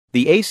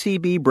The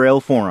ACB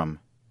Braille Forum,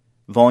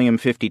 Volume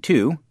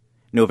 52,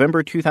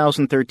 November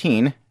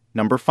 2013,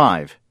 Number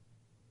 5.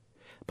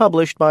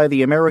 Published by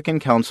the American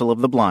Council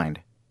of the Blind.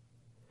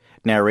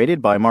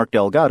 Narrated by Mark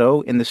Delgado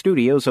in the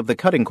studios of the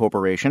Cutting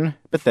Corporation,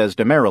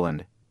 Bethesda,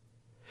 Maryland.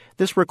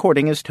 This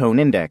recording is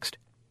tone-indexed.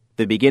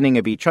 The beginning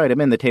of each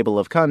item in the table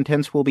of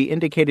contents will be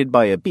indicated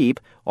by a beep,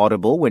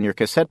 audible when your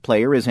cassette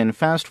player is in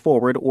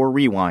fast-forward or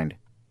rewind.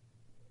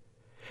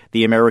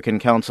 The American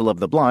Council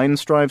of the Blind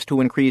strives to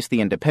increase the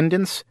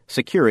independence,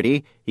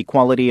 security,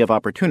 equality of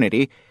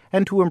opportunity,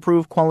 and to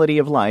improve quality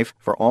of life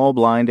for all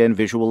blind and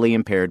visually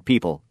impaired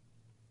people.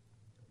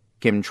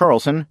 Kim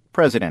Charlson,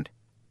 President.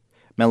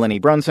 Melanie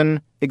Brunson,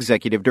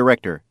 Executive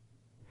Director.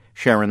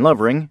 Sharon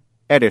Lovering,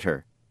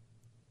 Editor.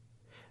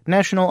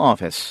 National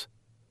Office,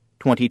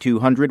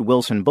 2200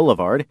 Wilson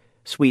Boulevard,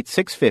 Suite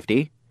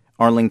 650,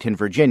 Arlington,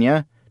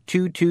 Virginia,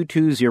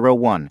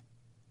 22201.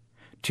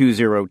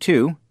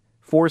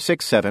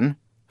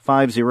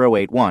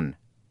 202-467-5081.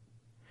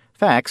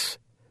 Fax,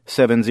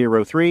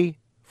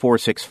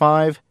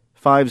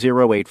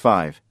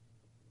 703-465-5085.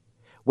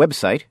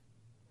 Website,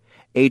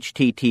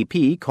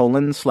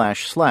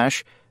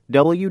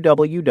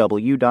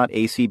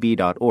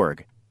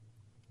 http://www.acb.org.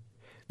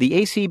 The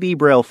ACB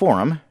Braille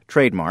Forum,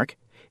 trademark,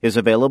 is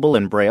available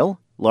in Braille,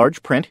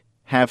 large print,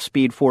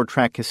 half-speed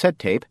 4-track cassette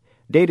tape,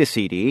 data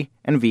CD,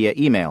 and via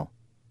email.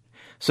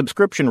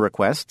 Subscription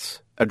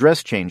requests,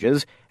 address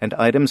changes, and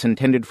items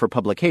intended for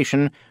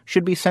publication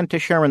should be sent to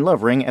Sharon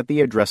Lovering at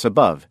the address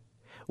above,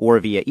 or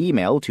via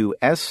email to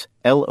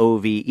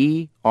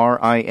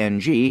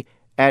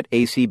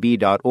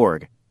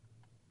slovering@acb.org.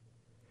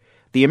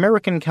 The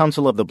American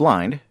Council of the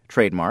Blind,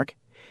 trademark,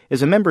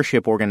 is a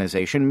membership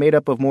organization made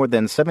up of more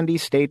than 70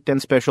 state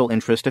and special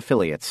interest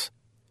affiliates.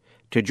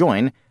 To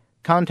join,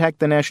 contact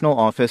the national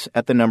office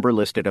at the number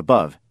listed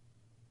above.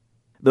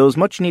 Those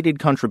much-needed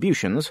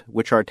contributions,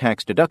 which are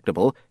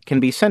tax-deductible, can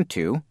be sent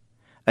to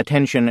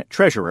Attention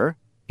Treasurer,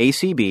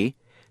 ACB,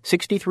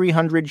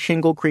 6300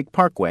 Shingle Creek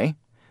Parkway,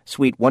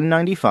 Suite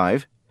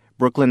 195,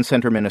 Brooklyn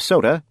Center,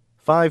 Minnesota,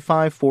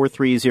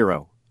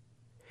 55430.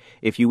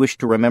 If you wish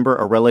to remember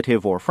a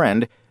relative or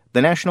friend,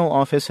 the National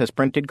Office has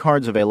printed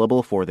cards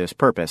available for this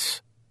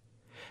purpose.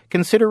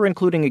 Consider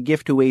including a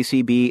gift to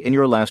ACB in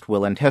your last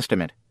will and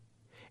testament.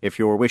 If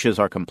your wishes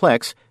are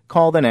complex,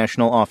 call the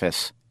National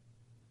Office.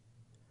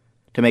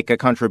 To make a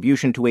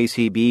contribution to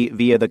ACB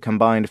via the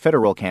combined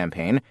federal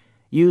campaign,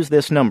 use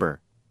this number,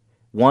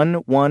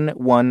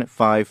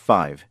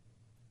 11155.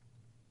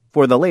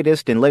 For the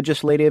latest in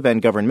legislative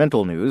and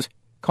governmental news,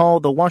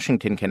 call the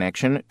Washington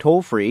Connection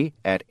toll-free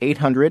at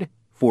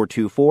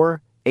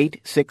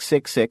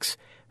 800-424-8666,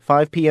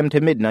 5 p.m.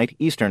 to midnight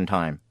Eastern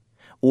Time,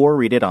 or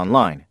read it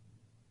online.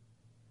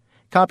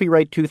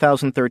 Copyright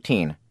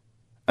 2013,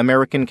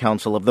 American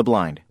Council of the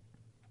Blind.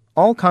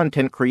 All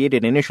content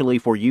created initially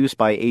for use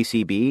by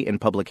ACB in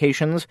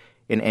publications,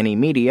 in any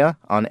media,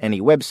 on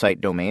any website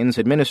domains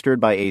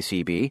administered by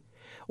ACB,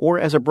 or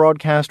as a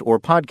broadcast or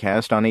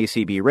podcast on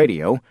ACB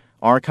Radio,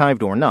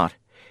 archived or not,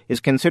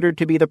 is considered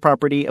to be the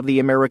property of the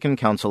American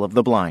Council of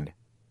the Blind.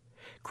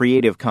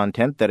 Creative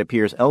content that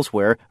appears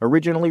elsewhere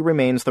originally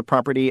remains the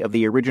property of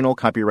the original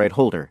copyright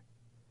holder.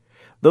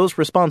 Those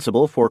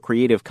responsible for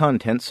creative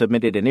content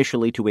submitted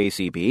initially to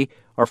ACB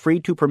are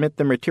free to permit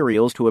the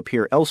materials to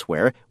appear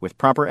elsewhere with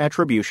proper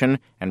attribution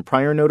and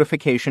prior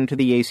notification to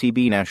the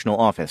ACB National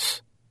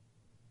Office.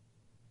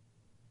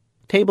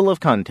 Table of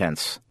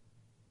Contents.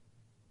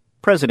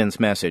 President's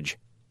Message.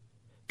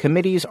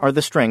 Committees are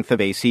the strength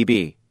of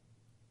ACB.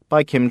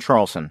 By Kim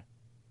Charlson.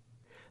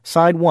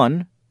 Side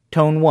 1,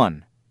 Tone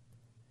 1.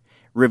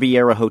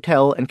 Riviera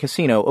Hotel and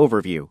Casino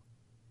Overview.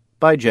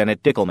 By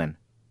Janet Dickelman.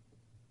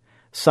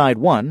 Side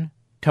 1,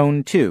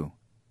 Tone 2.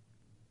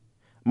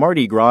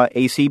 Mardi Gras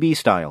ACB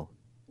Style,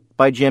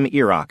 by Jim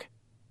Erock.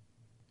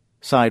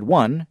 Side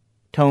 1,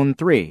 Tone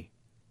 3.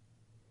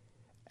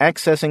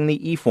 Accessing the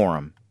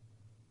eForum.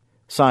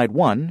 Side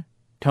 1,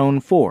 Tone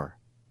 4.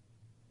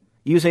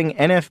 Using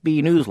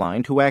NFB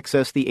Newsline to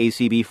access the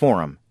ACB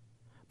Forum,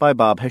 by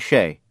Bob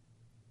Hachey.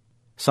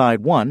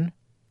 Side 1,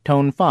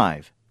 Tone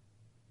 5.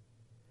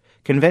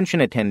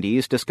 Convention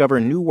attendees discover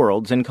new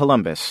worlds in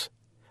Columbus,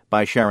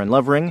 by Sharon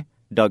Lovering,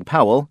 Doug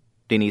Powell,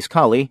 Denise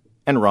Colley,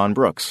 and Ron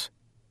Brooks.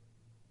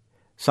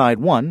 Side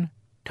 1,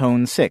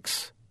 Tone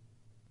 6.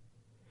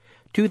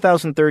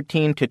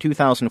 2013 to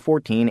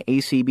 2014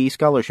 ACB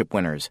Scholarship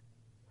Winners,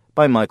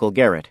 by Michael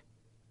Garrett.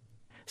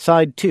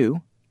 Side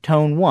 2,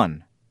 Tone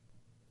 1.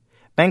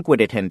 Banquet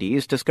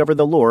attendees discover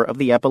the lore of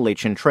the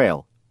Appalachian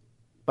Trail,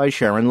 by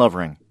Sharon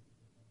Lovering.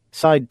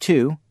 Side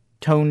 2,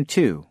 Tone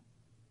 2.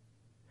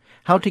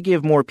 How to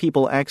give more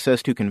people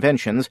access to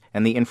conventions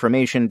and the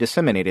information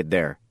disseminated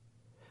there,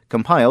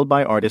 compiled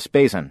by Artis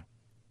Bazin.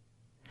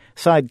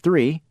 Side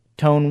 3,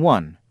 Tone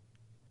 1.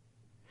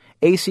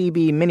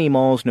 ACB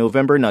Mini-Malls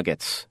November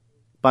Nuggets,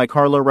 by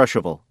Carla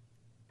Ruschival.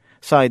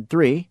 Side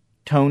 3,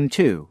 Tone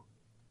 2.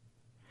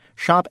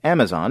 Shop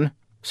Amazon,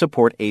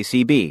 Support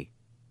ACB,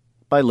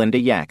 by Linda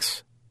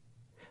Yaks.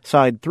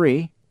 Side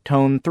 3,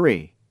 Tone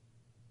 3.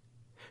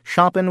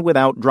 Shoppin'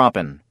 Without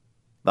Droppin'.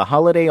 The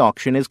holiday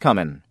auction is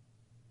comin'.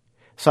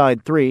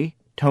 Side 3,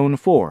 Tone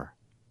 4.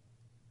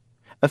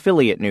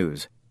 Affiliate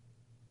News.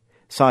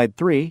 Side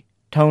 3,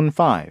 Tone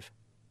 5.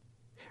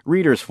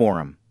 Readers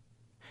Forum.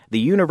 The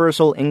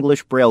Universal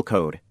English Braille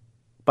Code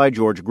by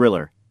George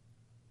Griller.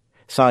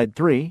 Side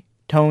 3,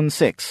 Tone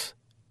 6.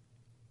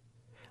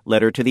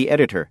 Letter to the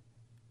Editor.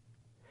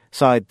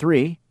 Side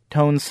 3,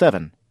 Tone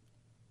 7.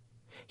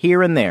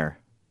 Here and There,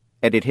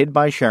 edited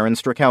by Sharon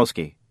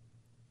Strakowski.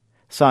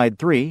 Side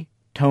 3,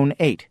 Tone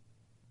 8.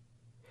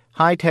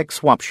 High-Tech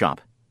Swap Shop.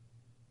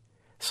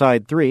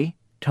 Side 3,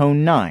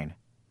 Tone 9.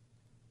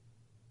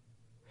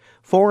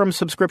 Forum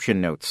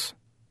Subscription Notes.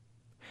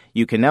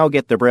 You can now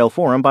get the Braille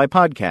Forum by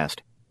podcast.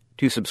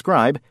 To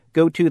subscribe,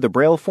 go to the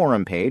Braille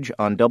Forum page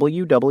on www.acb.org.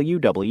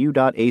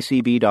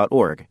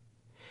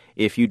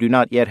 If you do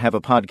not yet have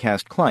a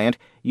podcast client,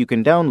 you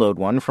can download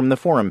one from the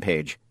forum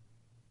page.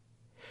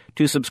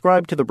 To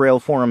subscribe to the Braille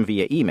Forum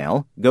via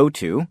email, go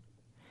to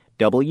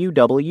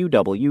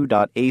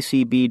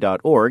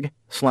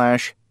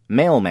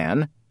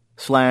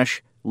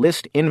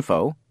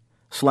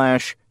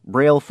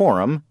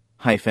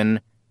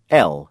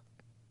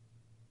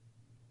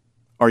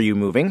Are you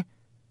moving?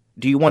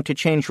 Do you want to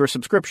change your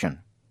subscription?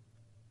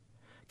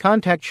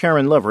 Contact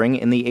Sharon Lovering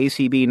in the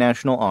ACB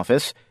National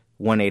Office,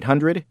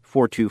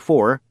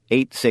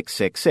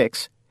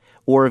 1-800-424-8666,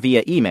 or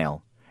via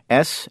email,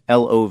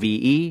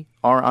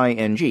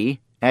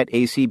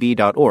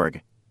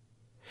 slovering@acb.org.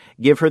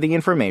 Give her the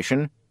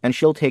information, and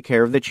she'll take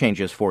care of the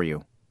changes for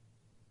you.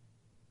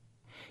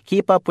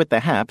 Keep up with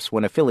the haps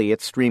when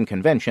affiliates stream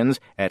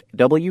conventions at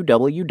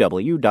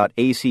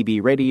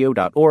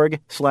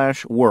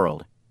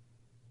www.acbradio.org/world.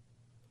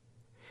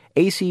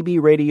 ACB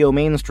Radio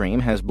Mainstream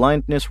has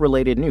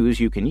blindness-related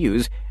news you can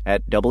use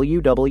at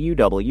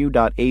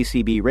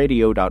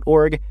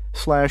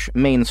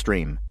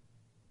www.acbradio.org/mainstream.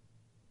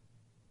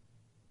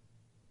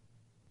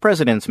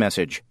 President's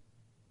Message.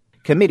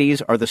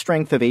 Committees Are the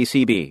Strength of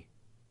ACB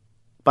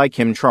by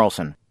Kim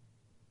Charlson.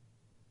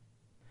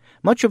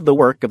 Much of the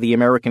work of the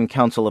American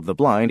Council of the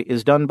Blind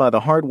is done by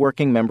the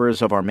hard-working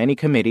members of our many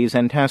committees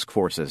and task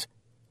forces.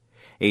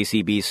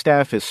 ACB's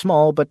staff is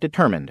small but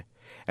determined,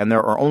 and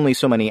there are only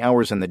so many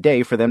hours in the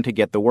day for them to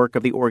get the work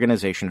of the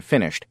organization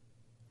finished.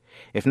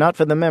 If not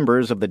for the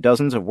members of the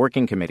dozens of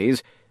working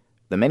committees,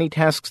 the many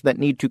tasks that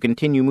need to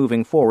continue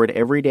moving forward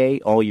every day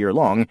all year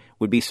long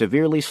would be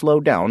severely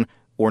slowed down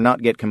or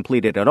not get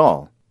completed at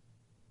all.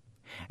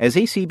 As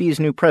ACB's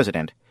new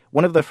president,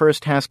 one of the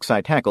first tasks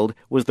I tackled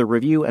was the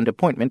review and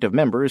appointment of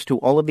members to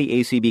all of the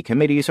ACB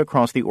committees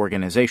across the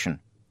organization.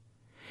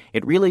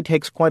 It really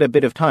takes quite a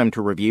bit of time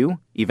to review,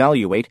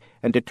 evaluate,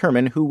 and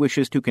determine who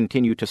wishes to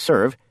continue to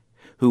serve,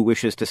 who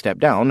wishes to step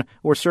down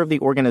or serve the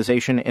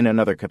organization in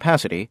another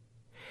capacity,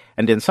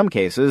 and in some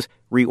cases,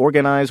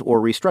 reorganize or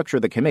restructure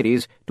the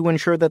committees to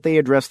ensure that they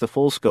address the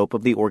full scope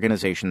of the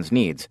organization's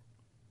needs.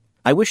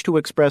 I wish to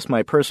express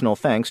my personal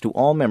thanks to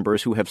all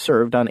members who have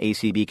served on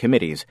ACB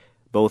committees,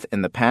 both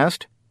in the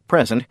past,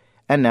 present,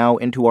 and now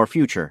into our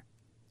future.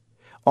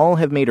 All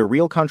have made a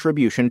real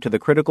contribution to the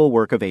critical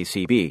work of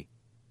ACB.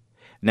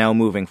 Now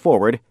moving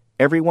forward,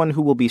 everyone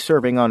who will be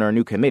serving on our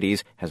new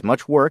committees has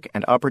much work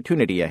and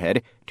opportunity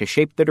ahead to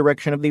shape the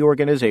direction of the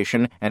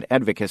organization and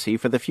advocacy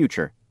for the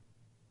future.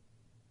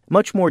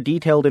 Much more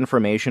detailed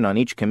information on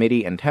each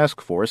committee and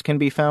task force can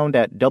be found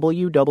at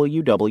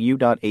www.acb.org,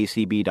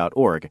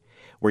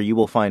 where you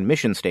will find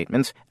mission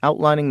statements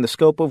outlining the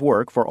scope of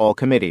work for all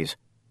committees.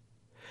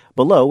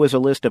 Below is a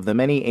list of the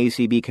many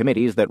ACB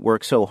committees that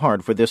work so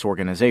hard for this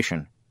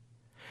organization.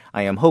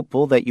 I am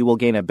hopeful that you will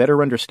gain a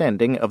better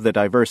understanding of the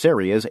diverse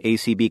areas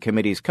ACB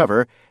committees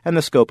cover and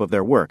the scope of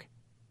their work.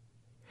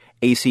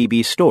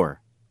 ACB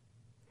Store,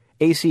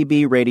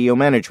 ACB Radio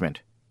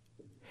Management,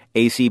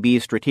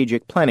 ACB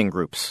Strategic Planning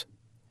Groups,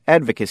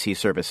 Advocacy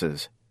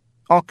Services,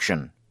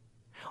 Auction,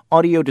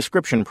 Audio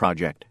Description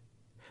Project,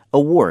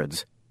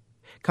 Awards,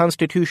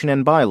 Constitution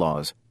and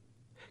Bylaws,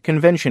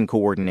 Convention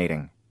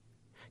Coordinating,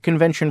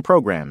 Convention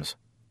Programs,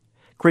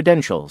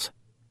 Credentials,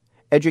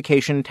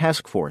 Education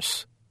Task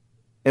Force,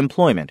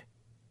 Employment,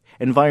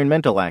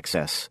 Environmental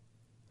Access,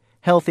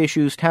 Health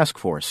Issues Task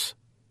Force,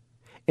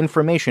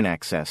 Information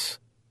Access,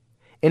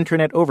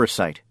 Internet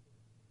Oversight,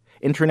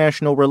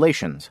 International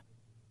Relations,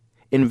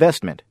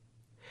 Investment,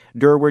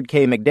 Durward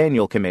K.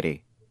 McDaniel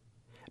Committee,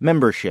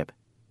 Membership,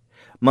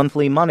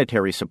 Monthly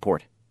Monetary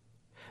Support,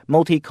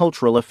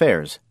 Multicultural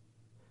Affairs,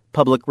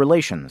 Public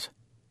Relations,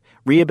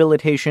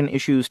 Rehabilitation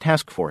Issues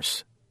Task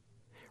Force,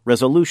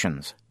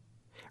 Resolutions,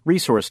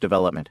 Resource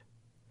Development,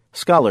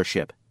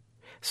 Scholarship,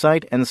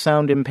 Sight and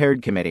Sound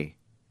Impaired Committee,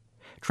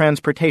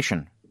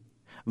 Transportation,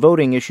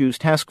 Voting Issues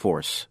Task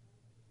Force,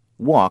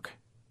 Walk,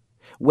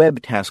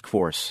 Web Task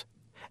Force,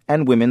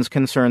 and Women's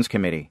Concerns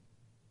Committee.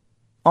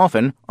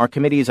 Often, our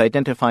committees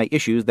identify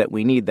issues that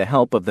we need the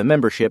help of the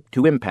membership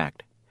to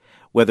impact,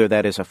 whether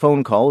that is a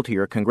phone call to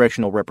your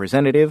congressional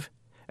representative,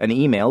 an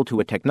email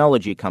to a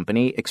technology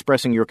company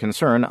expressing your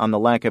concern on the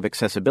lack of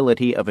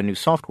accessibility of a new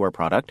software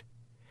product,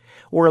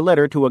 or a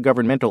letter to a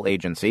governmental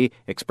agency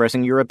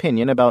expressing your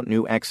opinion about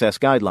new access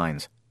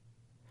guidelines.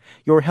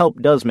 Your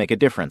help does make a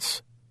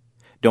difference.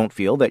 Don't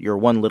feel that your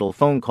one little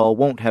phone call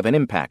won't have an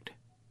impact.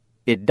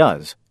 It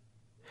does.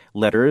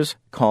 Letters,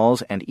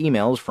 calls, and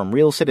emails from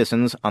real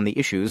citizens on the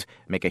issues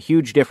make a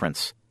huge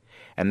difference,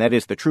 and that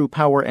is the true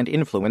power and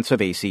influence of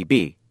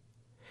ACB.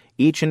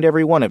 Each and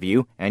every one of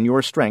you and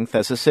your strength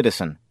as a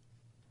citizen.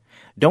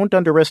 Don't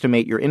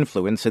underestimate your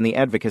influence in the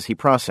advocacy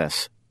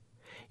process.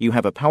 You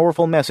have a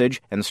powerful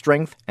message and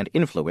strength and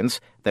influence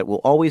that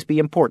will always be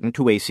important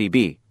to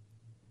ACB.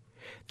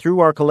 Through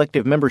our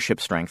collective membership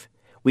strength,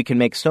 we can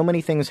make so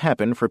many things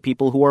happen for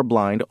people who are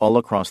blind all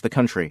across the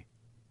country.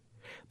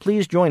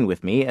 Please join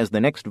with me as the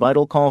next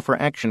vital call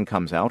for action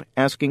comes out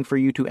asking for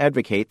you to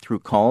advocate through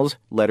calls,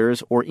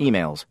 letters, or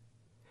emails.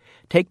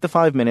 Take the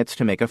 5 minutes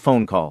to make a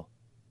phone call.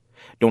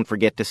 Don't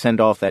forget to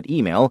send off that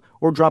email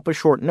or drop a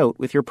short note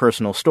with your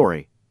personal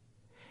story.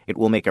 It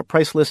will make a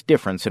priceless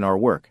difference in our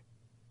work.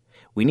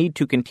 We need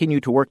to continue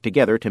to work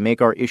together to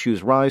make our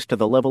issues rise to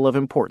the level of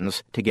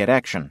importance to get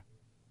action.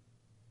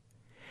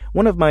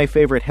 One of my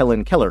favorite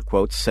Helen Keller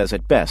quotes says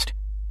it best,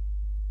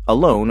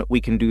 "Alone we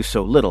can do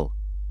so little.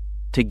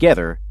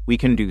 Together we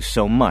can do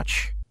so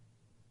much."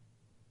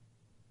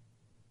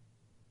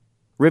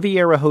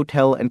 Riviera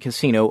Hotel and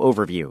Casino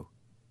Overview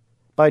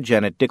by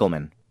Janet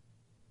Dickelman.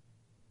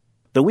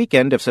 The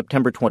weekend of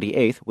September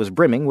 28th was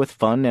brimming with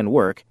fun and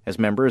work as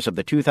members of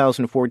the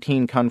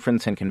 2014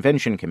 Conference and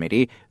Convention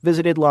Committee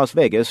visited Las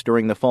Vegas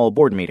during the fall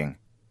board meeting.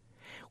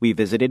 We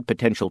visited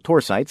potential tour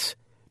sites,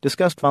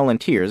 discussed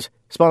volunteers,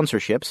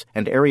 sponsorships,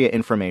 and area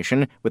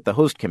information with the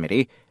host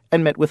committee,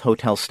 and met with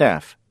hotel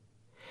staff.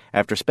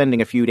 After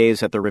spending a few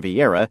days at the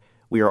Riviera,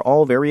 we are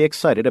all very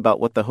excited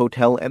about what the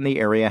hotel and the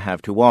area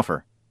have to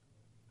offer.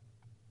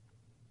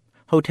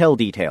 Hotel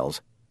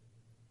details.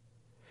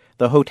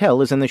 The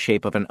hotel is in the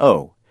shape of an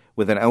O,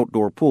 with an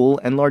outdoor pool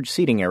and large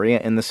seating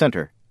area in the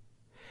center.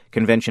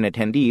 Convention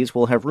attendees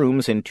will have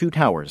rooms in 2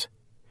 towers,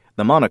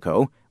 the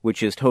Monaco,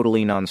 which is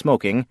totally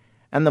non-smoking,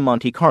 and the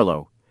Monte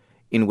Carlo,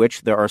 in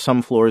which there are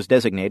some floors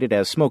designated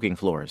as smoking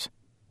floors.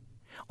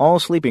 All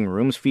sleeping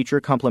rooms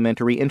feature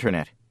complimentary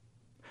internet.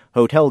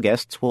 Hotel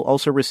guests will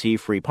also receive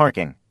free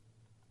parking.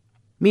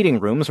 Meeting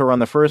rooms are on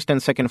the first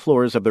and second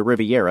floors of the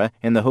Riviera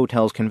in the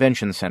hotel's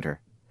convention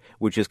center,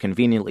 which is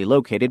conveniently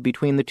located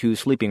between the 2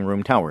 sleeping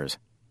room towers.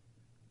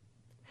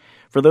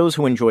 For those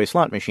who enjoy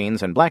slot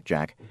machines and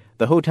blackjack,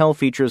 the hotel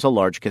features a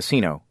large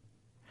casino.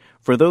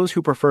 For those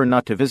who prefer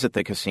not to visit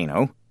the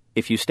casino,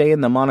 if you stay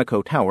in the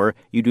Monaco Tower,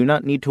 you do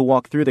not need to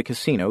walk through the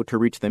casino to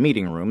reach the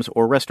meeting rooms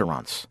or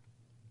restaurants.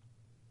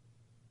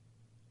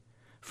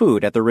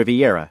 Food at the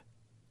Riviera.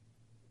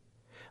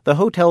 The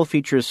hotel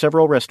features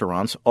several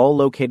restaurants, all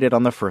located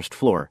on the first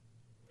floor.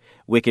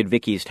 Wicked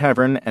Vicky's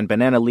Tavern and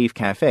Banana Leaf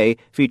Cafe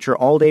feature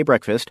all-day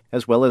breakfast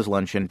as well as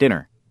lunch and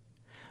dinner.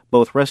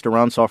 Both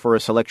restaurants offer a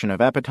selection of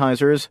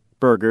appetizers,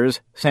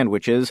 burgers,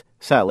 sandwiches,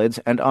 salads,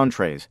 and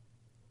entrees.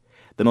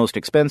 The most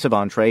expensive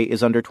entree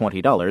is under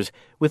 $20,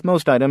 with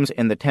most items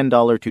in the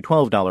 $10 to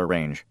 $12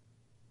 range.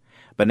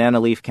 Banana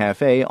Leaf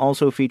Cafe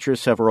also features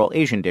several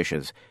Asian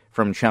dishes,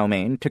 from chow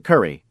mein to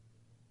curry.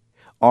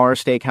 Our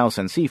Steakhouse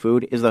and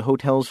Seafood is the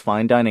hotel's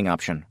fine dining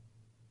option.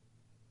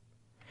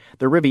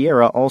 The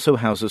Riviera also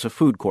houses a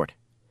food court.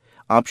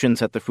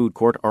 Options at the food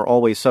court are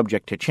always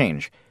subject to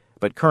change,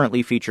 but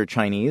currently feature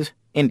Chinese,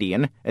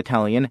 Indian,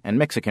 Italian, and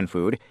Mexican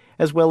food,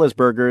 as well as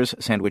burgers,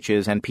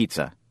 sandwiches, and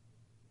pizza.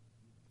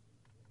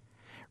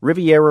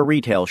 Riviera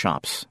Retail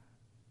Shops.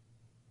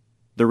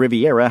 The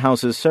Riviera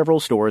houses several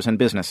stores and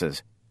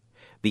businesses.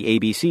 The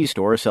ABC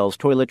store sells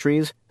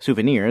toiletries,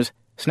 souvenirs,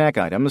 snack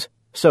items,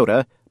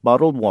 soda,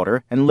 bottled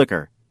water, and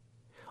liquor.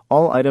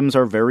 All items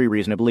are very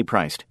reasonably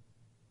priced.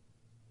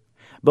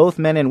 Both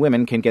men and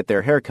women can get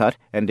their hair cut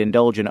and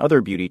indulge in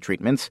other beauty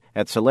treatments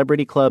at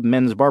Celebrity Club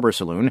Men's Barber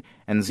Saloon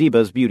and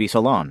Ziba's Beauty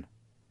Salon.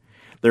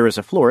 There is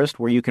a florist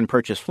where you can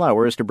purchase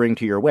flowers to bring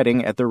to your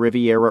wedding at the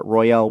Riviera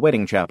Royale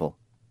Wedding Chapel.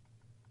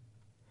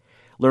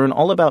 Learn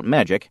all about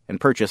magic and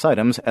purchase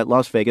items at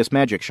Las Vegas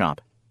Magic Shop.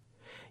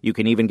 You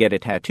can even get a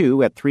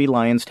tattoo at Three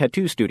Lions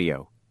Tattoo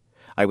Studio.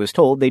 I was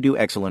told they do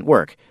excellent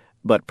work,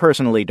 but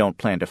personally don't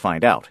plan to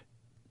find out.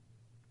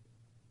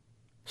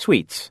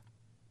 Suites.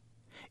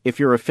 If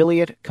your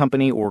affiliate,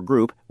 company, or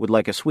group would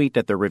like a suite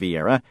at the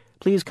Riviera,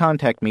 please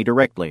contact me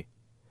directly.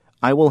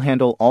 I will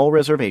handle all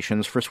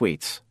reservations for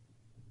suites.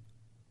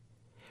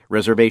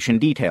 Reservation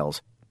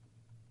details.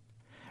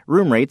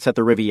 Room rates at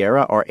the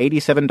Riviera are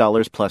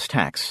 $87 plus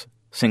tax,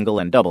 single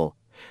and double,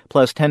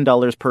 plus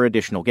 $10 per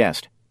additional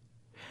guest.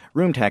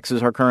 Room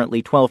taxes are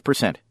currently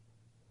 12%.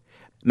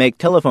 Make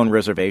telephone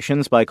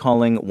reservations by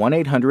calling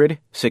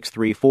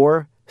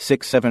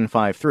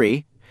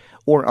 1-800-634-6753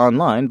 or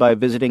online by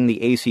visiting the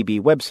ACB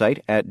website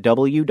at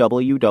www.acb.org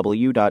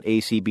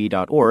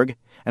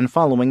and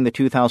following the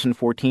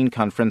 2014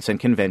 Conference and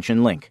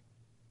Convention link.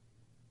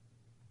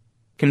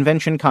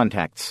 Convention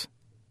contacts.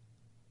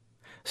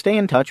 Stay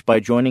in touch by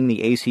joining the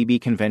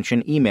ACB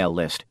Convention email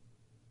list.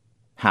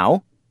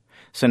 How?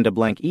 send a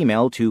blank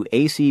email to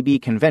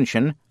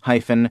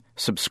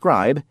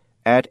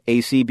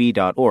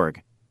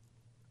acbconvention-subscribe@acb.org.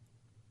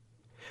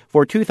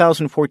 For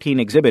 2014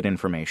 exhibit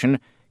information,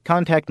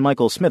 contact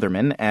Michael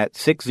Smitherman at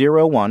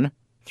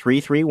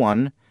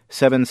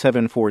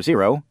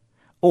 601-331-7740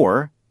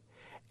 or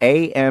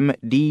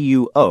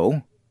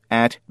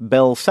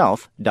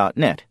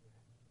amduo@bellsouth.net.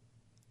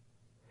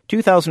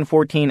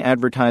 2014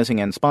 advertising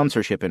and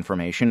sponsorship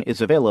information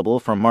is available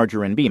from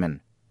Margarine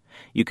Beeman.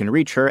 You can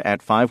reach her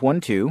at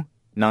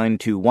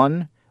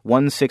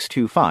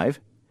 512-921-1625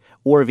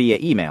 or via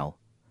email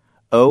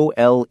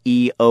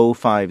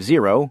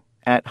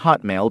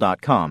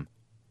oleo50@hotmail.com.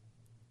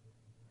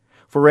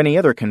 For any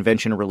other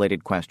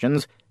convention-related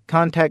questions,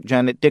 contact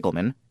Janet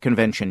Dickelman,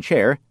 Convention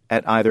Chair,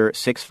 at either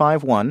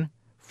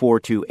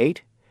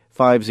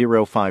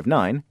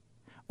 651-428-5059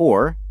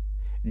 or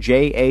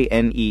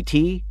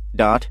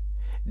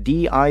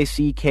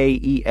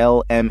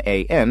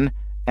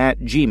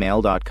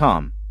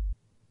janet.dickelman@gmail.com.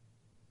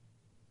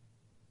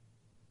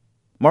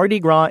 Mardi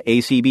Gras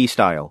ACB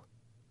Style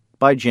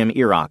by Jim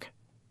Erock.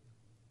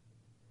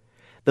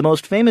 The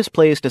most famous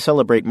place to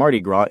celebrate Mardi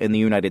Gras in the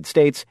United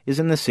States is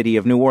in the city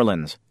of New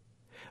Orleans.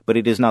 But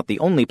it is not the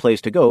only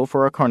place to go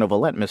for a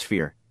carnival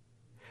atmosphere.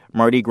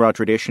 Mardi Gras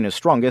tradition is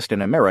strongest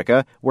in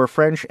America, where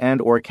French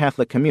and/or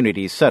Catholic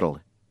communities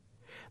settled.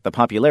 The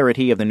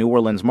popularity of the New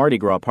Orleans Mardi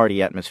Gras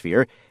party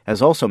atmosphere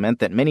has also meant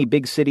that many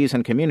big cities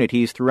and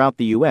communities throughout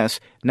the U.S.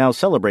 now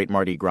celebrate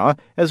Mardi Gras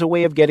as a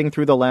way of getting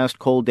through the last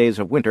cold days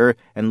of winter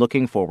and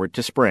looking forward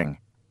to spring.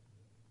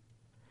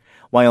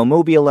 While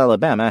Mobile,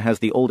 Alabama has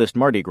the oldest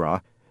Mardi Gras,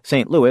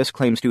 St. Louis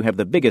claims to have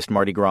the biggest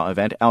Mardi Gras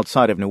event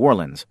outside of New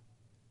Orleans.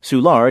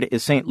 Soulard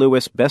is St.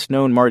 Louis'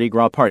 best-known Mardi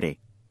Gras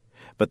party.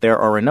 But there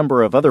are a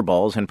number of other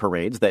balls and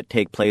parades that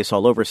take place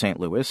all over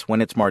St. Louis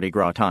when it's Mardi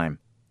Gras time.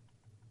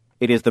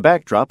 It is the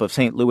backdrop of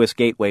St. Louis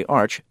Gateway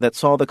Arch that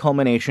saw the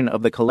culmination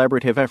of the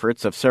collaborative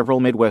efforts of several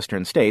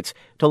Midwestern states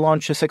to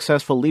launch a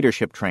successful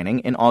leadership training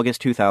in August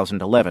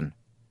 2011.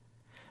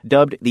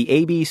 Dubbed the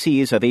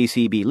ABCs of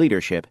ACB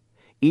Leadership,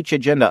 each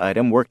agenda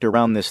item worked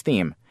around this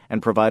theme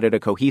and provided a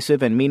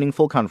cohesive and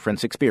meaningful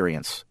conference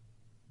experience.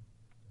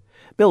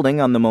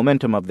 Building on the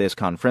momentum of this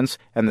conference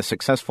and the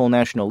successful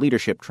national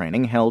leadership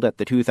training held at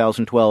the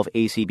 2012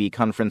 ACB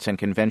Conference and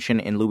Convention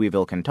in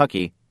Louisville,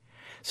 Kentucky,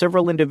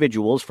 several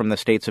individuals from the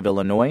states of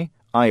Illinois,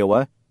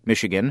 Iowa,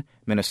 Michigan,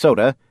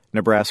 Minnesota,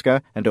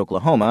 Nebraska, and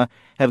Oklahoma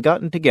have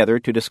gotten together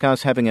to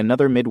discuss having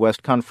another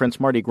Midwest Conference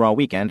Mardi Gras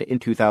weekend in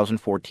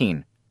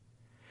 2014.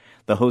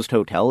 The host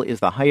hotel is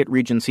the Hyatt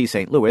Regency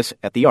St. Louis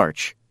at the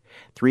Arch,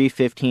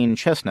 315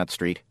 Chestnut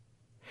Street.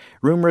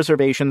 Room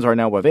reservations are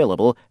now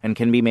available and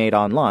can be made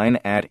online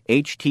at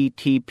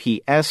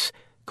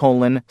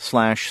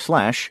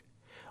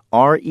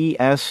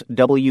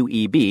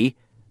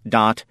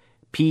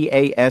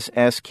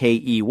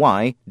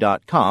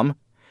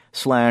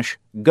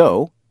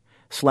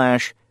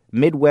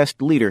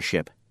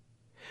Leadership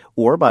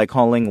or by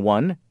calling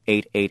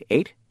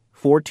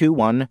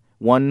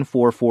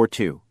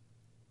 1-888-421-1442.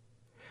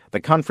 The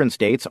conference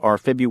dates are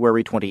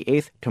February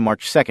 28th to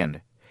March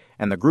 2nd,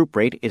 and the group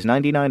rate is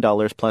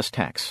 $99 plus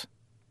tax.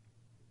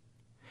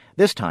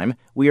 This time,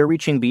 we are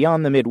reaching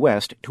beyond the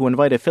Midwest to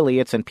invite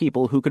affiliates and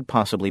people who could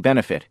possibly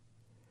benefit.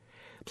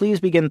 Please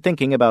begin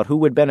thinking about who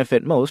would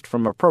benefit most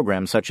from a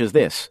program such as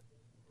this.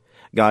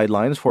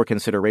 Guidelines for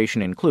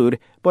consideration include,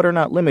 but are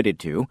not limited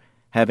to,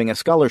 having a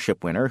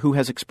scholarship winner who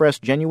has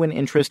expressed genuine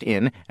interest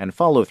in and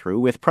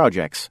follow-through with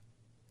projects.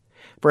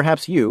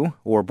 Perhaps you,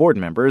 or board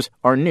members,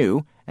 are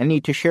new and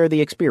need to share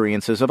the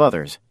experiences of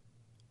others.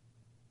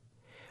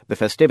 The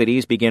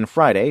festivities begin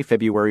Friday,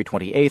 February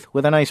 28th,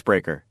 with an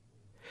icebreaker.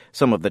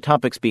 Some of the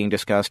topics being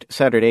discussed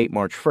Saturday,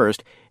 March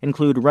 1st,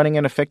 include running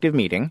an effective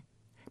meeting,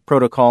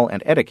 protocol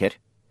and etiquette,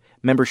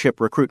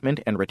 membership recruitment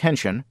and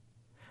retention,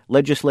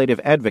 legislative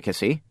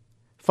advocacy,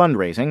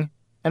 fundraising,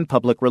 and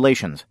public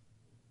relations.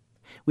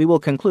 We will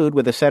conclude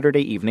with a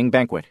Saturday evening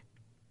banquet.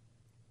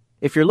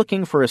 If you're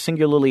looking for a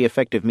singularly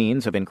effective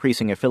means of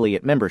increasing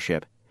affiliate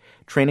membership,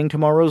 training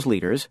tomorrow's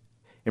leaders,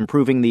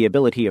 improving the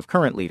ability of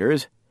current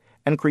leaders,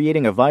 and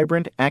creating a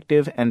vibrant,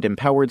 active, and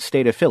empowered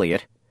state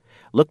affiliate,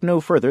 look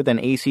no further than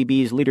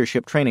ACB's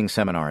leadership training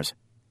seminars.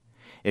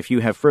 If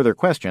you have further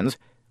questions,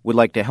 would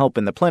like to help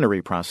in the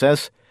plenary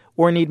process,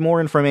 or need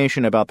more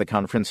information about the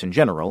conference in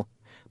general,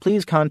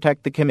 please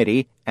contact the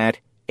committee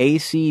at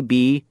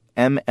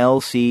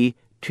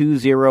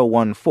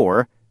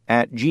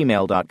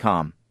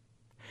acbmlc2014@gmail.com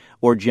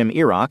or Jim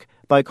Erock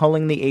by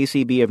calling the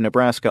ACB of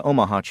Nebraska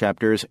Omaha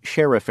Chapter's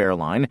Share Affair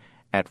line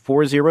at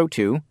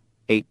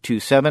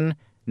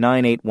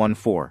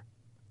 402-827-9814.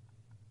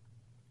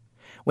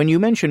 When you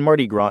mention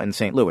Mardi Gras in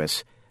St.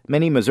 Louis,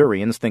 many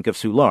Missourians think of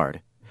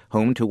Soulard,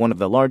 home to one of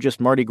the largest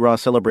Mardi Gras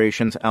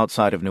celebrations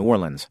outside of New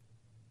Orleans.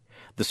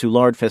 The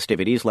Soulard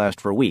festivities last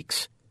for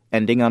weeks,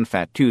 ending on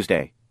Fat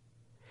Tuesday.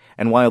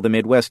 And while the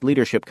Midwest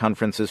Leadership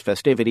Conference's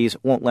festivities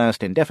won't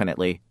last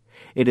indefinitely,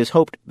 it is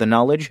hoped the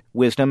knowledge,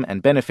 wisdom,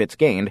 and benefits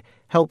gained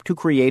help to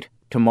create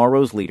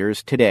tomorrow's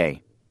leaders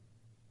today.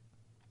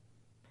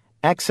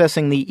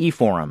 Accessing the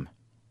eForum.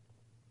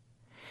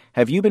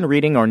 Have you been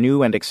reading our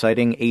new and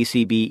exciting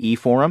ACB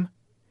eForum?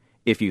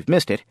 If you've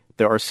missed it,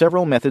 there are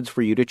several methods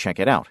for you to check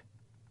it out.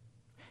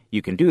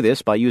 You can do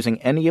this by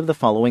using any of the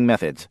following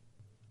methods.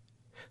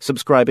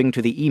 Subscribing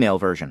to the email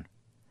version.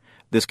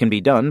 This can be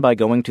done by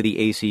going to the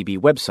ACB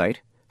website,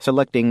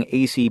 selecting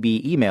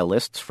ACB email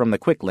lists from the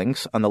quick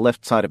links on the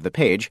left side of the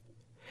page,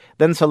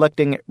 then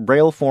selecting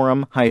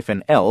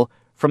BrailleForum-L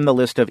from the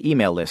list of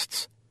email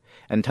lists,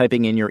 and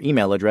typing in your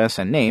email address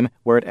and name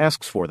where it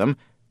asks for them,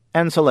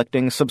 and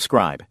selecting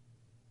Subscribe.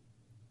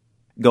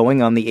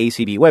 Going on the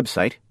ACB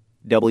website,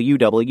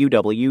 www.acb.org,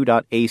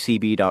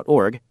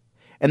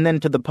 and then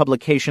to the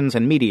Publications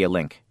and Media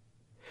link.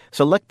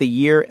 Select the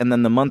year and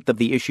then the month of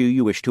the issue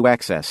you wish to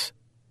access.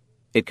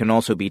 It can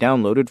also be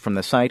downloaded from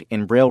the site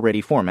in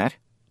Braille-ready format,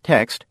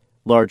 text,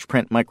 large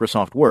print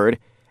Microsoft Word,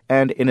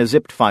 and in a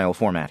zipped file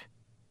format.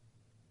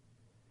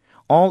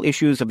 All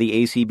issues of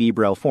the ACB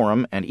Braille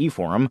Forum and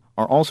eForum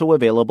are also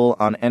available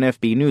on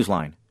NFB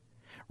Newsline,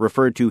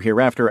 referred to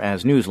hereafter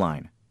as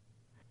Newsline.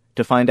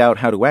 To find out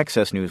how to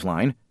access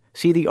Newsline,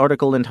 see the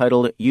article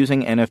entitled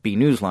Using NFB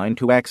Newsline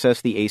to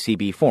Access the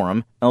ACB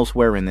Forum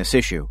elsewhere in this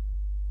issue.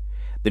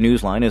 The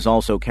Newsline is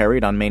also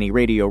carried on many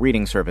radio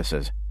reading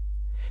services.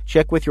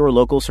 Check with your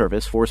local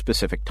service for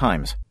specific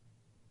times.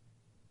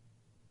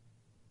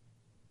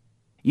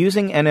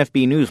 Using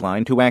NFB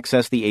Newsline to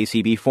Access the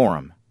ACB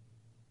Forum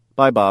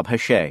by Bob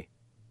Hachey.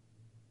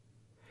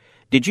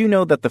 Did you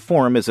know that the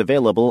forum is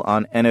available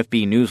on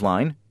NFB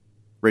Newsline,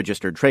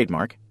 registered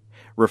trademark,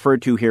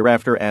 referred to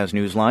hereafter as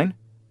Newsline?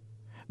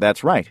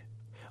 That's right.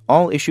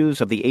 All issues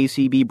of the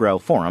ACB Braille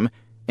Forum,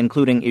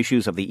 including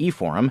issues of the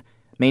eForum,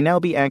 may now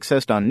be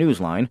accessed on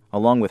Newsline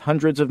along with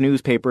hundreds of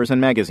newspapers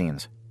and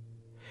magazines.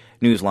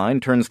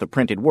 Newsline turns the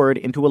printed word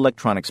into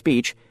electronic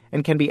speech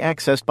and can be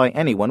accessed by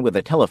anyone with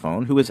a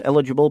telephone who is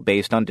eligible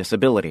based on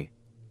disability.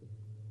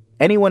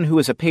 Anyone who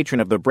is a patron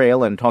of the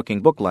Braille and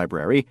Talking Book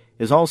Library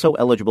is also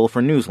eligible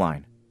for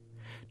Newsline.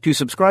 To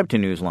subscribe to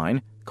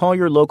Newsline, call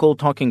your local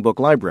Talking Book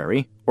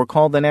Library or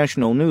call the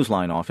National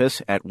Newsline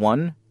office at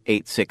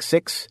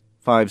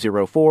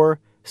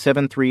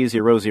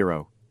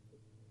 1-866-504-7300.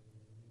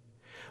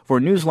 For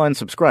Newsline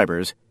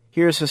subscribers,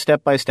 here's a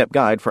step-by-step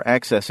guide for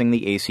accessing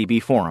the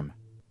ACB Forum.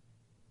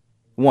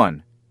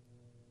 1.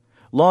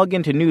 Log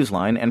into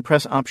Newsline and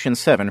press Option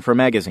 7 for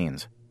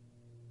magazines.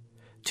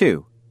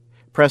 2.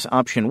 Press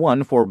Option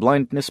 1 for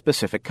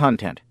blindness-specific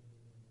content.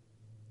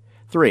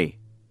 3.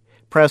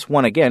 Press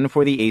 1 again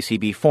for the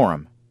ACB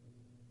Forum.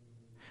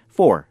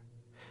 4.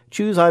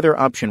 Choose either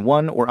Option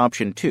 1 or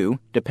Option 2,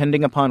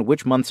 depending upon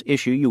which month's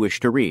issue you wish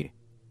to read.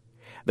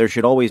 There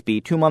should always be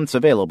 2 months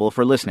available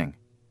for listening.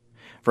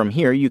 From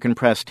here you can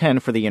press 10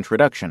 for the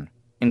introduction,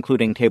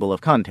 including table of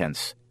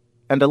contents,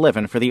 and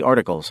 11 for the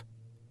articles.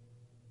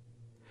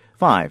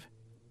 5.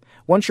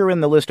 Once you're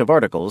in the list of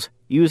articles,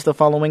 use the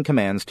following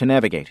commands to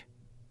navigate.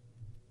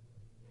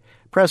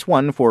 Press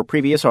 1 for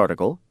previous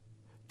article,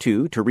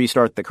 2 to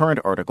restart the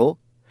current article,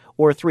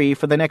 or 3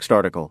 for the next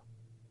article.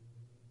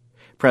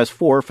 Press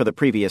 4 for the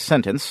previous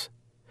sentence,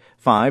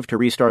 5 to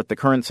restart the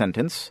current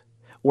sentence,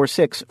 or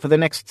 6 for the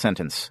next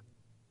sentence.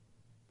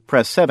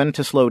 Press 7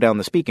 to slow down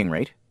the speaking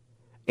rate,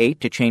 8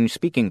 to change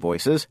speaking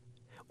voices,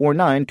 or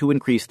 9 to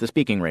increase the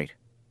speaking rate.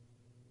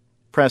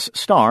 Press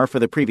star for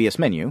the previous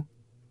menu,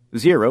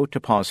 0 to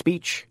pause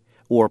speech,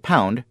 or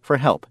pound for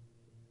help.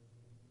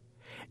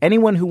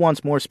 Anyone who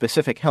wants more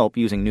specific help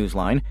using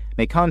Newsline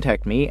may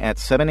contact me at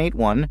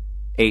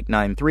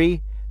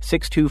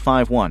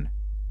 781-893-6251.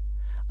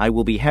 I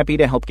will be happy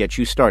to help get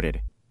you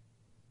started.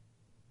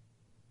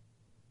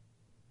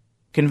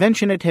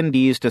 Convention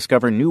attendees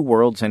discover new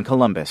worlds in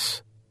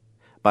Columbus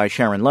by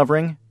Sharon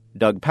Lovering,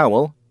 Doug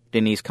Powell,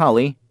 Denise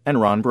Colley, and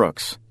Ron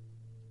Brooks.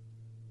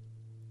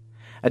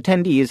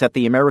 Attendees at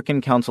the American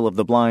Council of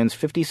the Blind's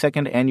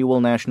 52nd Annual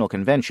National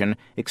Convention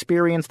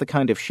experience the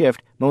kind of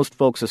shift most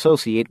folks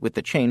associate with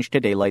the change to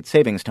daylight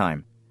savings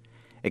time.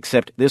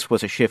 Except this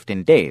was a shift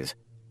in days.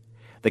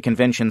 The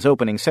convention's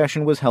opening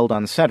session was held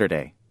on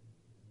Saturday.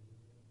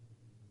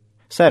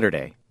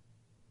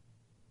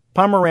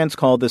 Pomerantz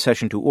called the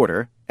session to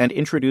order and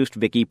introduced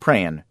Vicki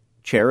Prayan,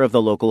 chair of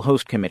the local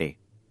host committee.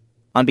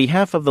 On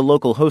behalf of the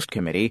local host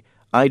committee,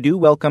 I do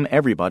welcome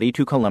everybody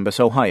to Columbus,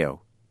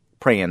 Ohio,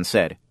 Prayan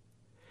said.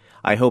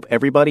 I hope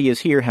everybody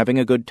is here having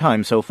a good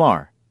time so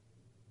far.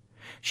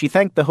 She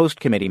thanked the host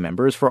committee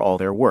members for all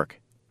their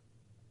work.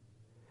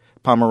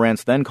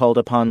 Pomerantz then called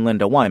upon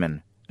Linda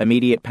Wyman,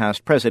 immediate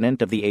past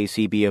president of the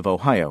ACB of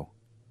Ohio.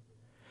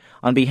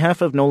 On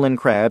behalf of Nolan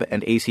Crabb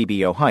and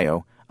ACB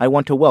Ohio, I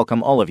want to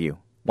welcome all of you,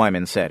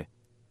 Wyman said.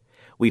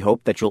 We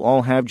hope that you'll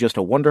all have just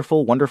a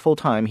wonderful, wonderful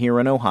time here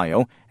in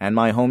Ohio and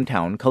my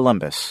hometown,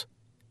 Columbus.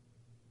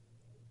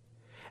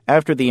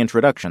 After the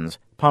introductions,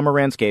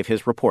 Pomerantz gave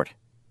his report.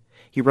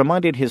 He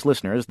reminded his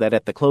listeners that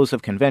at the close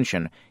of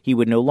convention, he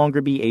would no longer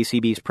be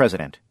ACB's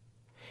president.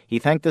 He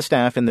thanked the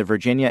staff in the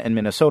Virginia and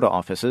Minnesota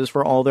offices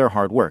for all their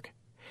hard work,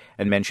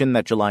 and mentioned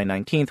that July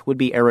 19th would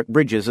be Eric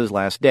Bridges'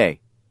 last day.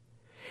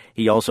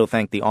 He also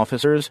thanked the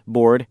officers,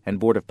 board, and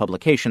Board of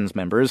Publications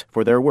members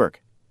for their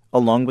work,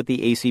 along with the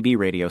ACB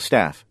radio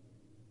staff.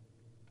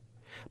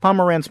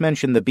 Pomerantz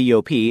mentioned the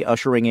BOP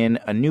ushering in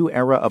a new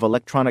era of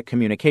electronic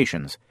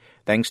communications,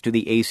 thanks to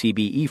the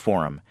ACB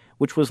eForum,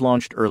 which was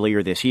launched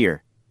earlier this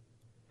year.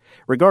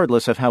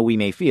 Regardless of how we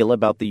may feel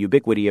about the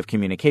ubiquity of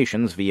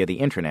communications via the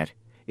Internet,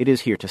 it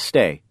is here to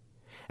stay,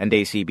 and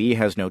ACB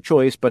has no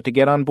choice but to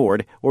get on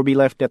board or be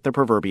left at the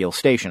proverbial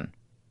station.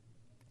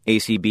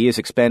 ACB is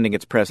expanding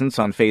its presence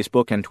on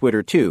Facebook and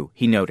Twitter too,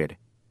 he noted.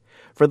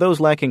 For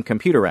those lacking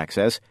computer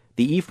access,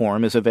 the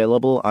eForum is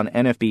available on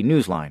NFB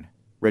Newsline,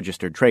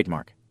 registered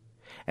trademark,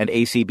 and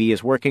ACB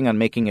is working on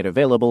making it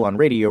available on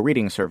radio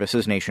reading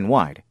services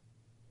nationwide.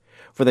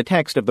 For the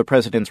text of the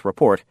President's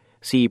report,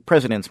 see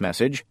President's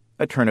Message,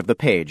 A Turn of the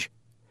Page,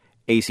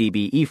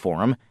 ACB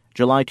eForum,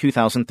 July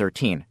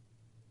 2013.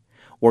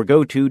 Or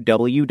go to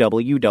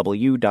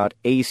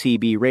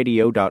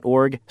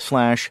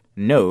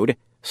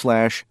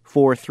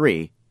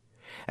www.acbradio.org/node/43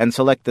 and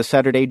select the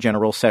Saturday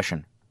General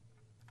Session.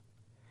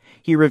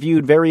 He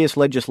reviewed various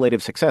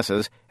legislative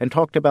successes and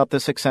talked about the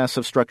success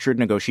of structured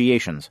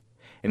negotiations,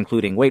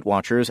 including Weight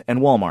Watchers and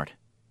Walmart.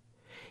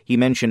 He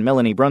mentioned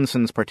Melanie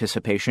Brunson's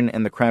participation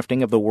in the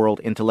crafting of the World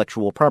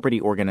Intellectual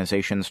Property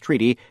Organization's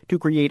treaty to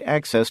create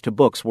access to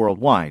books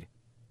worldwide.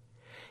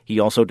 He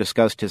also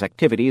discussed his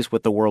activities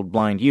with the World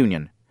Blind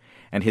Union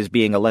and his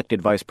being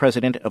elected vice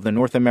president of the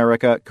North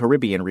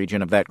America-Caribbean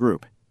region of that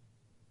group.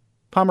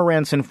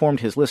 Pomerantz informed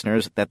his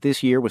listeners that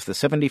this year was the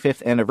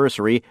 75th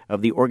anniversary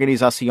of the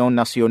Organización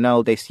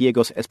Nacional de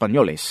Ciegos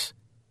Españoles,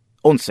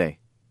 ONCE.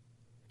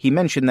 He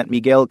mentioned that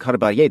Miguel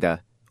Carballeda,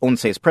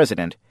 ONCE's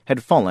president,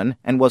 had fallen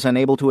and was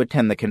unable to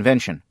attend the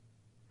convention.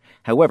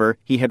 However,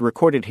 he had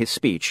recorded his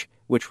speech,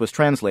 which was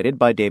translated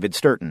by David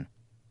Sturton.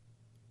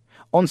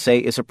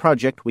 ONCE is a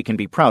project we can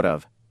be proud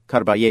of,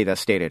 Carballeda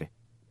stated.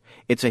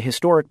 It's a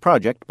historic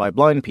project by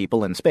blind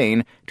people in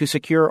Spain to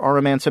secure our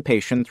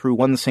emancipation through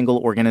one single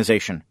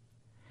organization.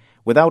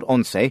 Without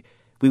ONCE,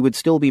 we would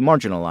still be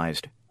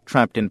marginalized,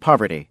 trapped in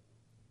poverty.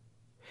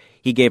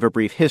 He gave a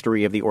brief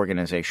history of the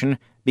organization,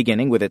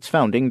 beginning with its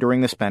founding during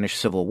the Spanish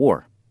Civil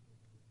War.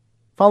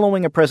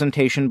 Following a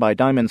presentation by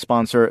Diamond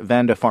sponsor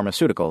Vanda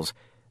Pharmaceuticals,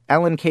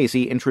 Alan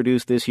Casey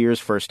introduced this year's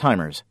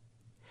first-timers: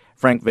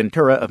 Frank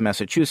Ventura of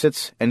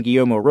Massachusetts and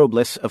Guillermo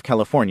Robles of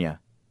California.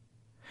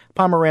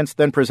 Pomerantz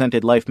then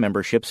presented life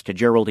memberships to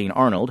Geraldine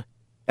Arnold,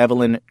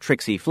 Evelyn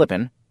Trixie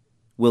Flippin,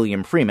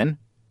 William Freeman,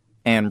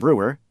 Ann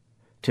Brewer,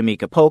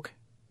 Tamika Polk,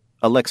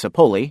 Alexa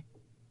Poley,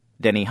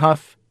 Denny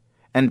Huff,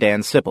 and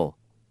Dan Sipple.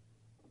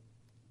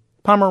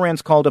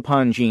 Pomerantz called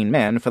upon Jean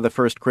Mann for the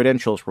first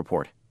credentials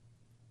report.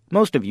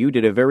 Most of you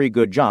did a very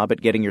good job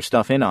at getting your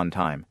stuff in on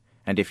time,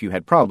 and if you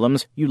had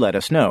problems, you let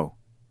us know,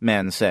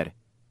 Mann said.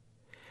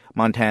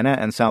 Montana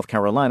and South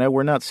Carolina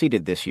were not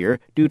seated this year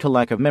due to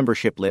lack of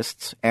membership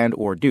lists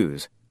and/or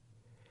dues.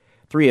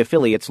 3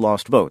 affiliates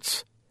lost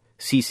votes: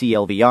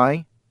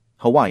 CCLVI,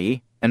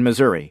 Hawaii, and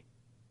Missouri.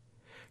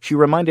 She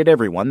reminded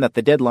everyone that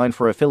the deadline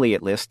for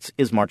affiliate lists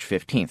is March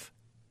 15th.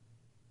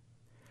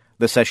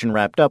 The session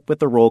wrapped up with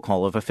the roll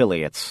call of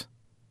affiliates.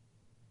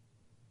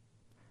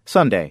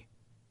 Sunday.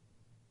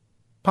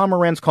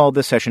 Pomerantz called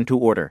the session to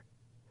order.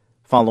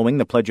 Following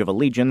the Pledge of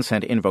Allegiance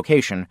and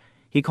invocation,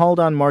 he called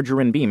on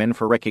Margarine Beeman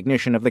for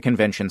recognition of the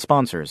convention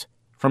sponsors,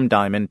 from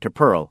Diamond to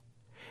Pearl,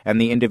 and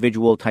the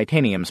individual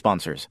titanium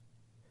sponsors.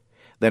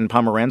 Then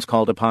Pomerantz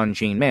called upon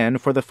Jean Mann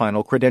for the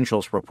final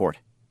credentials report.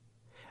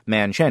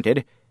 Mann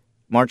chanted,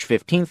 "March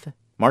 15th,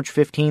 March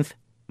 15th,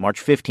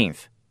 March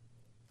 15th.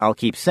 I'll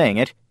keep saying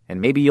it, and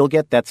maybe you'll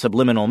get that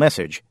subliminal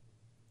message."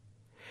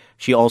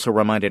 She also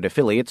reminded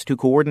affiliates to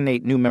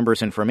coordinate new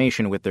members'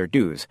 information with their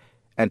dues,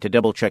 and to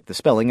double-check the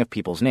spelling of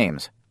people's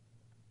names.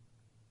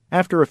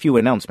 After a few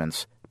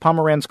announcements,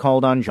 Pomerantz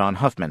called on John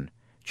Huffman,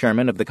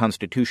 chairman of the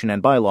Constitution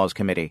and Bylaws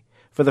Committee,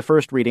 for the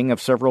first reading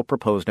of several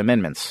proposed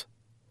amendments.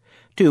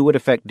 2 would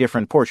affect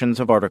different portions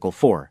of Article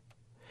 4.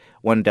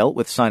 One dealt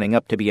with signing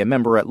up to be a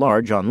member at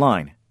large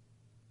online.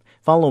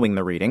 Following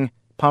the reading,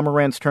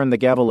 Pomerantz turned the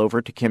gavel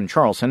over to Kim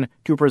Charlson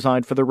to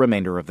preside for the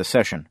remainder of the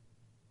session.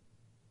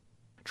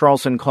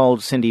 Charlson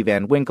called Cindy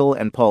Van Winkle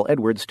and Paul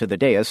Edwards to the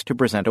dais to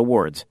present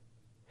awards.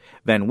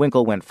 Van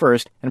Winkle went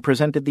first and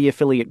presented the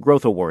Affiliate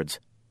Growth Awards.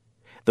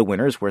 The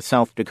winners were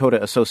South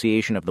Dakota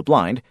Association of the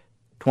Blind,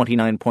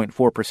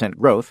 29.4%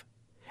 growth,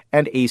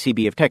 and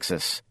ACB of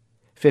Texas,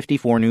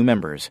 54 new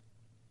members.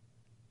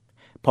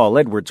 Paul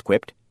Edwards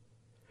quipped,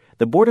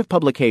 "The Board of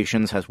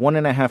Publications has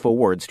 1.5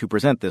 awards to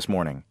present this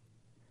morning."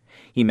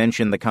 He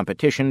mentioned the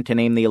competition to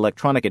name the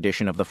electronic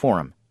edition of the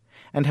forum,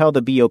 and how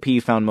the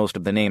BOP found most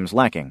of the names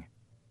lacking.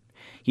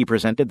 He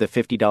presented the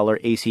 $50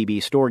 ACB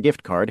store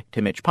gift card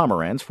to Mitch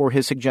Pomerantz for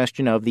his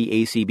suggestion of the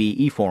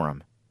ACB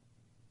eForum.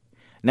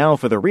 "Now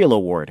for the real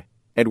award,"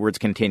 Edwards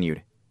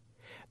continued.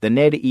 The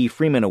Ned E.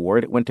 Freeman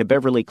Award went to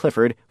Beverly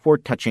Clifford for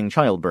Touching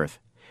Childbirth,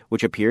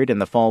 which appeared in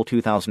the fall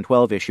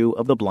 2012 issue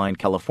of The Blind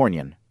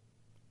Californian.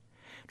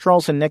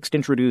 Charlson next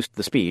introduced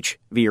the speech,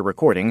 via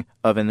recording,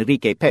 of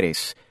Enrique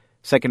Perez,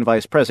 second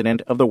vice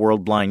president of the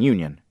World Blind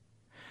Union.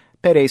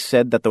 Perez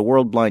said that the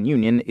World Blind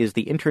Union is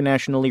the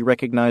internationally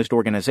recognized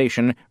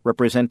organization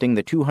representing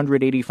the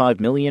 285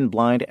 million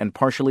blind and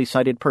partially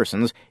sighted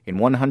persons in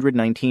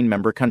 119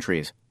 member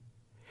countries.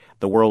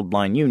 The World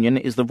Blind Union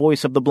is the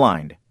voice of the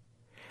blind,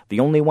 the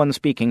only one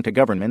speaking to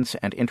governments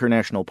and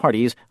international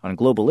parties on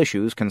global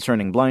issues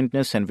concerning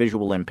blindness and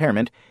visual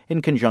impairment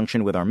in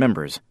conjunction with our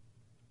members.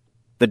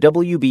 The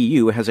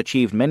WBU has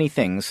achieved many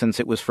things since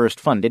it was first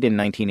funded in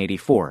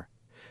 1984.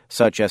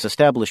 Such as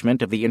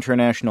establishment of the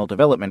International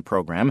Development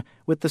Program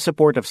with the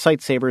support of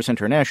Sightsavers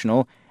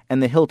International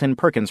and the Hilton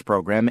Perkins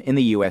Program in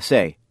the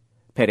USA,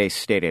 Perez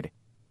stated.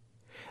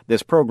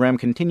 This program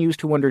continues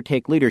to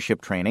undertake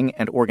leadership training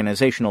and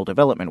organizational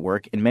development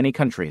work in many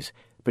countries,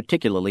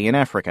 particularly in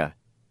Africa.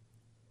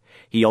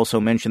 He also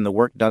mentioned the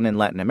work done in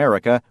Latin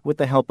America with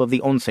the help of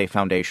the ONCE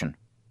Foundation.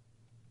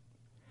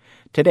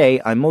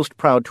 Today, I'm most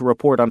proud to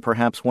report on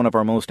perhaps one of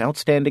our most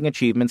outstanding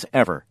achievements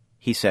ever,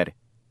 he said.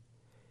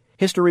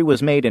 History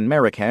was made in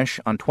Marrakesh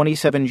on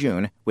 27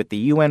 June with the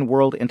UN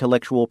World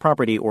Intellectual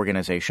Property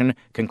Organization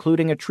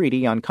concluding a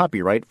treaty on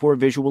copyright for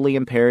visually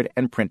impaired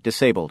and print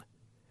disabled.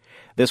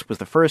 This was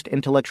the first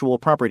intellectual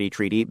property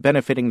treaty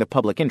benefiting the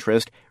public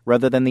interest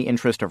rather than the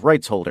interest of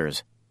rights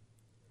holders.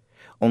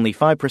 Only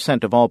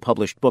 5% of all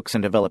published books in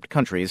developed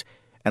countries,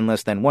 and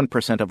less than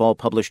 1% of all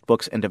published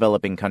books in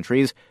developing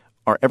countries,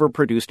 are ever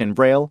produced in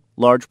Braille,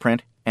 large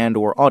print,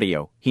 and/or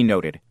audio, he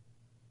noted.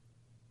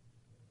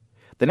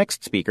 The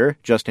next speaker,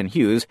 Justin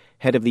Hughes,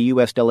 head of the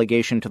U.S.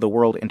 delegation to the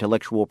World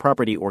Intellectual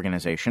Property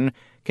Organization,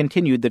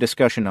 continued the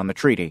discussion on the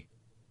treaty.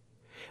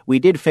 We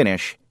did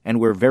finish, and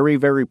we're very,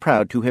 very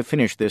proud to have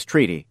finished this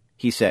treaty,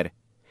 he said,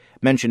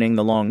 mentioning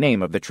the long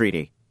name of the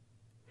treaty.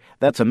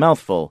 That's a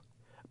mouthful,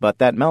 but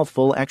that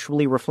mouthful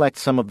actually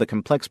reflects some of the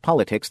complex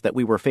politics that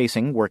we were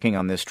facing working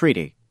on this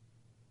treaty.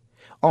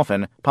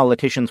 Often,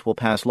 politicians will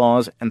pass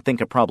laws and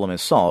think a problem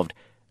is solved,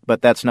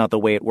 but that's not the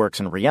way it works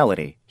in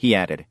reality, he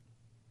added.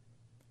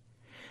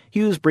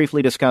 Hughes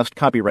briefly discussed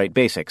copyright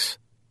basics.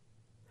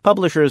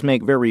 Publishers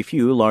make very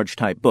few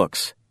large-type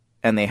books,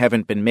 and they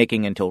haven't been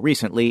making until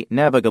recently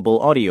navigable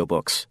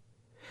audiobooks.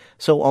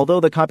 So although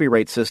the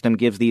copyright system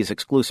gives these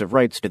exclusive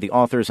rights to the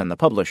authors and the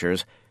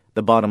publishers,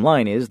 the bottom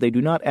line is they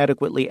do not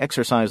adequately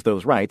exercise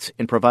those rights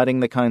in providing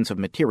the kinds of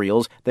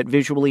materials that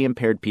visually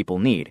impaired people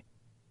need.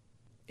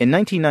 In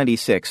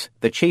 1996,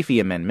 the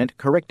Chafee Amendment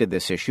corrected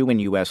this issue in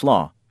U.S.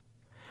 law.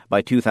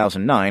 By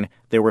 2009,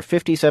 there were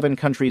 57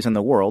 countries in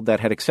the world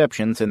that had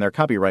exceptions in their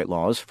copyright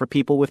laws for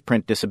people with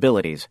print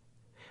disabilities.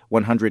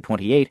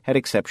 128 had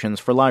exceptions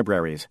for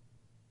libraries.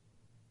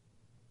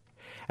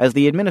 As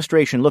the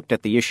administration looked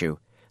at the issue,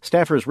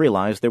 staffers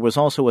realized there was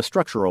also a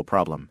structural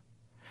problem.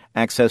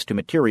 Access to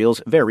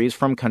materials varies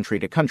from country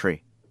to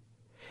country.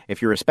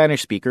 If you're a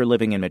Spanish speaker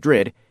living in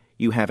Madrid,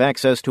 you have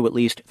access to at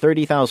least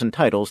 30,000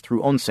 titles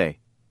through ONCE.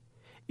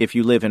 If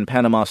you live in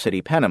Panama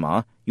City,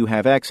 Panama, you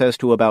have access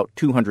to about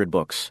 200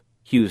 books,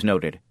 Hughes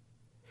noted.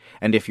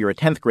 And if you're a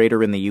 10th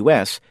grader in the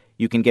U.S.,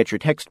 you can get your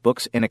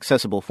textbooks in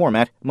accessible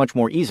format much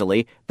more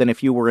easily than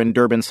if you were in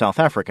Durban, South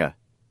Africa.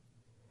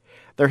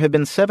 There have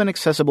been 7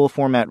 accessible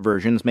format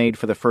versions made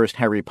for the first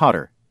Harry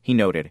Potter, he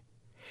noted.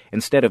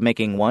 Instead of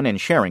making one and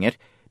sharing it,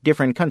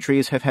 different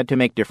countries have had to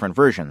make different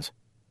versions.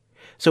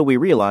 So we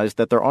realized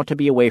that there ought to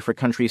be a way for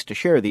countries to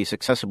share these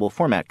accessible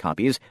format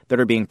copies that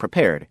are being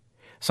prepared,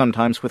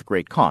 sometimes with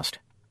great cost.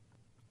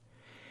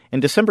 In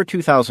December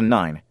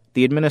 2009,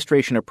 the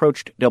administration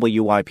approached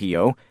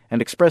WIPO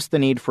and expressed the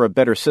need for a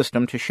better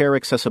system to share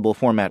accessible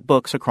format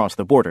books across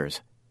the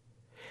borders.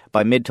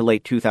 By mid to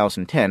late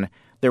 2010,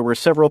 there were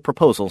several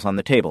proposals on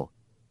the table.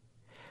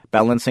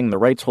 Balancing the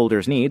rights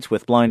holders' needs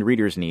with blind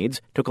readers'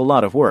 needs took a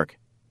lot of work.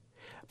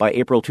 By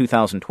April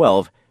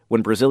 2012,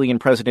 when Brazilian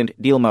President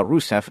Dilma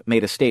Rousseff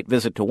made a state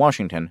visit to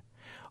Washington,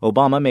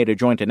 Obama made a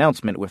joint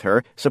announcement with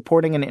her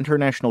supporting an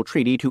international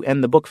treaty to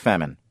end the book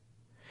famine.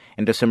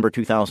 In December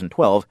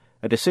 2012,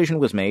 a decision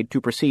was made to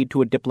proceed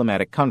to a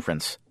diplomatic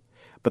conference,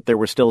 but there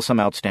were still some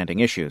outstanding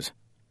issues.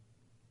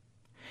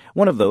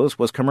 One of those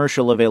was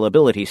commercial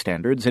availability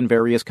standards in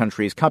various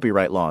countries'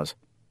 copyright laws.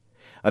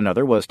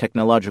 Another was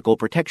technological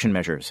protection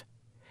measures,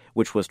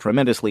 which was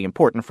tremendously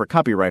important for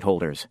copyright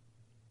holders.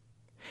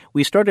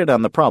 We started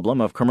on the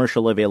problem of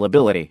commercial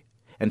availability,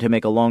 and to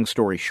make a long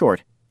story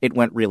short, it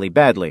went really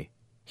badly,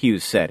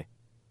 Hughes said.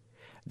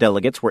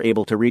 Delegates were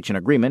able to reach an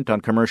agreement on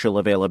commercial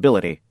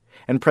availability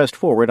and pressed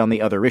forward on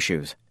the other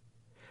issues.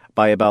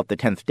 By about the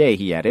 10th day,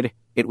 he added,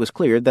 it was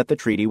clear that the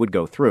treaty would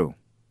go through.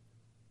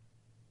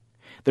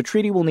 The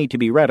treaty will need to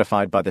be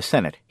ratified by the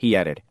Senate, he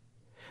added.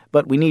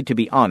 But we need to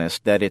be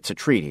honest that it's a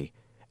treaty,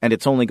 and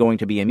it's only going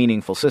to be a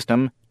meaningful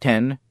system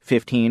 10,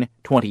 15,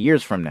 20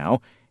 years from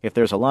now if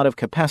there's a lot of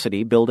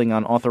capacity building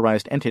on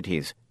authorized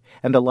entities,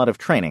 and a lot of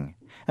training,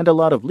 and a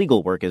lot of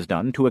legal work is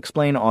done to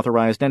explain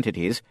authorized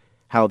entities,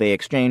 how they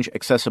exchange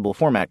accessible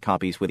format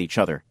copies with each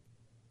other.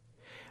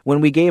 When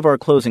we gave our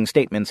closing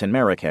statements in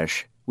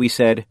Marrakesh, we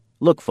said,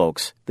 look,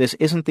 folks, this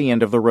isn't the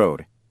end of the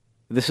road.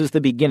 This is the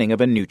beginning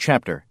of a new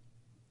chapter.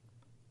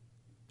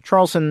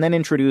 Charlson then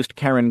introduced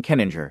Karen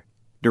Kenninger,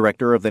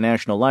 director of the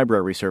National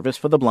Library Service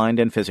for the Blind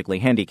and Physically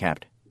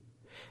Handicapped.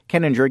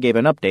 Kenninger gave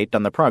an update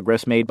on the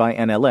progress made by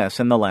NLS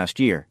in the last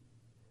year.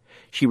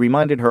 She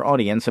reminded her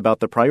audience about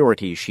the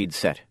priorities she'd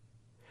set.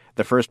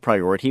 The first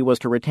priority was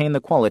to retain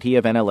the quality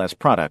of NLS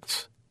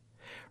products.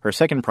 Her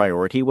second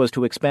priority was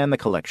to expand the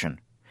collection,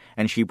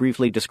 and she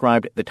briefly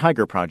described the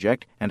Tiger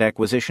Project and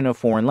acquisition of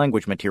foreign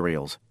language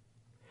materials.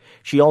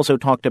 She also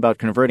talked about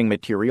converting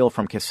material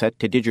from cassette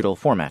to digital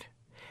format,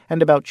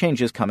 and about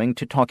changes coming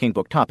to Talking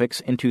Book Topics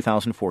in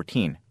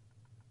 2014.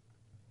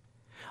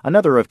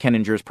 Another of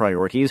Kenninger's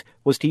priorities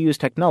was to use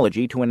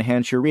technology to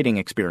enhance your reading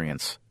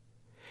experience.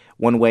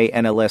 One way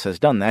NLS has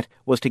done that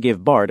was to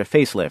give Bard a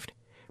facelift,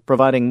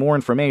 providing more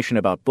information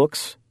about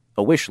books,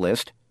 a wish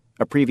list,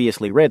 a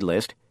previously read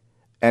list,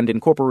 and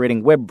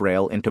incorporating web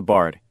braille into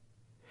Bard.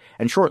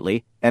 And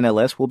shortly,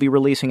 NLS will be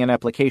releasing an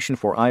application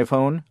for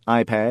iPhone,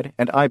 iPad,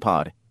 and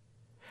iPod.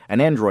 An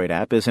Android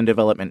app is in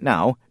development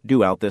now,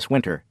 due out this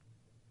winter.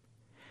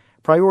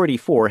 Priority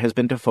 4 has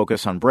been to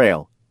focus on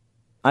Braille.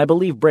 I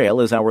believe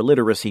Braille is our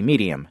literacy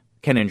medium,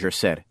 Kenninger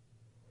said.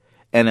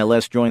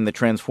 NLS joined the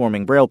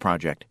Transforming Braille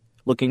project,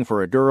 looking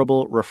for a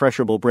durable,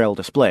 refreshable Braille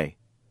display.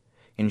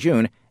 In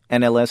June,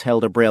 NLS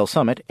held a Braille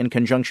summit in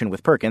conjunction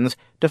with Perkins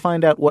to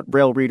find out what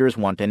Braille readers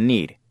want and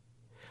need.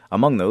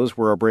 Among those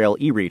were a Braille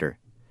e-reader,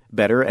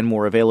 better and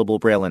more available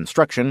Braille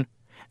instruction,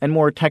 and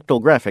more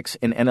tactile graphics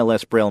in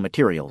NLS Braille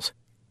materials.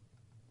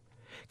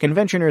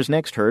 Conventioners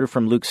next heard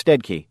from Luke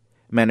Stedke,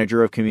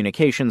 Manager of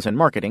Communications and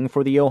Marketing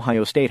for the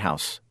Ohio State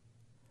House.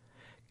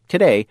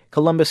 Today,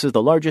 Columbus is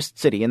the largest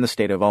city in the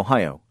state of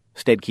Ohio,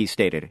 Stedke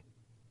stated.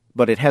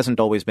 But it hasn't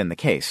always been the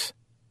case.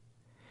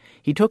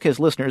 He took his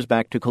listeners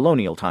back to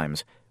colonial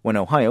times, when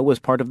Ohio was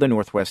part of the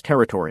Northwest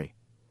Territory.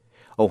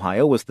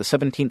 Ohio was the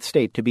 17th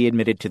state to be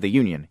admitted to the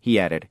Union, he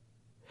added.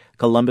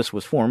 Columbus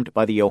was formed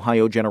by the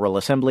Ohio General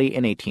Assembly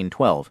in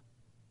 1812.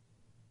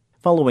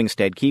 Following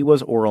Stedke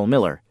was Oral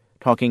Miller,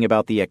 talking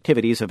about the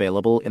activities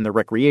available in the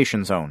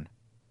recreation zone.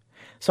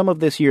 Some of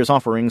this year's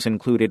offerings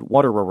included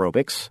water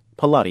aerobics,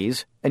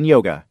 Pilates, and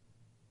yoga.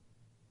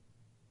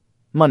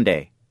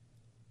 Monday.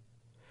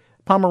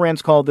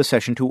 Pomerantz called the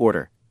session to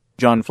order.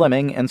 John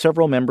Fleming and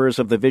several members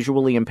of the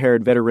Visually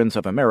Impaired Veterans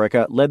of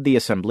America led the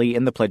assembly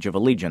in the Pledge of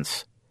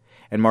Allegiance,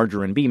 and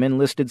Margarine Beeman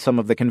listed some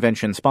of the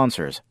convention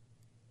sponsors.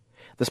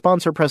 The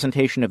sponsor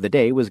presentation of the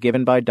day was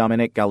given by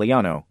Dominic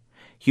Galliano,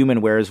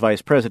 HumanWare's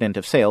Vice President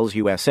of Sales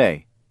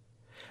USA.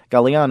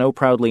 Galliano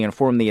proudly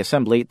informed the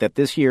assembly that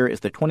this year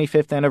is the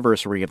 25th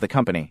anniversary of the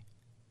company.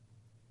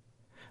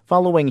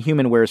 Following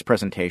HumanWare's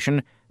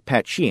presentation,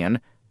 Pat Sheehan,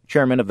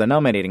 chairman of the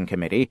nominating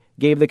committee,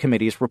 gave the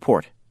committee's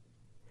report.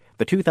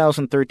 The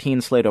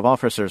 2013 slate of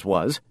officers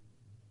was: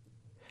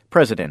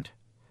 President,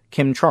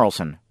 Kim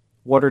Charlson,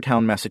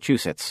 Watertown,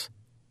 Massachusetts.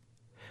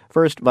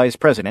 First Vice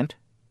President,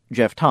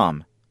 Jeff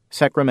Tom,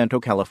 Sacramento,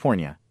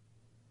 California.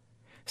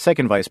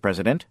 Second Vice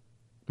President,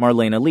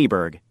 Marlena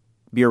Lieberg,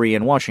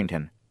 Burien,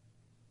 Washington.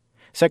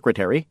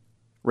 Secretary,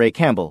 Ray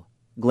Campbell,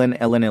 Glen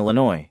Ellen,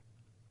 Illinois.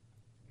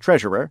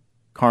 Treasurer,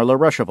 Carla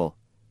Ruschival,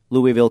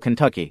 Louisville,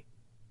 Kentucky.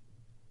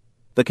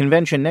 The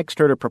convention next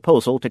heard a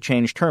proposal to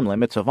change term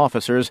limits of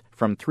officers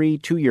from 3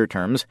 two-year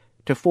terms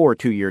to 4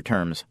 two-year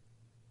terms.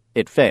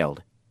 It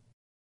failed.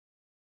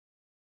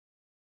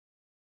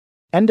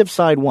 End of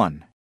Side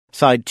 1.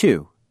 Side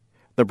 2.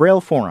 The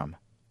Braille Forum,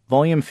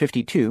 Volume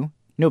 52,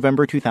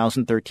 November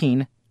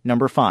 2013,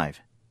 Number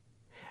 5.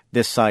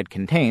 This side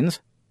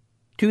contains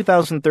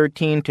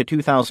 2013 to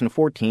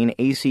 2014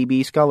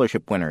 ACB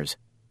Scholarship Winners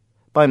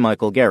by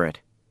Michael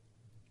Garrett.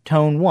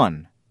 Tone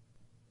 1.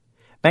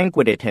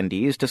 Banquet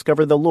Attendees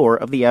Discover the Lore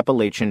of the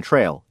Appalachian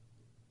Trail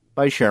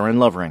by Sharon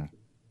Lovering.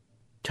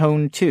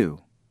 Tone 2.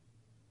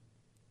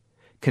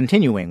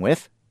 Continuing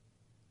with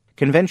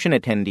Convention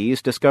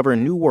Attendees Discover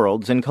New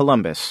Worlds in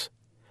Columbus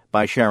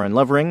by Sharon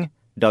Lovering,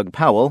 Doug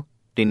Powell,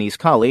 Denise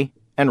Colley,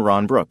 and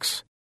Ron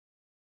Brooks.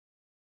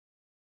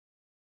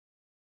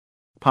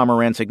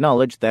 Pomerantz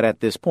acknowledged that at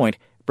this point,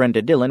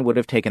 Brenda Dillon would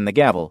have taken the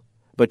gavel,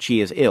 but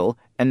she is ill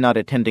and not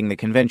attending the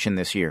convention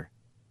this year.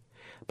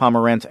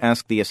 Pomerantz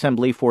asked the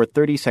assembly for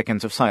 30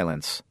 seconds of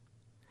silence.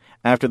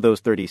 After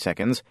those 30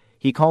 seconds,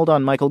 he called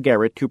on Michael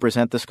Garrett to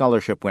present the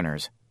scholarship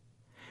winners.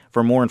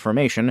 For more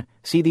information,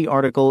 see the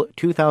article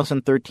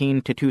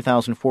 2013 to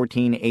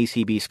 2014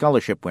 ACB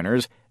Scholarship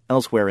Winners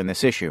elsewhere in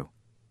this issue.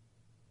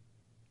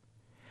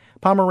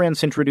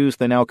 Pomerantz introduced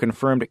the now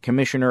confirmed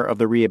Commissioner of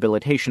the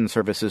Rehabilitation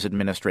Services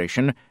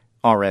Administration,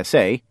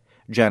 RSA,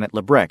 Janet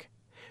Lebrecht,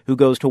 who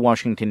goes to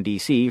Washington,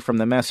 D.C. from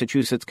the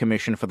Massachusetts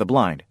Commission for the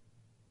Blind.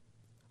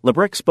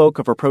 Lebrecht spoke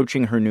of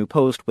approaching her new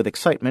post with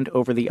excitement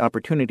over the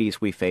opportunities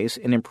we face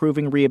in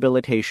improving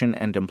rehabilitation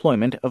and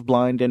employment of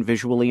blind and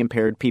visually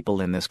impaired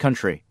people in this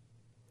country.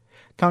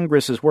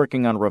 Congress is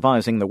working on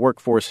revising the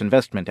Workforce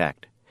Investment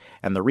Act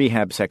and the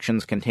rehab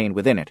sections contained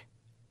within it.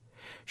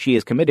 She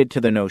is committed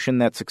to the notion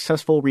that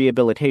successful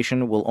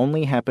rehabilitation will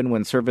only happen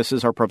when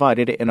services are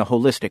provided in a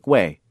holistic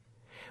way,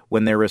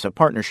 when there is a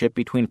partnership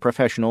between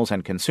professionals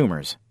and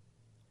consumers.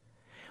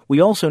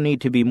 We also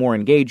need to be more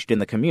engaged in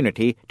the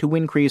community to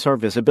increase our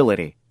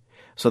visibility,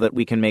 so that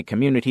we can make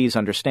communities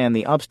understand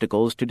the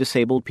obstacles to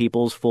disabled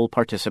people's full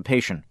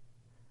participation.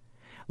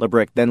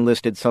 Labreck then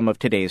listed some of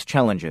today's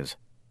challenges: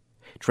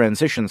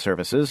 transition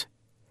services,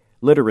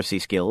 literacy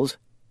skills,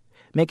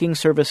 making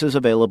services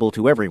available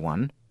to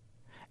everyone,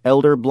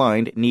 elder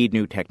blind need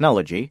new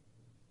technology,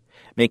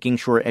 making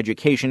sure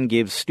education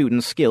gives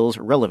students skills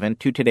relevant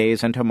to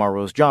today's and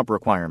tomorrow's job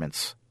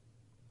requirements.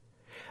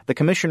 The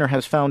Commissioner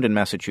has found in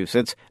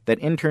Massachusetts that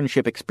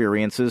internship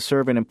experiences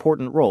serve an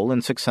important role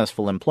in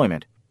successful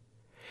employment.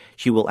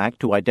 She will act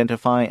to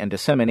identify and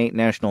disseminate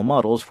national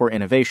models for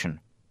innovation.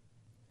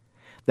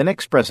 The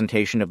next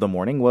presentation of the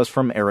morning was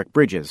from Eric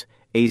Bridges,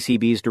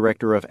 ACB's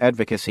Director of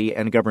Advocacy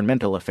and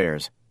Governmental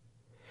Affairs.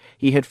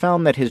 He had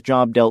found that his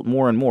job dealt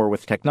more and more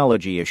with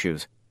technology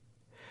issues.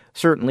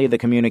 Certainly the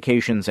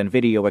Communications and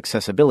Video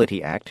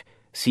Accessibility Act,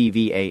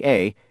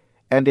 CVAA,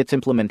 and its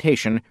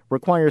implementation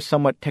requires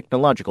somewhat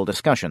technological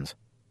discussions.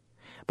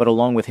 But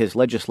along with his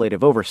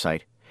legislative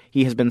oversight,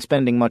 he has been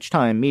spending much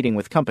time meeting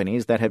with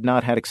companies that have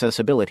not had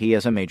accessibility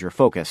as a major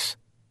focus.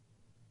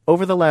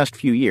 Over the last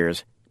few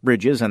years,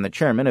 Bridges and the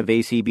chairman of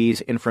ACB's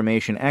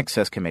Information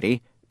Access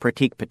Committee,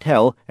 Pratik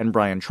Patel and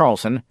Brian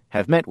Charlson,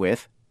 have met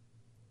with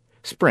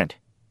Sprint.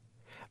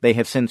 They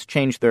have since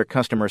changed their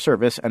customer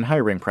service and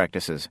hiring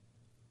practices.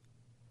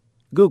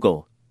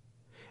 Google.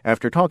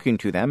 After talking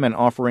to them and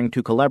offering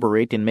to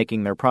collaborate in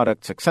making their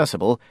products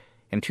accessible,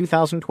 in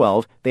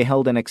 2012 they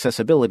held an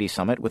accessibility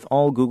summit with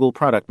all Google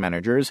product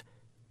managers,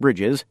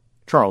 Bridges,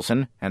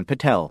 Charlson, and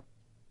Patel.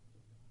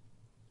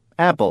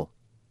 Apple.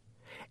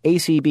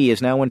 ACB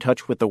is now in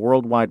touch with the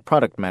worldwide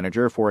product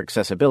manager for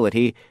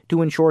accessibility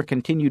to ensure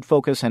continued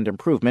focus and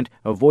improvement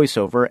of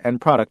voiceover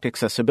and product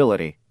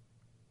accessibility.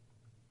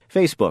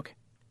 Facebook.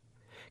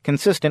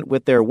 Consistent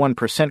with their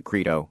 1%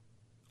 credo,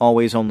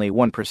 always only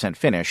 1%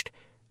 finished,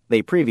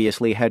 they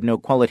previously had no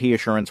quality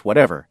assurance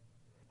whatever.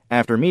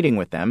 After meeting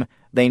with them,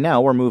 they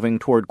now are moving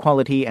toward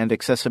quality and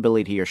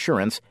accessibility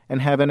assurance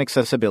and have an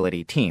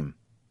accessibility team.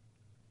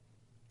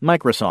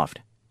 Microsoft.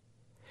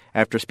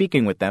 After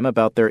speaking with them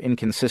about their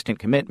inconsistent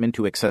commitment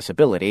to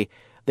accessibility,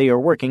 they are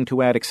working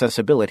to add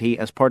accessibility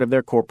as part of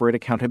their corporate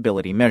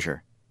accountability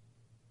measure.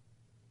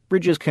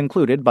 Bridges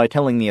concluded by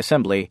telling the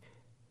Assembly,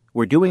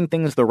 "We're doing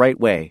things the right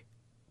way,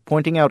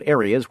 pointing out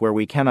areas where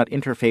we cannot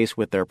interface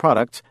with their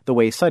products the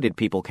way sighted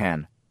people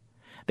can,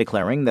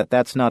 declaring that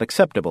that's not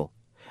acceptable,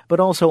 but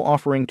also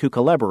offering to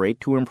collaborate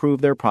to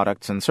improve their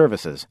products and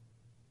services."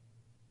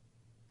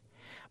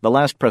 The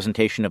last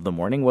presentation of the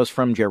morning was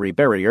from Jerry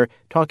Berrier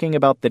talking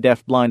about the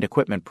Deaf-Blind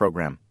Equipment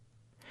Program.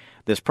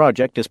 This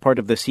project is part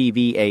of the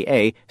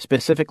CVAA,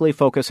 specifically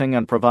focusing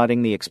on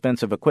providing the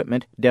expensive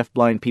equipment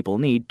deaf-blind people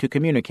need to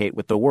communicate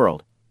with the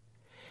world.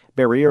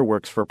 Berrier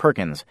works for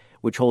Perkins,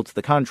 which holds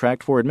the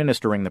contract for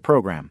administering the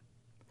program.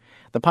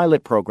 The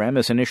pilot program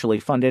is initially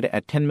funded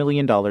at $10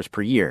 million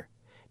per year,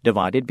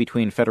 divided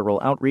between federal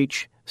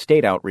outreach,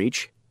 state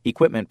outreach,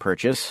 equipment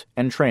purchase,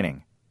 and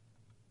training.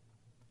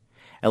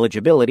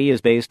 Eligibility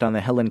is based on the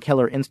Helen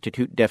Keller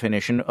Institute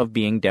definition of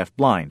being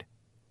deaf-blind.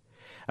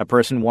 A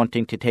person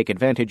wanting to take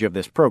advantage of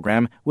this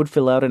program would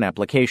fill out an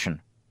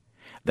application.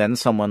 Then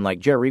someone like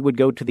Jerry would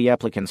go to the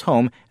applicant's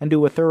home and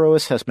do a thorough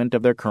assessment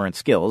of their current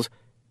skills,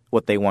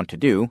 what they want to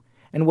do,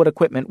 and what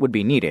equipment would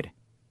be needed.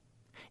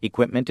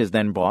 Equipment is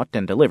then bought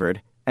and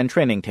delivered, and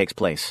training takes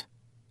place.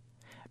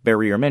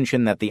 Berrier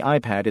mentioned that the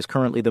iPad is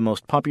currently the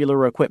most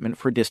popular equipment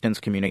for distance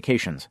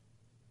communications.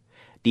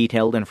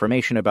 Detailed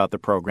information about the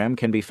program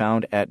can be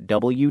found at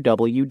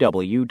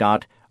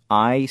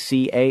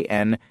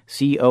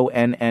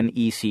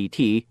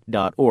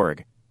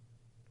www.icanconnect.org.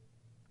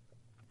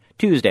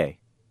 Tuesday.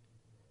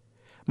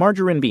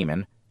 Margarine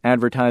Beeman,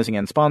 Advertising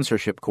and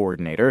Sponsorship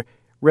Coordinator,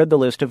 read the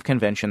list of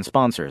convention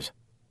sponsors.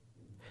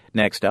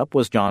 Next up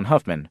was John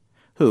Huffman,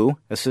 who,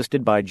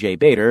 assisted by Jay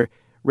Bader,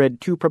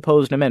 read 2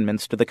 proposed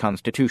amendments to the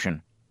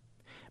Constitution.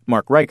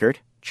 Mark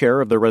Reichert,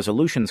 chair of the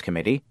Resolutions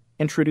Committee,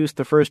 introduced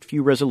the first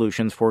few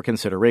resolutions for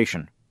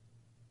consideration.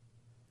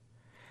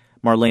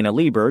 Marlena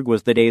Lieberg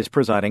was the day's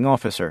presiding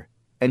officer,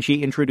 and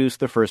she introduced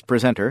the first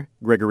presenter,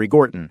 Gregory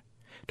Gorton,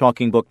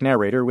 talking book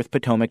narrator with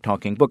Potomac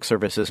Talking Book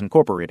Services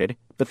Incorporated,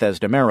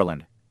 Bethesda,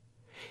 Maryland.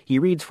 He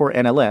reads for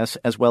NLS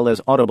as well as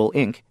Audible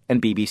Inc.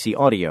 and BBC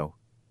Audio.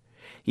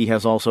 He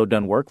has also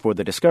done work for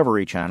the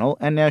Discovery Channel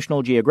and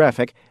National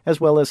Geographic,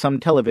 as well as some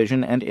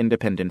television and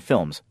independent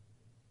films.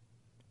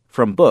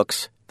 From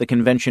books, the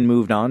convention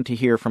moved on to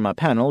hear from a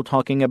panel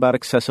talking about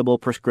accessible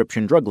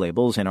prescription drug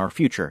labels in our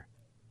future.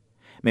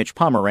 Mitch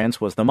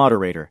Pomerantz was the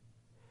moderator.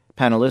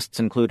 Panelists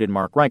included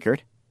Mark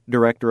Reichert,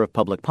 Director of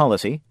Public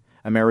Policy,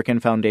 American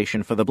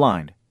Foundation for the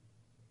Blind;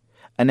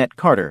 Annette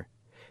Carter,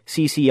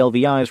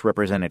 CCLVI's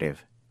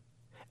representative;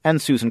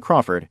 and Susan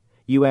Crawford,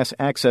 U.S.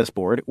 Access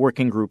Board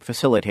Working Group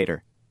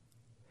Facilitator.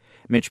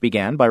 Mitch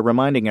began by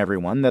reminding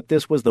everyone that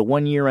this was the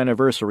 1-year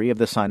anniversary of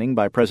the signing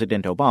by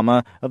President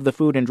Obama of the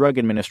Food and Drug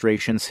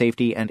Administration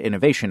Safety and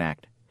Innovation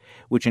Act,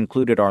 which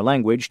included our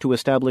language to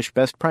establish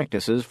best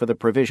practices for the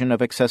provision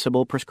of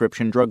accessible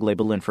prescription drug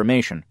label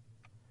information.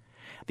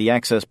 The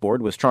Access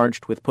Board was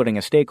charged with putting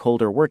a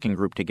stakeholder working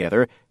group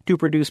together to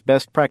produce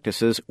best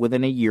practices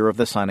within a year of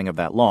the signing of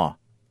that law.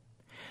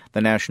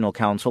 The National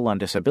Council on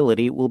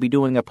Disability will be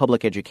doing a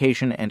public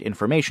education and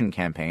information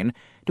campaign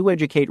to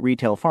educate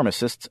retail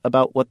pharmacists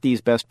about what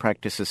these best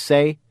practices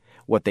say,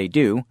 what they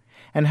do,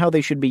 and how they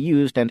should be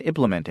used and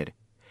implemented,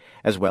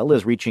 as well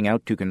as reaching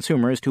out to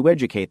consumers to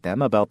educate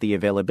them about the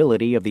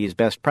availability of these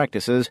best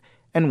practices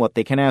and what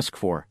they can ask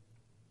for.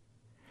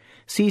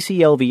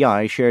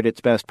 CCLVI shared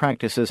its best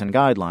practices and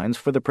guidelines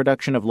for the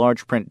production of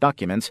large print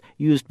documents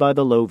used by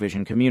the low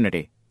vision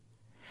community.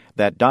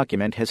 That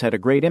document has had a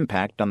great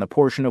impact on the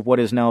portion of what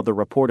is now the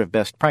Report of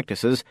Best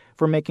Practices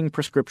for making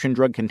prescription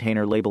drug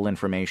container label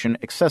information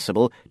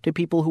accessible to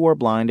people who are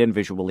blind and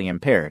visually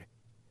impaired.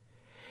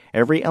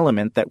 Every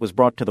element that was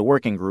brought to the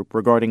working group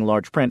regarding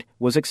large print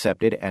was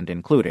accepted and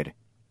included.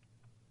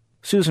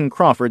 Susan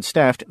Crawford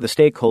staffed the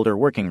stakeholder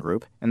working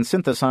group and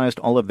synthesized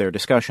all of their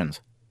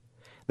discussions.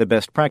 The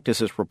Best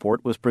Practices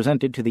report was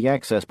presented to the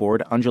Access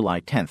Board on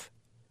July 10th.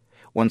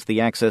 Once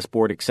the Access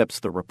Board accepts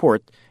the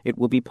report, it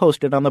will be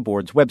posted on the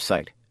board's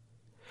website.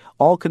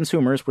 All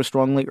consumers were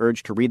strongly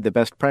urged to read the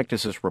Best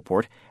Practices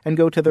report and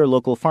go to their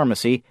local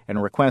pharmacy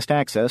and request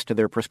access to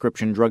their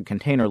prescription drug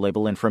container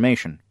label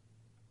information.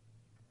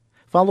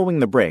 Following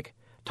the break,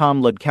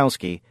 Tom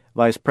Ludkowski,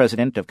 Vice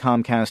President of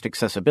Comcast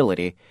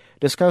Accessibility,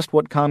 discussed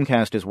what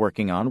Comcast is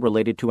working on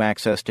related to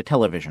access to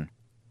television.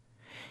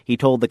 He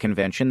told the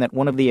convention that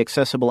one of the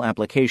accessible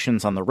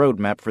applications on the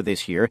roadmap for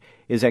this year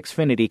is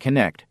Xfinity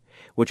Connect,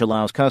 which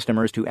allows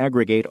customers to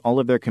aggregate all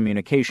of their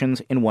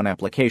communications in one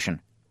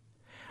application.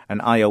 An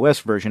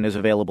iOS version is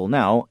available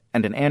now,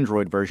 and an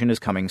Android version is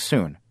coming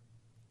soon.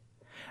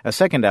 A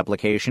second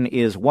application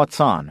is What's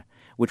On,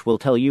 which will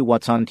tell you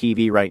what's on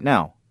TV right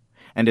now,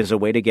 and is a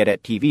way to get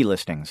at TV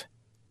listings.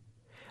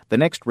 The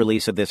next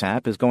release of this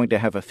app is going to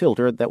have a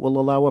filter that will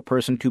allow a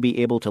person to be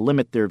able to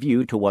limit their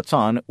view to what's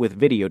on with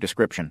video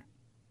description.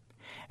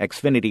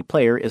 Xfinity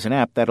Player is an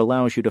app that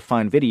allows you to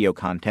find video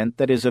content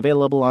that is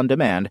available on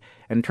demand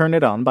and turn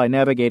it on by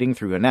navigating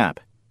through an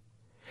app.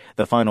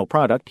 The final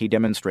product he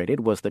demonstrated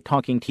was the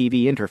Talking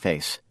TV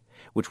interface,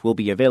 which will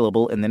be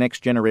available in the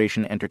next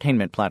generation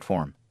entertainment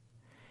platform.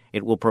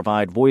 It will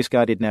provide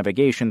voice-guided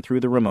navigation through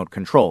the remote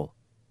control.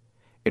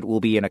 It will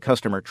be in a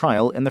customer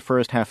trial in the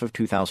first half of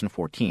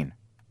 2014.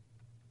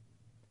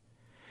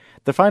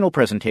 The final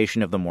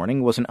presentation of the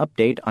morning was an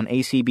update on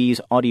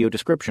ACB's audio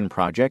description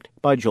project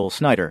by Joel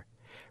Snyder,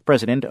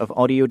 president of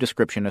Audio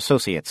Description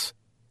Associates.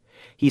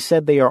 He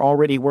said they are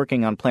already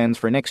working on plans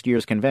for next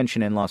year's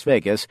convention in Las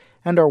Vegas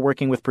and are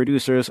working with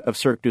producers of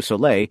Cirque du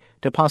Soleil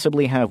to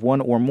possibly have one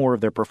or more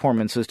of their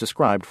performances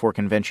described for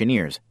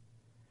conventioneers.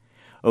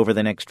 Over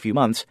the next few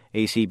months,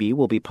 ACB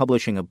will be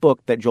publishing a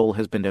book that Joel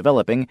has been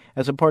developing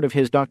as a part of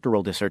his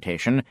doctoral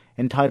dissertation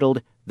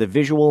entitled The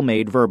Visual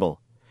Made Verbal,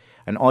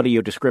 an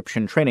audio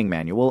description training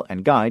manual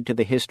and guide to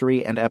the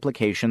history and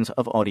applications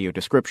of audio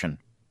description.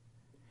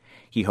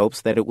 He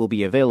hopes that it will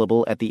be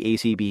available at the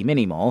ACB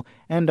Mini Mall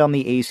and on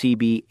the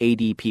ACB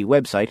ADP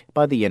website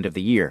by the end of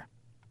the year.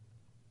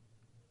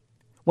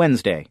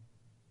 Wednesday.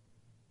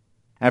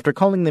 After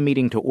calling the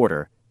meeting to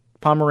order,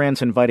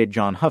 Pomerantz invited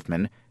John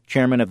Huffman,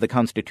 chairman of the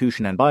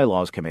Constitution and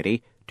Bylaws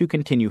Committee, to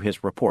continue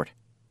his report.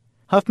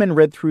 Huffman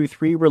read through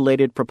 3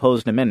 related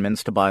proposed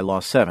amendments to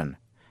Bylaw 7,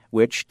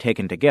 which,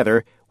 taken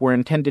together, were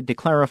intended to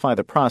clarify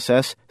the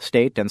process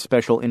state and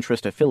special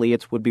interest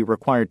affiliates would be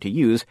required to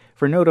use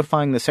for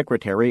notifying the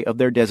Secretary of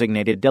their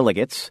designated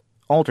delegates,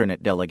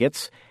 alternate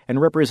delegates,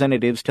 and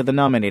representatives to the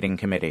nominating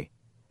committee.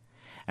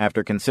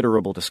 After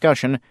considerable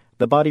discussion,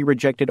 the body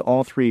rejected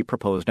all 3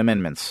 proposed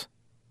amendments.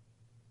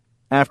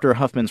 After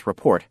Huffman's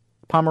report,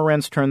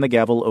 Pomerantz turned the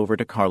gavel over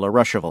to Carla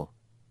Ruschival.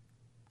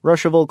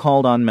 Ruschival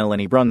called on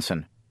Melanie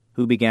Brunson,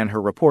 who began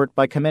her report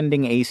by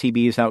commending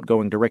ACB's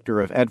outgoing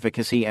Director of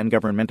Advocacy and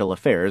Governmental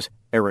Affairs,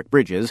 Eric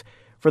Bridges,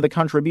 for the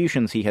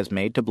contributions he has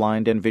made to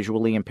blind and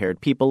visually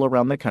impaired people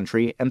around the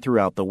country and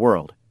throughout the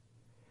world.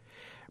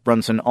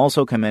 Brunson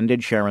also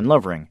commended Sharon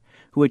Lovering,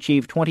 who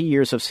achieved 20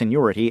 years of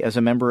seniority as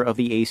a member of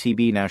the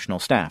ACB National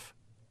Staff.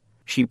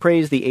 She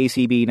praised the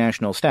ACB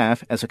National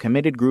Staff as a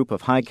committed group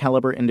of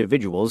high-caliber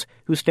individuals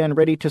who stand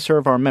ready to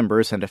serve our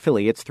members and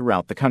affiliates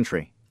throughout the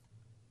country.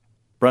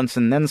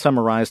 Brunson then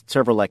summarized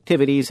several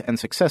activities and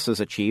successes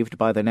achieved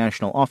by the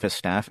national office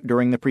staff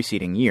during the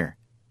preceding year.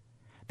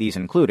 These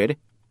included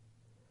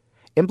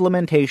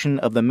implementation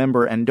of the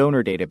member and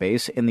donor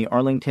database in the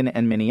Arlington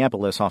and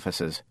Minneapolis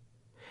offices.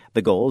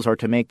 The goals are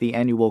to make the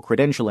annual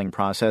credentialing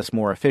process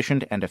more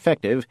efficient and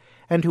effective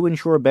and to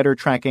ensure better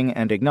tracking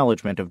and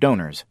acknowledgement of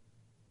donors.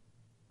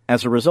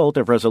 As a result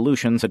of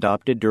resolutions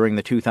adopted during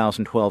the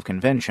 2012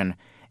 convention,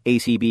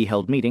 ACB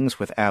held meetings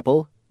with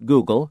Apple,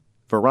 Google,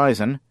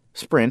 Verizon,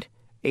 Sprint,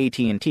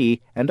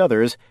 AT&T, and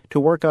others to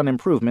work on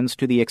improvements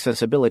to the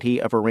accessibility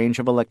of a range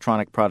of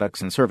electronic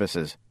products and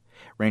services,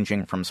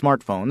 ranging from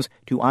smartphones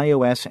to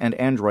iOS and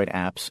Android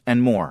apps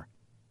and more.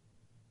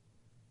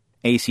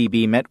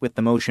 ACB met with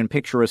the Motion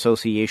Picture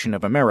Association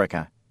of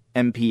America,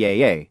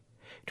 MPAA,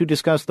 to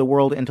discuss the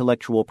World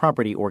Intellectual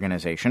Property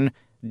Organization,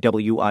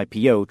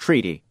 WIPO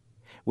treaty,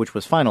 which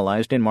was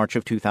finalized in March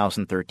of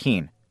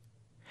 2013,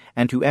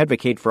 and to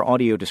advocate for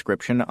audio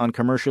description on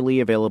commercially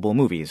available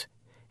movies,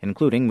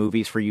 including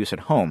movies for use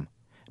at home,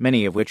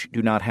 many of which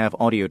do not have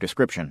audio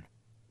description.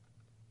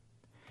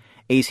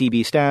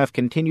 ACB staff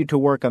continued to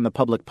work on the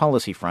public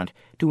policy front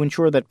to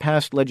ensure that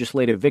past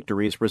legislative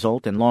victories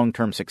result in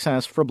long-term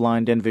success for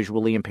blind and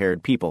visually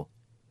impaired people.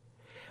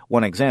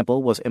 One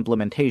example was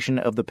implementation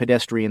of the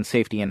Pedestrian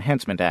Safety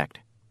Enhancement Act.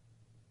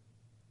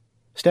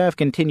 Staff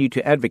continued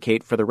to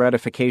advocate for the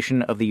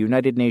ratification of the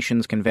United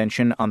Nations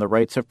Convention on the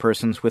Rights of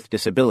Persons with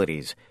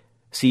Disabilities,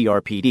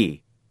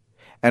 CRPD,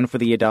 and for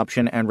the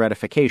adoption and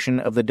ratification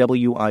of the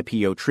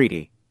WIPO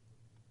treaty.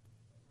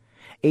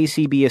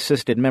 ACB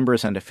assisted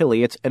members and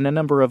affiliates in a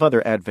number of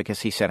other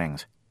advocacy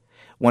settings.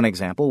 One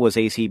example was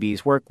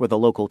ACB's work with a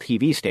local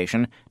TV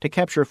station to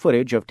capture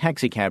footage of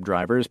taxicab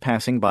drivers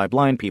passing by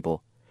blind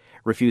people,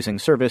 refusing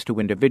service to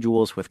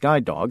individuals with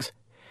guide dogs,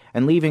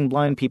 and leaving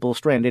blind people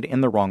stranded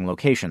in the wrong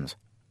locations.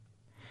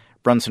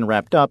 Brunson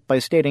wrapped up by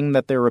stating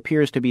that there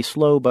appears to be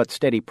slow but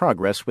steady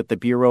progress with the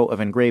Bureau of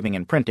Engraving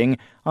and Printing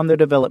on the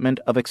development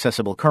of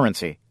accessible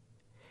currency.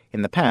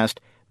 In the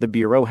past, the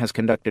Bureau has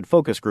conducted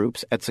focus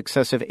groups at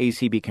successive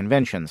ACB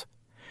conventions,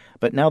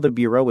 but now the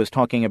Bureau is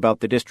talking about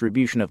the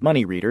distribution of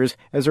money readers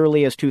as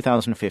early as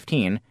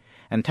 2015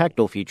 and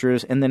tactile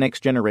features in the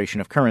next generation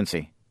of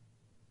currency.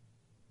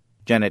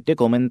 Janet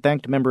Dickelman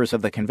thanked members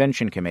of the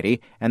Convention Committee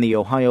and the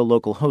Ohio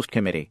Local Host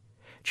Committee,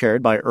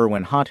 chaired by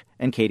Erwin Hott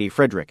and Katie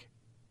Frederick.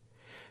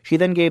 She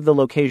then gave the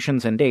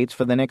locations and dates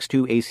for the next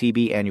two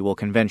ACB annual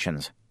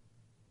conventions.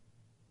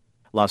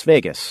 Las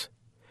Vegas,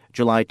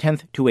 July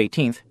 10th to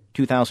 18th,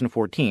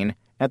 2014,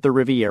 at the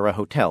Riviera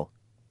Hotel.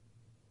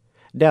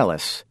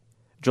 Dallas,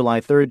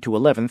 July 3rd to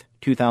 11th,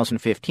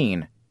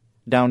 2015,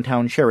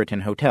 downtown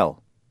Sheraton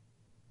Hotel.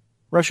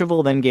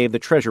 Rusheville then gave the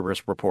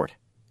Treasurer's Report.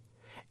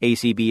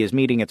 ACB is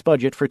meeting its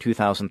budget for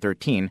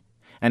 2013,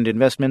 and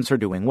investments are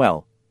doing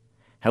well.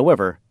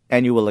 However,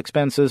 annual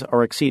expenses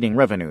are exceeding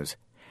revenues,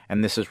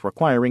 and this is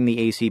requiring the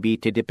ACB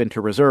to dip into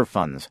reserve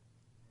funds.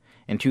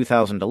 In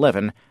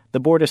 2011, the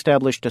board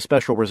established a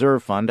special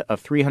reserve fund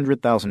of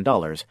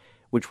 $300,000,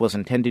 which was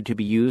intended to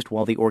be used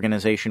while the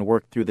organization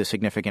worked through the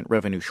significant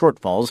revenue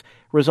shortfalls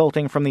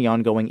resulting from the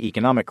ongoing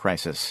economic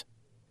crisis.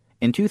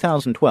 In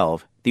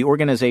 2012, the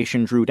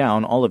organization drew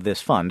down all of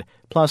this fund,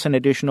 plus an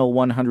additional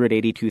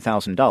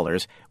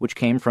 $182,000, which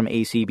came from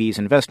ACB's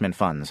investment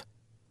funds.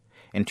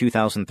 In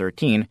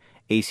 2013,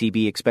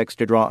 ACB expects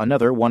to draw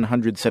another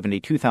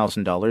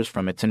 $172,000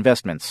 from its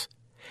investments.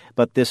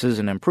 But this is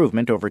an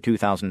improvement over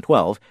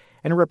 2012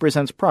 and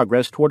represents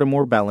progress toward a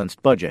more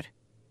balanced budget.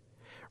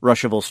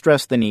 Rusheville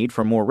stressed the need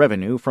for more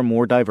revenue from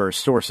more diverse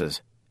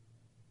sources.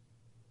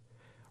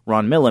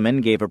 Ron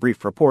Milliman gave a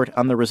brief report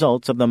on the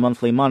results of the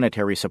Monthly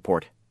Monetary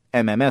Support,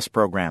 MMS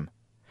program,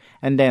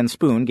 and Dan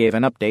Spoon gave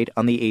an update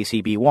on the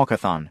ACB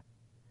Walkathon.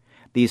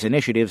 These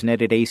initiatives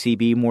netted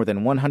ACB more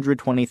than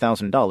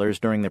 $120,000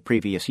 during the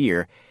previous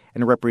year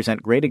and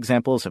represent great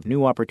examples of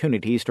new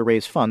opportunities to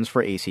raise funds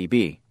for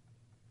ACB.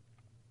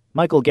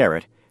 Michael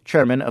Garrett,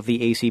 chairman of the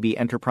ACB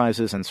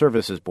Enterprises and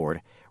Services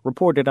Board,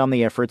 reported on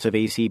the efforts of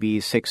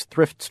ACB's 6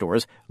 thrift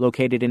stores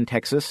located in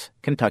Texas,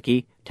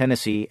 Kentucky,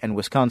 Tennessee, and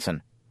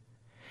Wisconsin.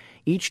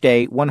 Each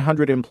day,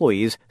 100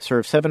 employees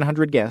serve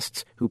 700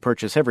 guests who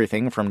purchase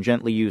everything from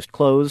gently used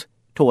clothes,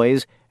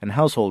 toys, and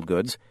household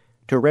goods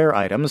to rare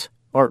items,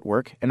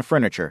 artwork, and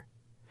furniture,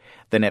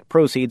 the net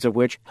proceeds of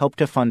which help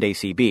to fund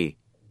ACB.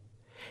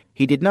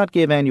 He did not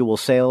give annual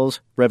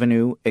sales,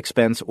 revenue,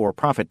 expense, or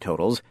profit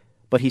totals,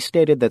 but he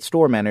stated that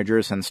store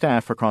managers and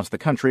staff across the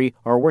country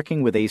are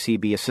working with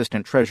ACB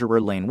Assistant Treasurer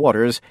Lane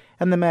Waters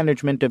and the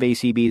management of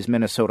ACB's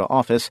Minnesota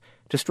office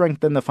to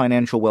strengthen the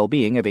financial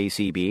well-being of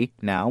ACB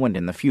now and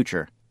in the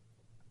future.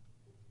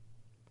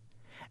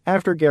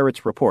 After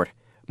Garrett's report,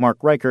 Mark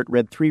Reichert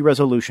read 3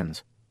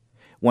 resolutions.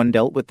 One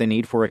dealt with the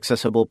need for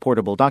accessible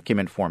portable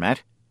document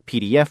format,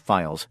 PDF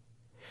files.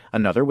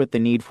 Another with the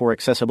need for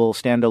accessible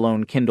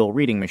standalone Kindle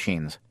reading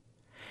machines,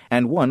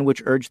 and one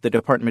which urged the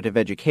Department of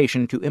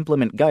Education to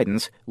implement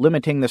guidance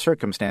limiting the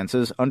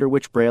circumstances under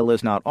which Braille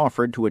is not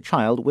offered to a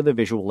child with a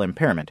visual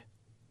impairment.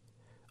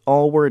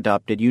 All were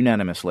adopted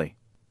unanimously.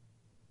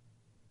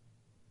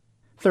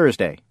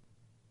 Thursday.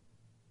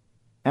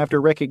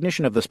 After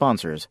recognition of the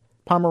sponsors,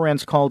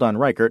 Pomerantz called on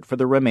Reichert for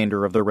the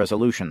remainder of the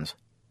resolutions.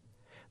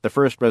 The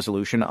first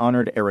resolution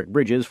honored Eric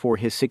Bridges for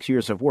his 6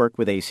 years of work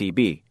with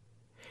ACB.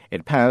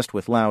 It passed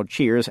with loud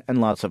cheers and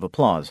lots of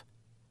applause.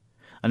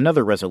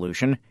 Another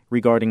resolution,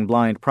 regarding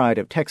Blind Pride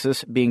of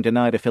Texas being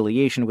denied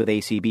affiliation with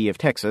ACB of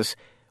Texas,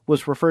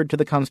 was referred to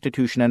the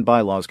Constitution and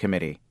Bylaws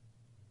Committee.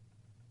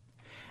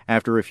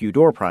 After a few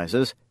door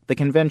prizes, the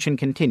convention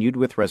continued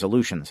with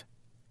resolutions.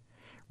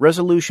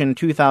 Resolution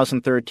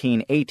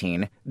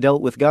 2013-18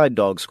 dealt with guide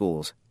dog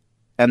schools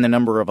and the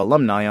number of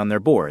alumni on their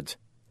boards,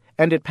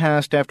 and it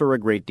passed after a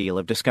great deal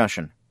of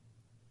discussion.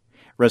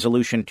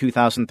 Resolution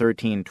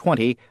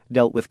 2013-20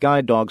 dealt with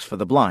guide dogs for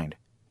the blind.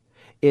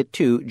 It,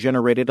 too,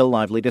 generated a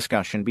lively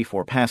discussion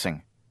before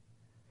passing.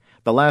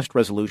 The last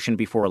resolution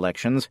before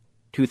elections,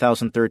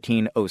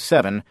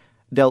 2013-07,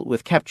 dealt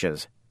with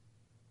CAPTCHAs.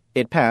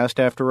 It passed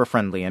after a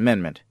friendly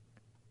amendment.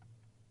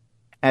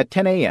 At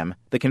 10 a.m.,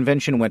 the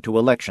convention went to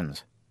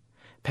elections.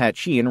 Pat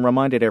Sheehan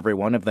reminded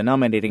everyone of the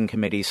nominating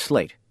committee's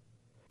slate.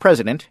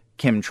 President,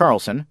 Kim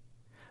Charlson.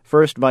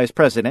 First Vice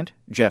President,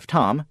 Jeff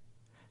Thom.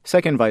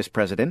 Second Vice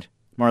President,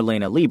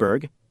 Marlena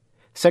Lieberg.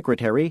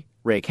 Secretary,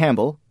 Ray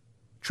Campbell.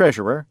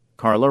 Treasurer,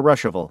 Carla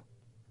Ruschival.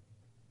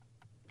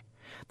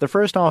 The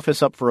first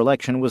office up for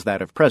election was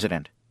that of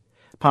President.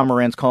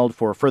 Pomerantz called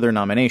for further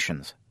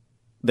nominations.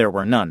 There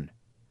were none.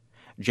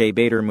 Jay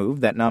Bader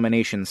moved that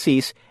nominations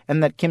cease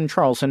and that Kim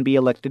Charlson be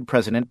elected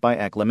president by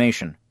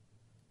acclamation.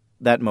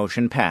 That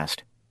motion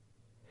passed.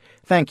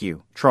 "Thank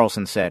you,"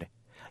 Charlson said.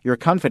 "Your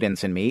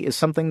confidence in me is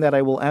something that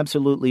I will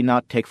absolutely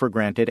not take for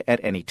granted at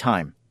any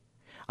time.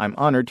 I'm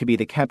honored to be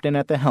the captain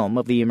at the helm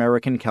of the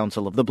American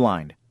Council of the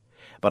Blind.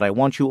 But I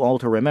want you all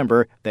to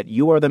remember that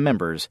you are the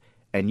members,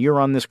 and you're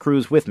on this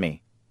cruise with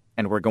me,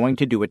 and we're going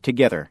to do it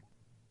together."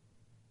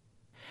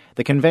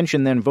 The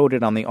convention then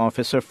voted on the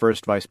office of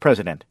First Vice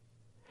President.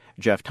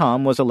 Jeff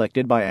Thom was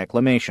elected by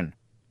acclamation.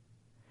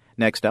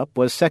 Next up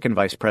was Second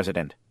Vice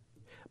President.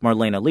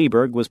 Marlena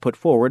Lieberg was put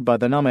forward by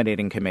the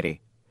nominating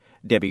committee.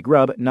 Debbie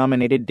Grubb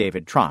nominated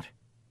David Trott.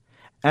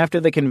 After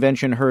the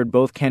convention heard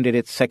both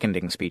candidates'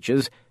 seconding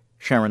speeches,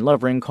 Sharon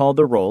Lovering called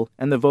the roll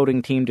and the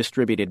voting team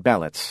distributed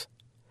ballots.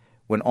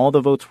 When all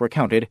the votes were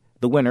counted,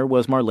 the winner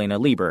was Marlena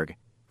Lieberg,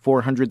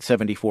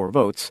 474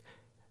 votes,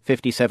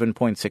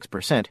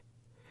 57.6%,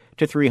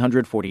 to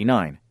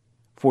 349,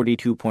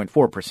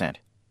 42.4%.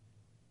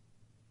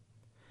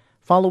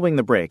 Following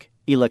the break,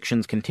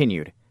 elections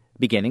continued,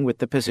 beginning with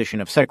the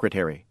position of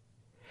Secretary.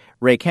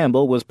 Ray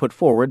Campbell was put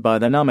forward by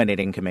the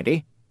nominating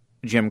committee.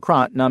 Jim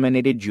Crott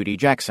nominated Judy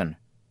Jackson.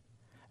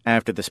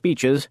 After the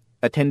speeches,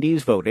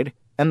 attendees voted,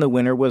 and the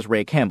winner was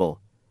Ray Campbell,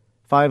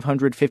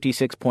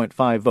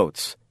 556.5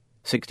 votes,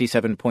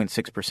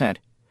 67.6%,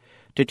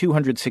 to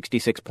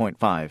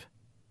 266.5,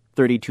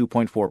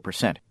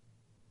 32.4%.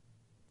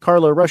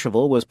 Carla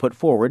Ruschival was put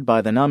forward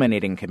by the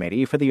nominating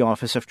committee for the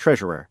office of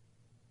Treasurer.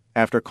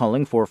 After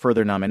calling for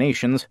further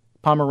nominations,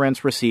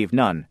 Pomerantz received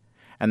none,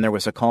 and there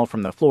was a call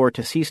from the floor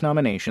to cease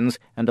nominations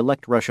and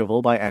elect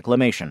Ruschival by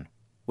acclamation,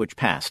 which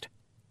passed.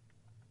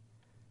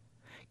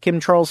 Kim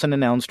Charlson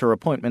announced her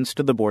appointments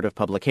to the Board of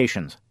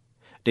Publications,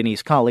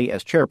 Denise Colley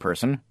as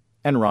chairperson,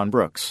 and Ron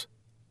Brooks.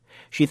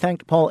 She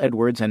thanked Paul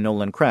Edwards and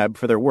Nolan Crabb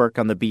for their work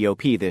on the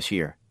BOP this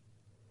year.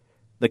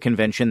 The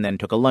convention then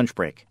took a lunch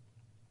break.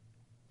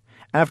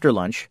 After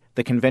lunch,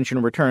 the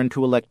convention returned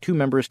to elect 2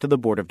 members to the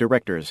Board of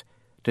Directors,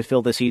 to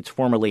fill the seats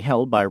formerly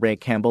held by Ray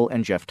Campbell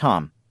and Jeff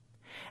Thom,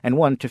 and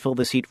 1 to fill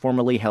the seat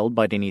formerly held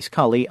by Denise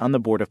Colley on the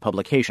Board of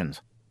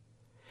Publications.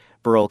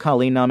 Burrell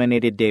Colley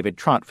nominated David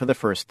Trott for the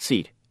first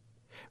seat.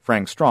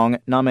 Frank Strong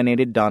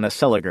nominated Donna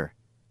Seliger.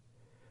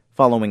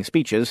 Following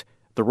speeches,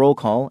 the roll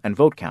call and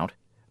vote count,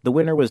 the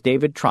winner was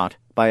David Trott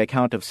by a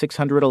count of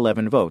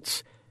 611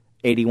 votes,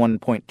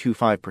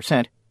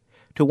 81.25%,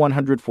 to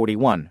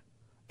 141,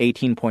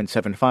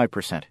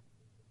 18.75%.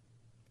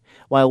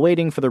 While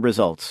waiting for the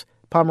results,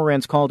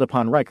 Pomerantz called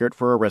upon Reichert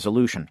for a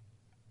resolution.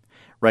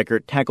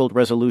 Reichert tackled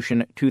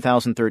Resolution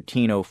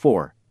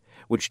 2013-04,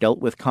 which dealt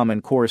with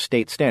Common Core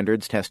state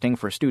standards testing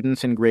for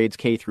students in grades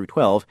K through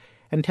 12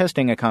 and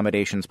testing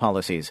accommodations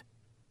policies.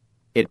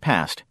 It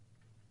passed.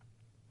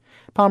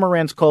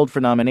 Pomerantz called for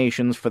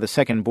nominations for the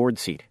second board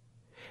seat.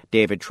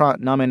 David Trott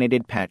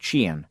nominated Pat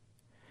Sheehan.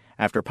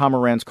 After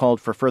Pomerantz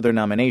called for further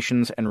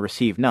nominations and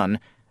received none,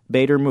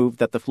 Bader moved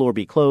that the floor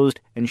be closed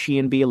and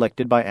Sheehan be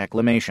elected by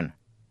acclamation.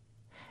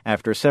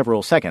 After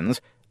several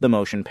seconds, the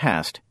motion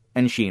passed,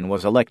 and Sheehan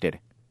was elected.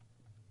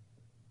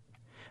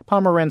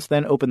 Pomerantz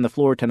then opened the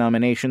floor to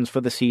nominations for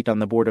the seat on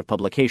the Board of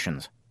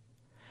Publications.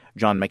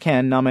 John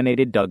McCann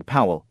nominated Doug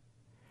Powell.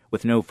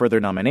 With no further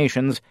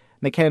nominations,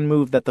 McCann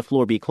moved that the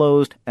floor be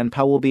closed and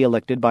Powell be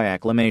elected by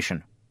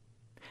acclamation.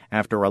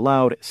 After a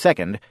loud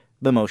second,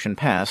 the motion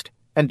passed,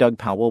 and Doug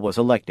Powell was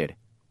elected.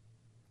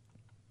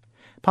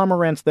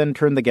 Pomerantz then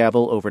turned the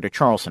gavel over to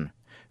Charlson,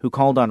 who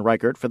called on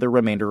Reichert for the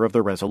remainder of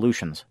the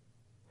resolutions.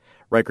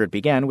 Reichert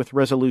began with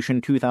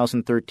Resolution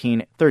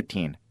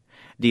 2013-13,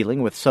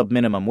 dealing with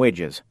sub-minimum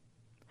wages.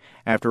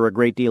 After a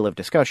great deal of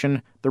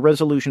discussion, the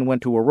resolution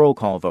went to a roll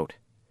call vote.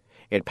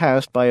 It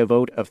passed by a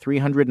vote of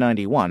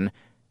 391,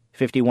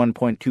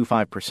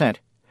 51.25%,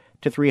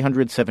 to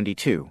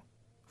 372,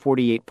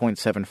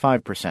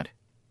 48.75%.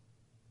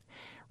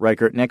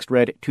 Reichert next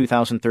read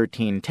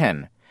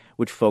 2013-10,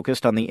 which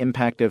focused on the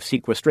impact of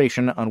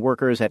sequestration on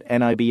workers at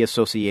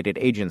NIB-associated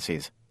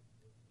agencies.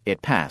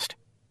 It passed.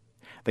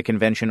 The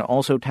convention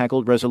also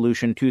tackled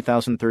Resolution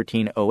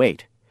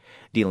 2013-08,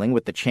 dealing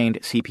with the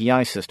chained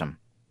CPI system.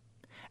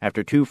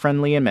 After 2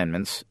 friendly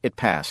amendments, it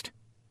passed.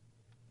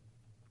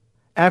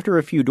 After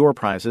a few door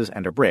prizes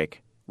and a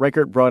break,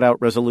 Reichert brought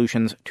out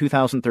Resolutions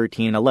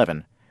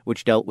 2013-11,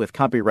 which dealt with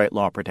copyright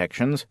law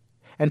protections,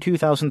 and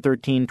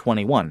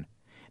 2013-21,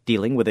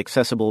 dealing with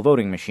accessible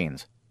voting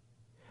machines.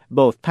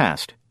 Both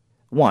passed,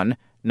 one,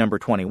 number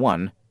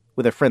 21,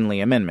 with a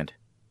friendly amendment.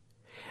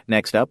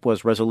 Next up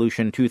was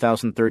Resolution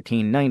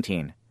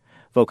 2013-19,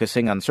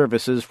 focusing on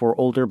services for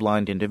older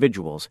blind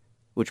individuals,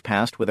 which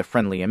passed with a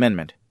friendly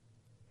amendment.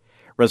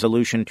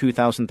 Resolution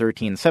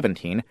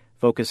 2013-17,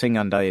 focusing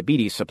on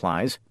diabetes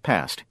supplies,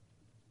 passed.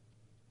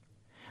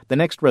 The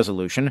next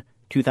resolution,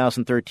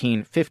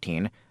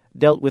 2013-15,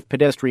 dealt with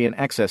pedestrian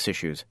access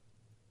issues.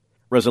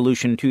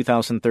 Resolution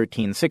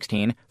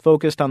 2013-16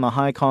 focused on the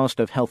high cost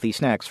of healthy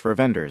snacks for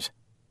vendors.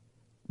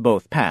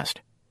 Both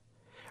passed.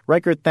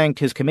 Reichert thanked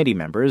his committee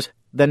members,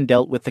 then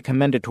dealt with the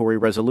commendatory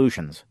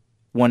resolutions,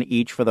 one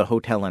each for the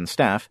hotel and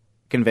staff,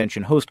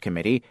 Convention Host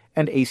Committee,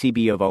 and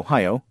ACB of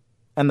Ohio,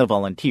 and the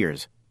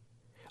volunteers.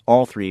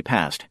 All three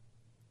passed.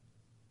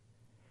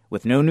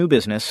 With no new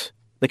business,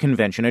 the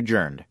convention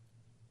adjourned.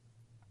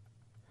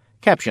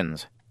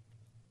 Captions.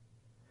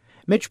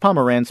 Mitch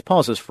Pomerantz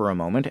pauses for a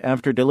moment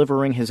after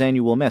delivering his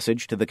annual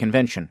message to the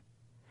convention.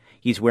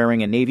 He's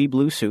wearing a navy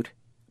blue suit,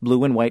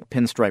 blue and white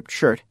pinstriped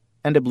shirt,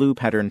 and a blue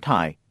patterned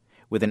tie,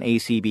 with an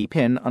ACB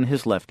pin on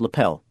his left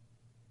lapel.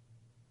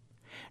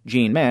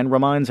 Jean Mann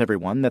reminds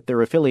everyone that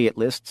their affiliate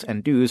lists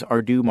and dues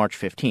are due March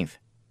 15th.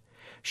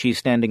 She's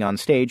standing on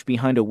stage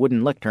behind a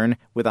wooden lectern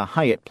with a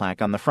Hyatt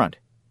plaque on the front.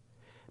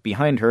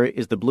 Behind her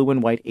is the blue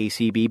and white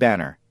ACB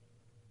banner.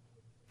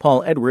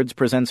 Paul Edwards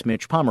presents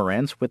Mitch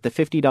Pomerantz with the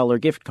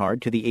 $50 gift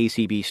card to the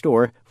ACB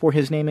store for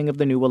his naming of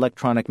the new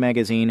electronic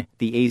magazine,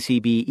 the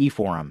ACB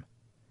eForum.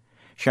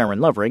 Sharon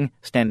Lovering,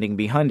 standing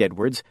behind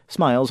Edwards,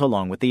 smiles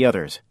along with the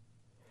others.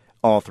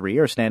 All three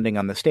are standing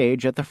on the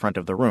stage at the front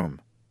of the room.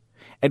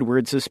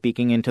 Edwards is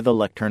speaking into the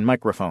lectern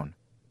microphone.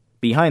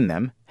 Behind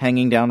them,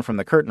 hanging down from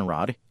the curtain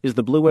rod, is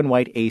the blue and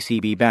white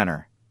ACB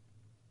banner.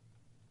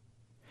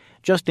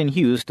 Justin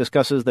Hughes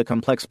discusses the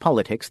complex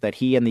politics that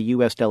he and the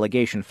U.S.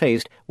 delegation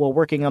faced while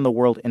working on the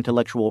World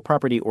Intellectual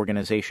Property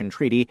Organization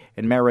Treaty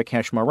in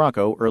Marrakesh,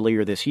 Morocco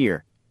earlier this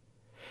year.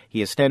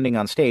 He is standing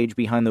on stage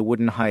behind the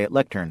wooden Hyatt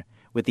lectern,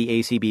 with the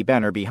ACB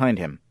banner behind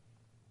him.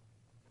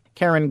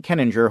 Karen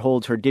Kenninger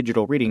holds her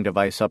digital reading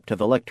device up to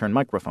the lectern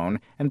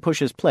microphone and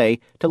pushes play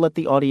to let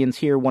the audience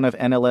hear one of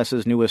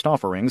NLS's newest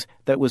offerings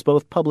that was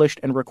both published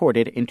and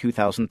recorded in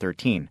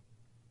 2013.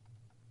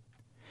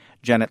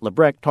 Janet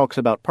Lebrecht talks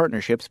about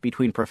partnerships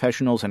between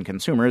professionals and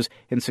consumers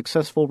in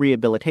successful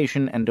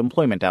rehabilitation and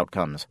employment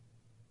outcomes.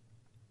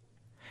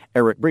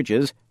 Eric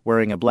Bridges,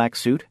 wearing a black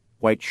suit,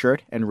 white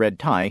shirt, and red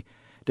tie,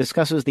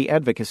 discusses the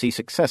advocacy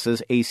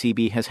successes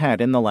ACB has had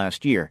in the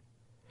last year.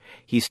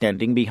 He's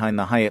standing behind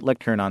the Hyatt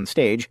lectern on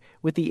stage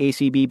with the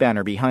ACB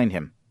banner behind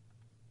him.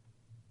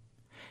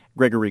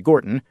 Gregory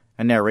Gorton,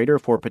 a narrator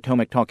for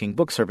Potomac Talking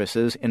Book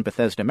Services in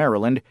Bethesda,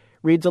 Maryland,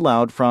 reads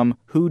aloud from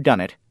Who Done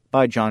It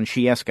by John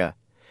Sciesca,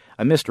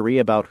 a mystery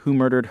about who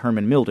murdered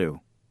Herman Mildew.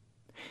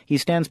 He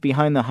stands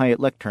behind the Hyatt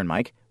lectern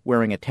mic,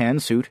 wearing a tan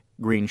suit,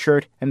 green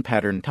shirt, and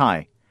patterned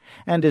tie,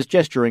 and is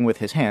gesturing with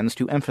his hands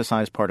to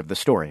emphasize part of the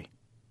story.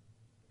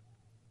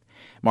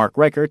 Mark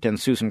Reichert and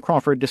Susan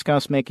Crawford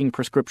discuss making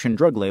prescription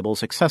drug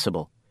labels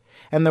accessible,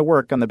 and their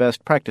work on the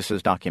best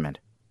practices document.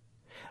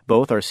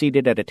 Both are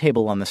seated at a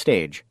table on the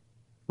stage.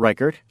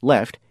 Reichert,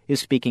 left, is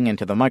speaking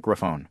into the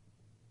microphone.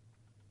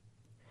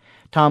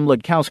 Tom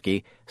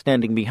Ludkowski,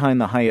 standing behind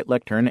the Hyatt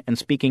lectern and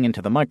speaking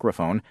into the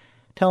microphone,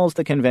 tells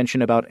the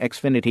convention about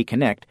Xfinity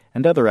Connect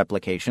and other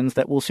applications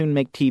that will soon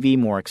make TV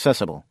more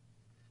accessible.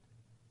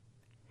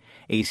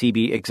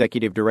 ACB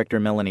Executive Director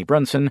Melanie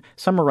Brunson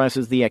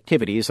summarizes the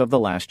activities of the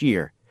last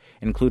year,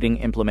 including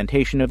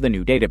implementation of the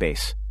new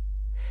database.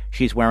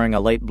 She's wearing a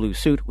light blue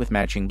suit with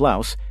matching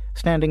blouse,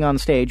 standing on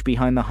stage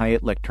behind the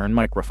Hyatt lectern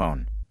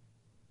microphone.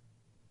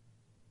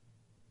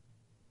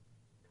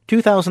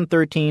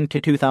 2013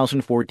 to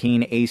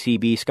 2014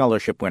 ACB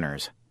Scholarship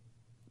Winners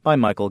by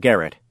Michael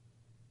Garrett.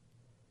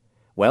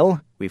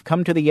 Well, we've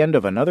come to the end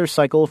of another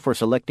cycle for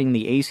selecting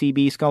the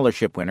ACB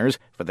scholarship winners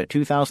for the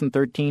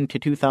 2013 to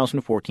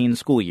 2014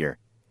 school year.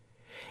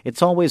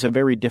 It's always a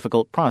very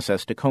difficult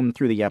process to comb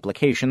through the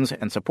applications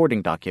and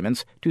supporting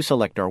documents to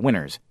select our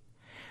winners.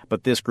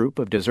 But this group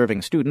of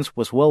deserving students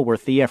was well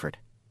worth the effort.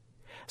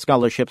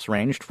 Scholarships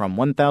ranged from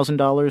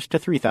 $1,000 to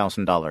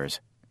 $3,000.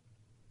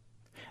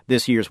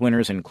 This year's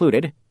winners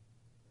included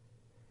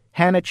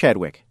Hannah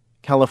Chadwick,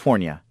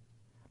 California,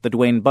 the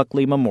Dwayne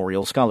Buckley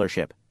Memorial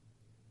Scholarship.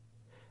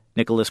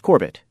 Nicholas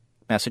Corbett,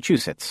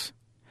 Massachusetts,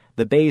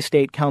 the Bay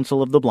State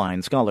Council of the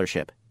Blind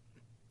Scholarship.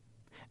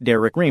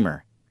 Derek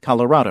Reamer,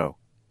 Colorado,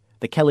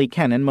 the Kelly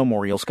Cannon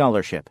Memorial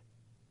Scholarship.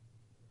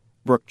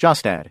 Brooke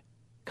Jostad,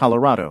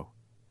 Colorado,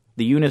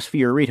 the Eunice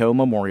Fiorito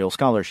Memorial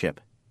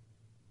Scholarship.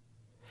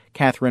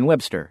 Catherine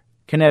Webster,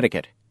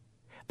 Connecticut,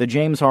 the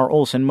James R.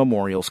 Olson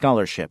Memorial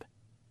Scholarship.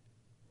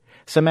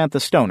 Samantha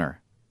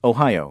Stoner,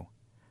 Ohio,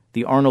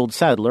 the Arnold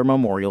Sadler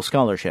Memorial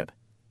Scholarship.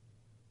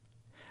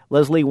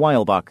 Leslie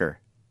Weilbacher,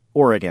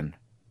 Oregon,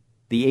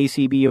 the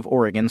ACB of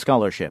Oregon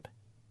Scholarship.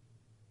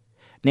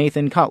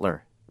 Nathan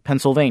Kotler,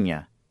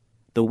 Pennsylvania,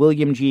 the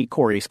William G.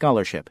 Corey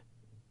Scholarship.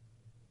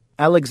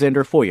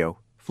 Alexander Foyo,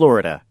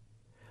 Florida,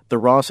 the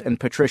Ross and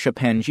Patricia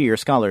Pangier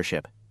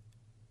Scholarship.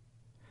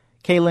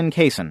 Kaylin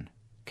Kaysen,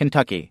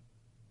 Kentucky,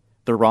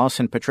 the Ross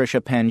and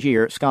Patricia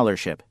Pangier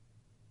Scholarship.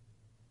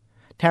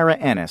 Tara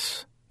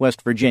Annis,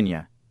 West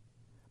Virginia,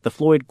 the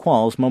Floyd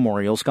Qualls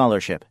Memorial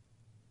Scholarship.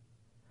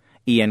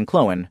 Ian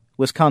Clowen,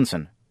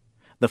 Wisconsin,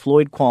 the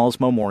Floyd Qualls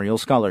Memorial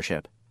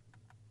Scholarship.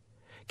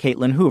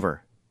 Caitlin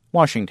Hoover,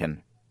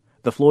 Washington,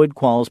 the Floyd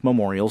Qualls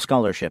Memorial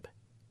Scholarship.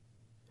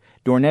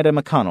 Dornetta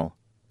McConnell,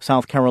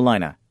 South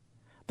Carolina,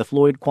 the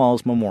Floyd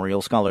Qualls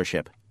Memorial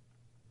Scholarship.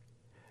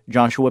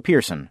 Joshua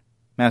Pearson,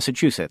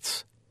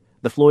 Massachusetts,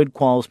 the Floyd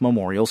Qualls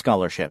Memorial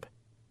Scholarship.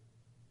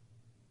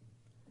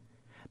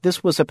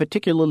 This was a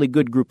particularly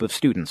good group of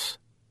students.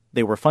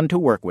 They were fun to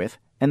work with,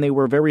 and they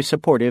were very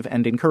supportive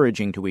and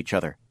encouraging to each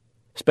other.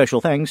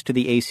 Special thanks to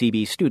the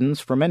ACB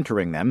students for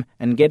mentoring them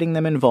and getting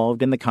them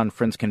involved in the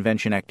conference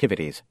convention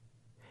activities.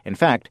 In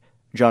fact,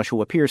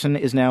 Joshua Pearson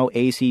is now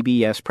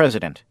ACBS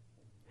president.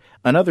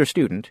 Another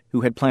student,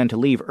 who had planned to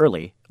leave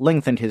early,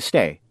 lengthened his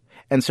stay,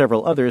 and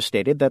several others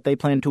stated that they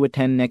plan to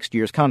attend next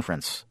year's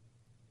conference.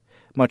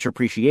 Much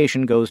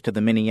appreciation goes to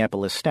the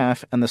Minneapolis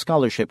staff and the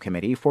scholarship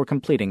committee for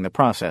completing the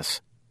process.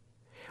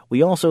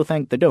 We also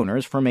thank the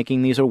donors for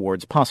making these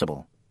awards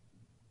possible.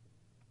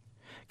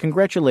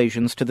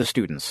 Congratulations to the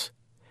students.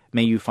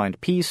 May you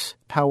find peace,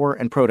 power,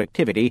 and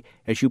productivity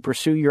as you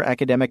pursue your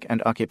academic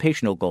and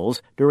occupational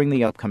goals during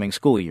the upcoming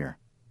school year.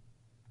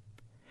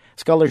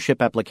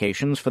 Scholarship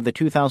applications for the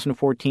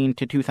 2014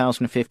 to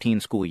 2015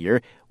 school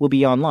year will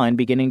be online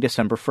beginning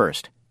December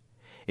 1st.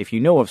 If you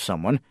know of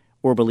someone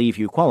or believe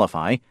you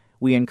qualify,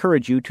 we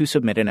encourage you to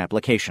submit an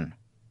application.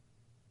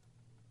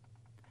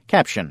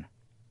 Caption: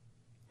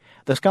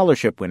 The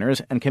scholarship winners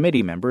and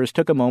committee members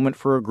took a moment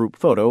for a group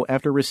photo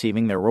after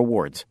receiving their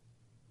awards.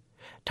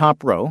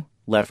 Top row,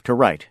 left to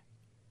right: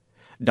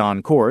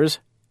 Don Coors,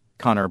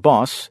 Connor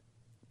Boss,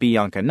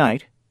 Bianca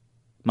Knight,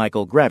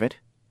 Michael Gravitt,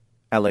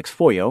 Alex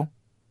Foyo,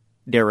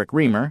 Derek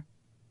Reamer,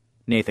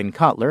 Nathan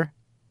Kotler,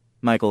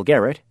 Michael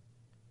Garrett,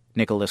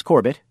 Nicholas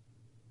Corbett,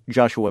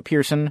 Joshua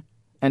Pearson,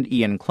 and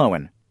Ian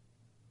Clowen.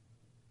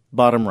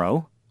 Bottom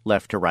row,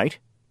 left to right: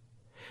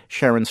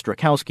 Sharon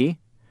Strakowski,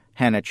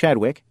 Hannah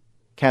Chadwick,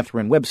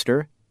 Catherine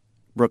Webster,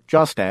 Brooke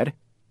Jostad,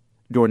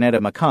 Dornetta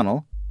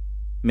McConnell,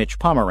 Mitch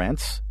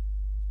Pomerantz,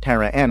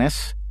 Tara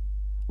Annis,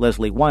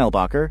 Leslie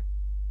Weilbacher,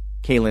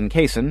 Kaylin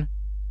Kaysen,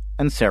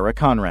 and Sarah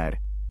Conrad.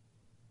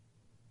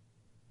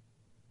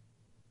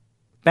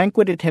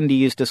 Banquet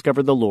attendees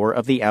discover the lore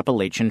of the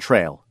Appalachian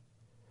Trail,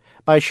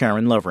 by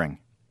Sharon Lovering.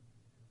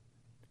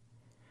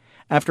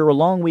 After a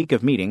long week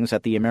of meetings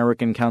at the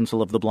American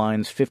Council of the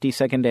Blind's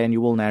 52nd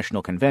Annual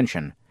National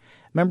Convention,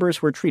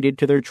 members were treated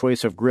to their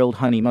choice of grilled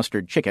honey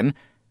mustard chicken,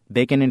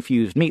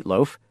 bacon-infused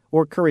meatloaf,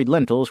 or curried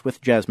lentils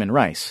with jasmine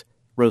rice,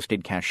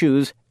 roasted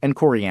cashews, and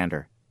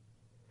coriander.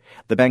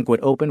 The banquet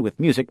opened with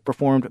music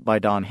performed by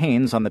Don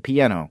Haynes on the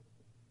piano.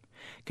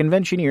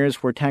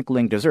 Conventioneers were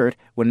tackling dessert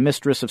when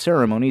Mistress of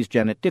Ceremonies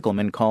Janet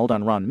Dickelman called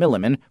on Ron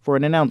Milliman for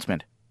an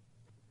announcement.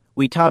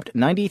 "We topped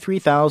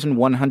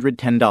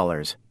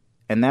 $93,110,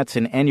 and that's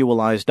in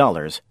annualized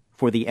dollars,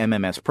 for the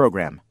MMS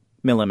program,"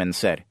 Milliman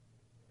said.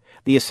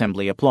 The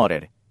assembly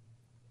applauded.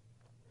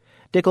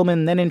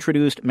 Dickelman then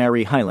introduced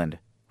Mary Hyland,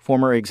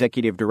 former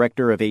executive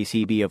director of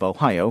ACB of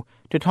Ohio,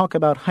 to talk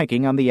about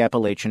hiking on the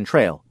Appalachian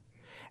Trail,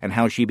 and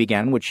how she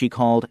began what she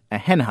called a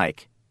hen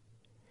hike.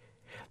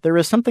 "There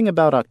is something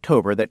about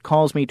October that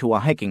calls me to a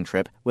hiking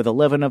trip with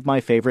 11 of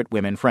my favorite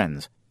women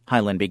friends,"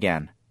 Hyland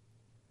began.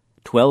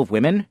 12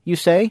 women, you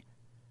say?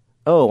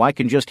 Oh, I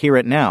can just hear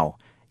it now.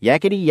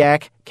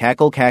 Yakety-yak,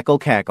 cackle, cackle,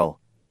 cackle.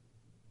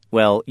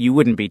 Well, you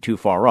wouldn't be too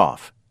far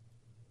off.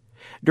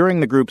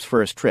 During the group's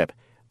first trip,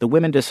 the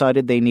women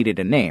decided they needed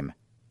a name,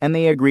 and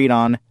they agreed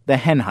on the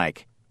hen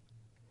hike.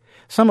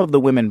 Some of the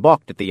women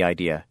balked at the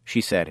idea,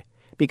 she said,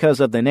 because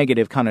of the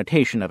negative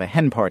connotation of a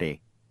hen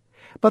party.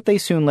 But they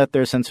soon let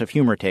their sense of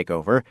humor take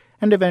over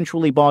and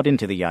eventually bought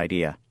into the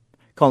idea,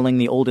 calling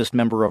the oldest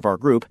member of our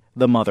group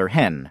the mother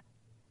hen,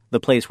 the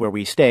place where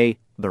we stay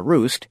the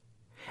roost,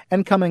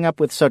 and coming up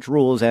with such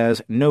rules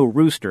as no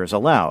roosters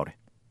allowed.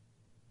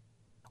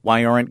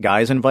 Why aren't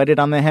guys invited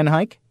on the hen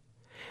hike?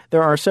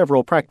 There are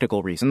several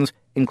practical reasons,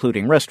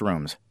 including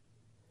restrooms.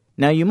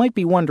 Now you might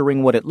be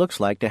wondering what it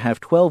looks like to have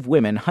 12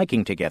 women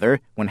hiking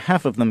together when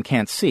half of them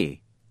can't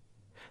see.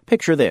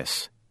 Picture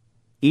this.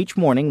 Each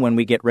morning when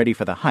we get ready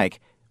for the hike,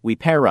 we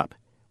pair up,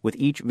 with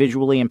each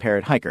visually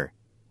impaired hiker.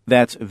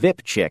 That's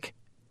VIP chick,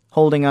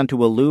 holding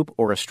onto a loop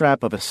or a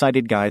strap of a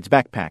sighted guide's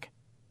backpack.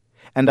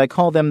 And I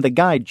call them the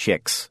guide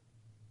chicks.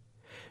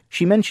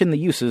 She mentioned the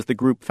uses the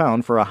group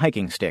found for a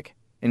hiking stick,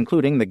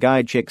 including the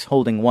guide chicks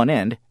holding one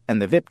end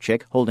and the VIP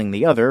chick holding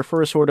the other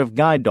for a sort of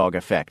guide dog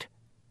effect.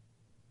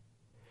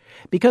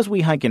 Because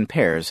we hike in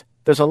pairs,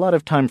 there's a lot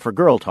of time for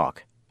girl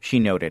talk, she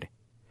noted.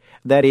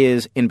 That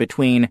is, in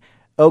between,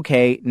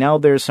 okay, now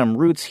there's some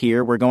roots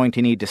here we're going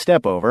to need to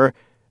step over,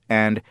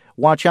 and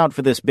watch out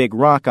for this big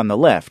rock on the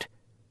left.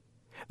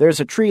 There's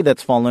a tree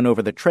that's fallen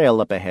over the trail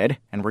up ahead,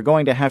 and we're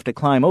going to have to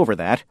climb over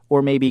that,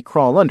 or maybe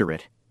crawl under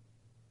it.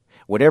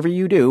 Whatever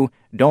you do,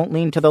 don't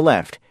lean to the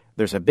left.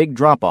 There's a big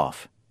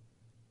drop-off.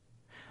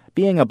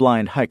 Being a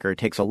blind hiker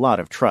takes a lot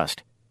of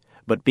trust,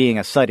 but being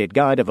a sighted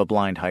guide of a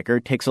blind hiker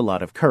takes a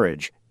lot of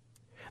courage.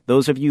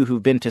 Those of you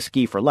who've been to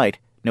Ski for Light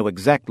know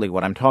exactly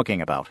what I'm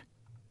talking about.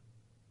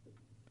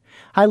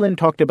 Hyland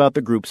talked about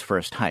the group's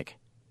first hike.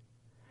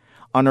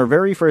 On our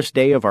very first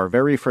day of our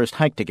very first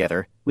hike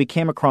together, we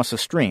came across a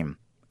stream,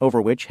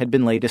 over which had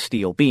been laid a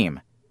steel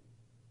beam.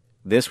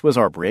 This was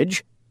our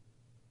bridge?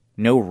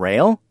 No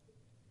rail?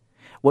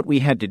 What we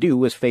had to do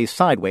was face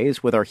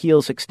sideways with our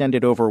heels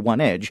extended over one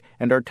edge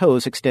and our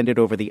toes extended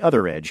over the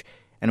other edge,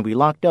 and we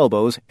locked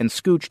elbows and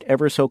scooched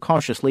ever so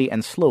cautiously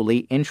and slowly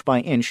inch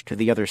by inch to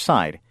the other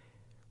side,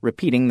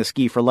 repeating the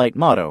Ski for Light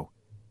motto,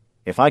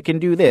 "If I can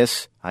do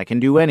this, I can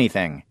do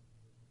anything."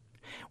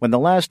 When the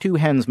last 2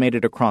 hens made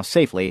it across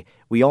safely,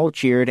 we all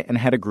cheered and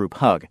had a group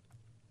hug.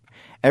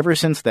 Ever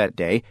since that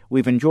day,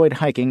 we've enjoyed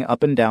hiking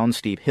up and down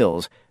steep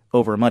hills,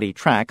 over muddy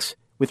tracks,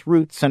 with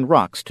roots and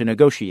rocks to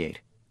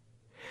negotiate.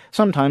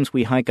 Sometimes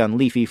we hike on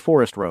leafy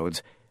forest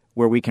roads,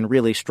 where we can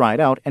really stride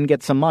out and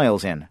get some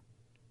miles in.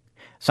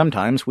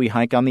 Sometimes we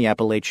hike on the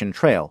Appalachian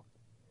Trail.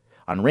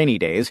 On rainy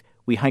days,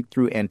 we hike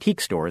through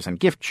antique stores and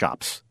gift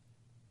shops.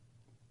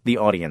 The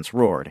audience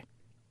roared.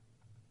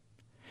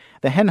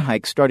 The hen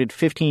hike started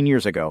 15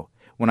 years ago,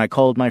 when I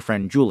called my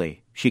friend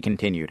Julie, she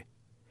continued.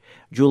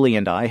 Julie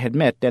and I had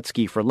met at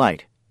Ski for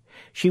Light.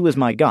 She was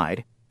my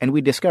guide, and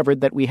we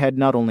discovered that we had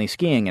not only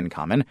skiing in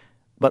common,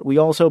 but we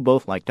also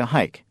both liked to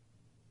hike.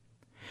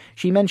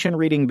 She mentioned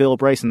reading Bill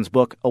Bryson's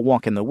book, A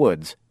Walk in the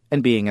Woods,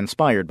 and being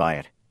inspired by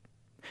it.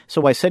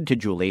 So I said to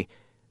Julie,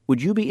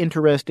 "Would you be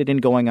interested in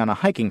going on a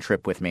hiking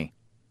trip with me?"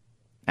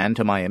 And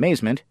to my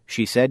amazement,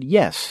 she said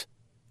yes.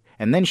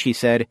 And then she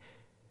said,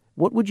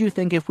 "What would you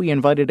think if we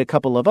invited a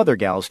couple of other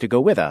gals to go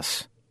with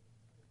us?"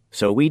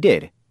 So we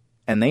did,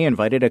 and they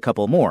invited a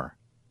couple more,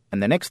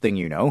 and the next thing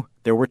you know,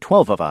 there were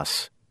 12 of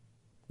us.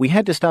 We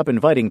had to stop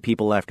inviting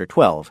people after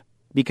 12,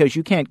 because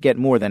you can't get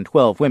more than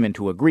 12 women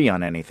to agree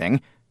on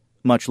anything,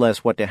 much less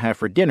what to have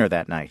for dinner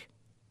that night.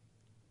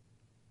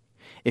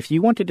 If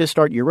you wanted to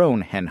start your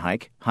own hen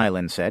hike,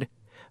 Hyland said,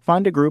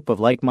 find a group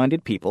of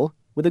like-minded people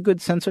with a good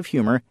sense of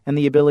humor and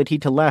the ability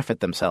to laugh at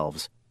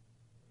themselves.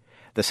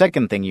 The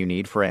second thing you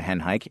need for a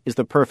hen hike is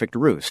the perfect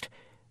roost,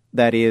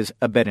 that is,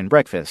 a bed and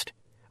breakfast,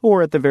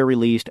 or at the very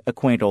least, a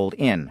quaint old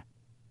inn.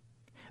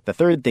 The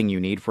third thing you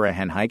need for a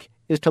hen hike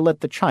is to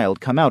let the child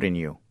come out in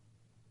you.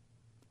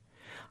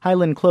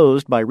 Hyland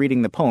closed by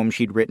reading the poem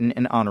she'd written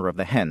in honor of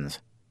the hens.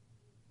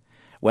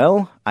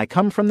 Well, I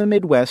come from the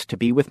Midwest to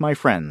be with my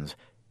friends,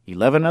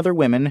 11 other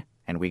women,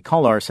 and we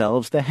call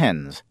ourselves the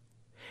hens.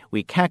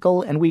 We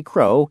cackle and we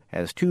crow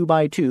as 2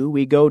 by 2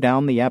 we go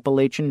down the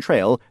Appalachian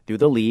Trail through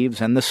the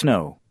leaves and the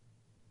snow.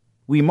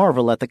 We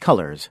marvel at the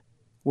colors.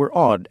 We're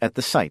awed at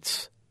the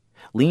sights.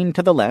 Lean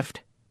to the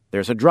left.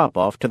 There's a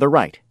drop-off to the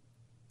right.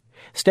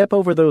 Step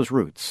over those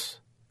roots.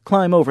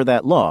 Climb over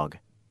that log.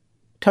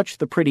 Touch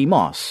the pretty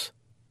moss.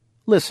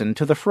 Listen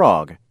to the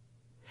frog.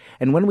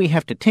 And when we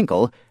have to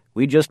tinkle,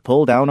 we just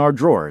pull down our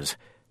drawers.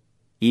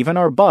 Even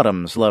our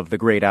bottoms love the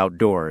great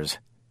outdoors.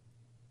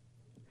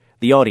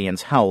 The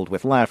audience howled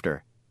with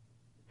laughter.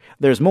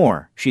 There's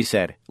more, she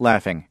said,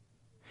 laughing.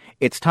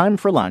 It's time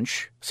for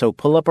lunch, so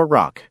pull up a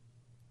rock.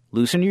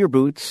 Loosen your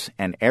boots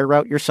and air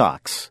out your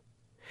socks.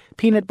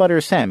 Peanut butter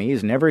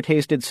Sammys never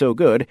tasted so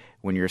good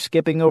when you're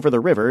skipping over the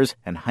rivers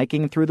and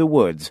hiking through the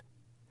woods.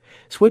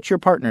 Switch your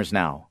partners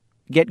now.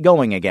 Get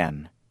going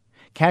again.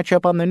 Catch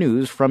up on the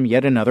news from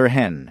yet another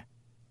hen.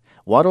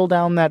 Waddle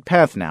down that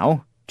path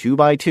now, 2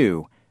 by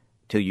 2,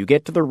 till you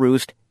get to the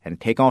roost and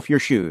take off your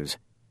shoes.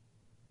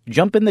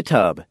 Jump in the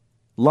tub.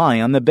 Lie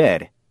on the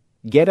bed.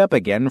 Get up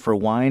again for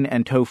wine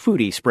and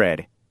tofutti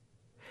spread.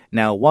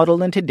 Now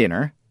waddle into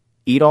dinner.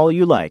 Eat all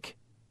you like.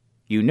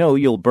 You know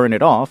you'll burn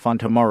it off on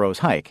tomorrow's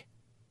hike.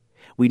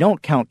 We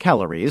don't count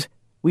calories.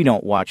 We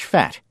don't watch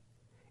fat.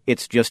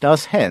 It's just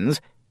us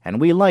hens,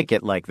 and we like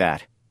it like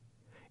that.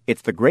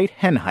 It's the great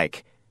hen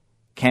hike.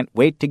 Can't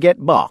wait to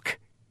get balk.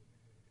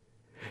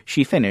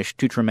 She finished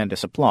to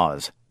tremendous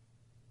applause.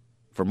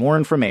 For more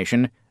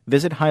information,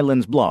 visit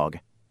Hyland's blog,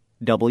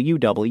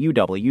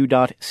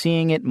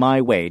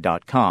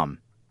 www.seeingitmyway.com.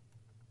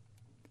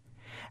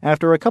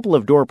 After a couple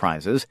of door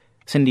prizes,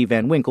 Cindy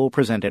Van Winkle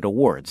presented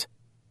awards.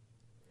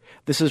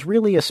 This is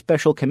really a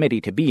special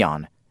committee to be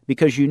on,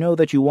 because you know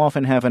that you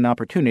often have an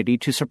opportunity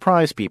to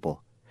surprise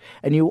people,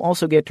 and you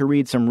also get to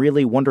read some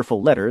really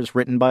wonderful letters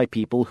written by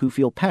people who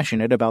feel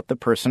passionate about the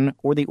person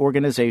or the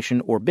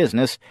organization or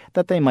business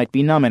that they might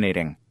be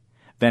nominating,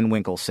 Van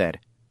Winkle said.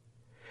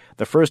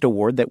 The first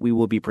award that we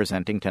will be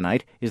presenting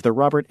tonight is the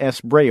Robert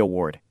S. Bray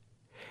Award.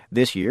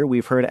 This year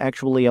we've heard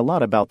actually a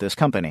lot about this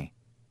company.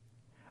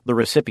 The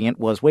recipient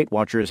was Weight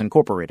Watchers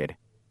Incorporated.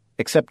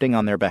 Accepting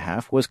on their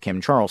behalf was Kim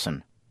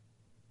Charlson.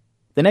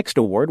 The next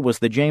award was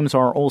the James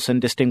R.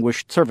 Olson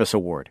Distinguished Service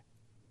Award.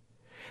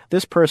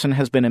 This person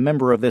has been a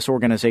member of this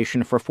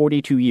organization for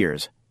 42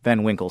 years,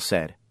 Van Winkle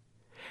said.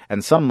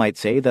 And some might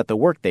say that the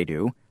work they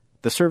do,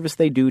 the service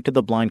they do to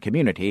the blind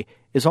community,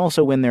 is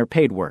also in their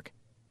paid work.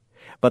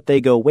 But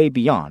they go way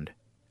beyond,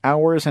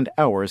 hours and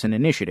hours in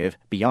initiative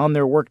beyond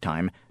their work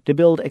time to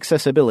build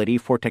accessibility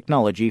for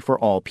technology for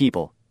all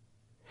people.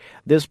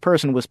 This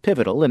person was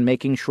pivotal in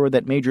making sure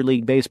that Major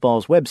League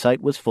Baseball's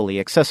website was fully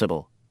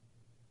accessible.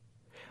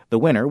 The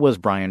winner was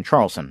Brian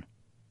Charlson.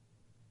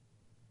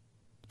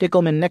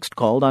 Dickelman next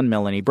called on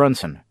Melanie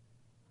Brunson.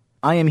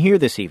 "I am here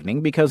this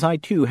evening because I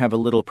too have a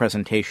little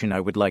presentation I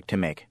would like to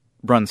make,"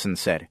 Brunson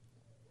said.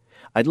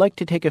 "I'd like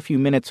to take a few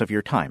minutes of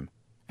your time,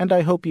 and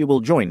I hope you will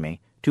join me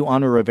to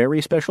honor a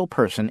very special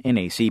person in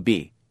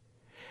ACB.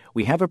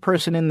 We have a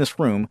person in this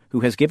room who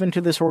has given to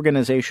this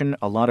organization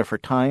a lot of her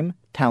time,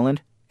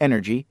 talent,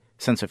 energy,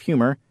 sense of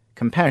humor,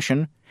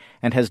 compassion,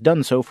 and has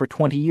done so for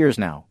 20 years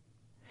now.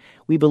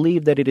 We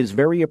believe that it is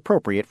very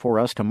appropriate for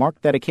us to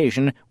mark that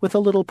occasion with a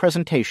little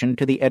presentation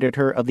to the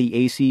editor of the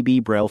ACB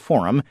Braille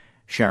Forum,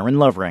 Sharon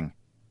Lovering."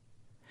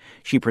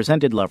 She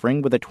presented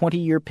Lovering with a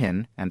 20-year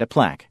pin and a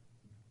plaque.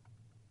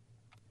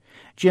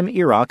 Jim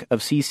Erock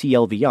of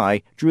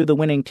CCLVI drew the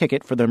winning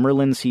ticket for the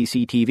Merlin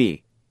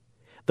CCTV.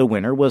 The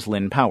winner was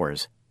Lynn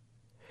Powers.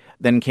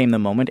 Then came the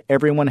moment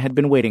everyone had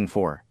been waiting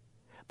for,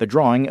 the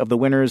drawing of the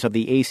winners of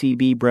the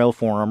ACB Braille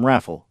Forum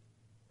raffle.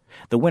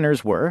 The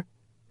winners were: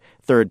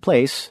 third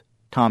place,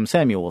 Tom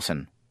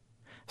Samuelson;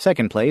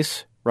 second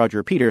place,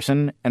 Roger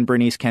Peterson and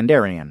Bernice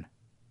Kandarian;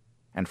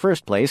 and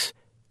first place,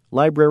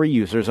 Library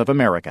Users of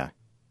America.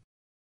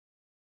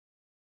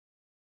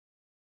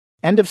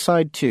 End of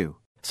Side 2.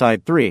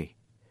 Side 3.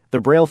 The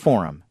Braille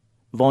Forum,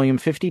 Volume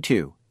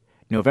 52,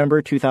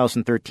 November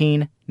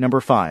 2013, Number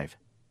 5.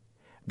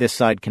 This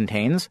side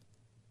contains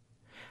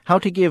How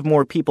to Give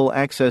More People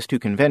Access to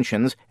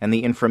Conventions and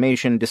the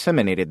Information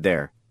Disseminated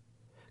There,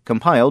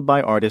 compiled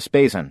by Ardis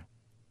Bazin.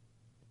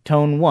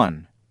 Tone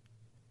 1.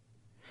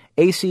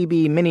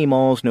 ACB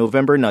Mini-Mall's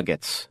November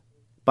Nuggets,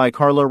 by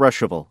Carla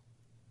Ruschival.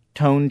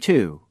 Tone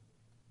 2.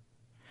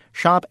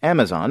 Shop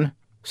Amazon,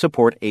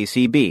 Support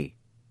ACB,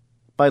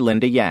 by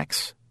Linda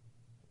Yaks.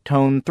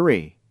 Tone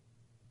 3.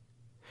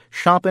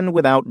 Shoppin'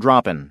 Without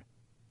Droppin',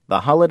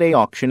 The Holiday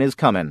Auction is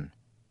Comin'.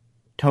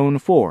 Tone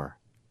 4.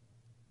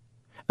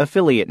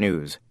 Affiliate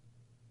News.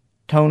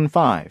 Tone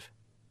 5.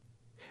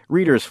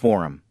 Readers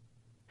Forum,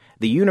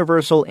 The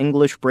Universal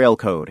English Braille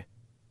Code,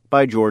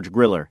 by George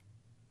Griller.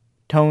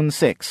 Tone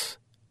 6.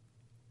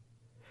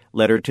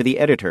 Letter to the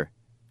Editor.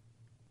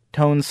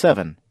 Tone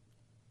 7.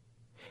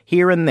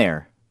 Here and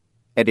There,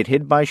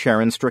 edited by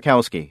Sharon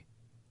Strakowski.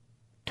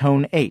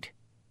 Tone 8.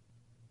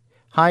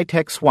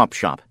 High-Tech Swap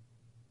Shop.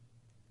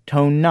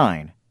 Tone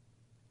 9.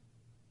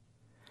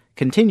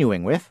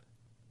 Continuing with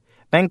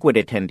Banquet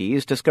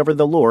Attendees Discover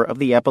the Lore of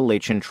the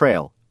Appalachian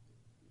Trail,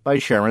 by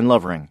Sharon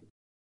Lovering.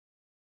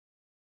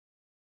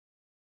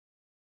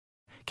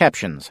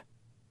 Captions.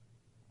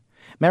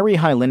 Mary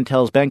Hyland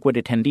tells banquet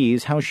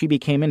attendees how she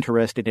became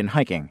interested in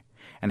hiking,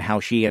 and how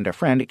she and a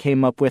friend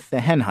came up with the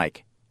hen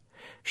hike.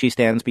 She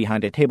stands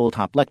behind a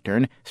tabletop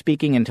lectern,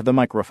 speaking into the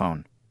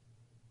microphone.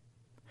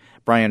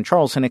 Brian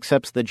Charlson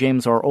accepts the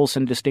James R.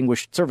 Olson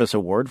Distinguished Service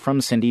Award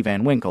from Cindy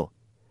Van Winkle.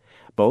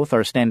 Both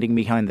are standing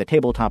behind the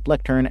tabletop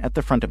lectern at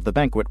the front of the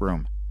banquet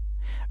room.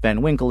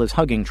 Van Winkle is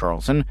hugging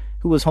Charlson,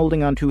 who is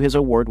holding onto his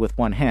award with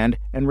one hand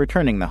and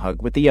returning the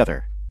hug with the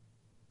other.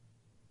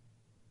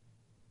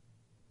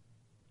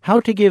 How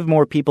to Give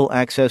More People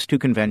Access to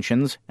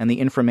Conventions and the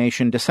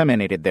Information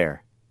Disseminated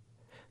There,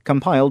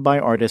 compiled by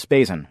Ardis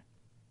Bazin.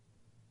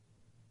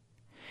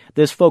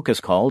 This focus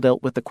call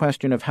dealt with the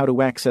question of how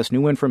to access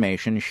new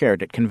information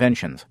shared at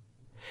conventions.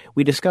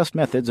 We discussed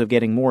methods of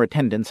getting more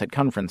attendance at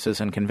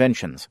conferences and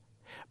conventions,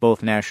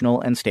 both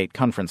national and state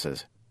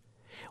conferences.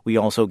 We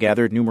also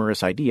gathered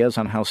numerous ideas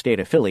on how state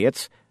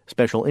affiliates,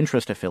 special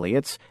interest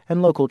affiliates,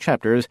 and local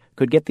chapters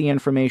could get the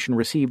information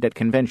received at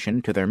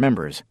convention to their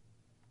members.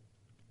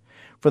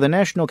 For the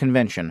national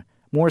convention,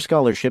 more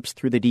scholarships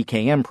through the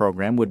DKM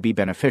program would be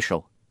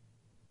beneficial.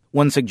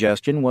 One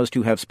suggestion was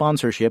to have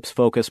sponsorships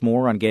focus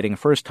more on getting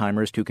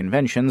first-timers to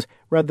conventions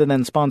rather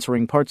than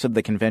sponsoring parts of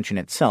the convention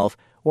itself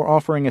or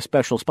offering a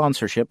special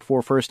sponsorship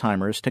for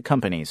first-timers to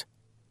companies.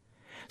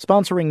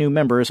 Sponsoring new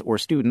members or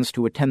students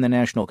to attend the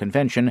national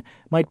convention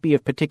might be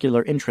of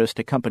particular interest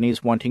to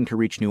companies wanting to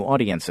reach new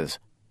audiences.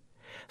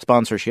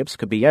 Sponsorships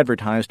could be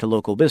advertised to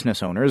local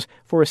business owners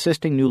for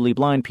assisting newly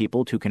blind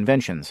people to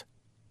conventions.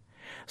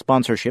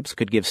 Sponsorships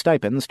could give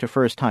stipends to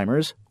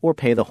first-timers or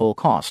pay the whole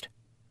cost.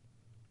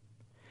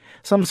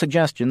 Some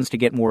suggestions to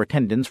get more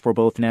attendance for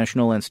both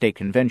national and state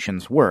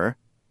conventions were: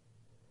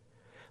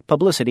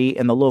 publicity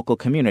in the local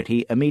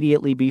community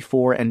immediately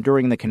before and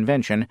during the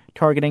convention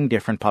targeting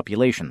different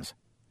populations: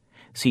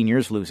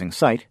 seniors losing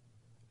sight,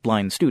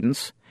 blind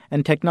students,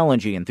 and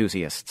technology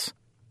enthusiasts.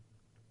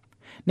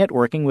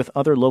 Networking with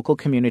other local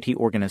community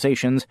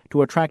organizations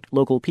to attract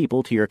local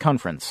people to your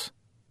conference.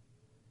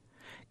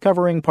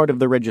 Covering part of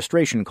the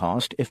registration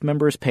cost if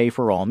members pay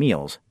for all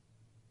meals.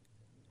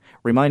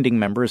 Reminding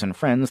members and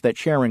friends that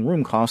sharing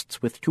room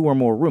costs with 2 or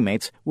more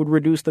roommates would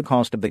reduce the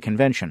cost of the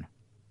convention.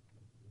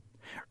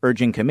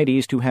 Urging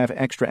committees to have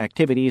extra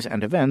activities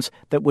and events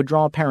that would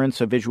draw parents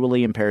of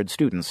visually impaired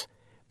students,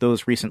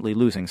 those recently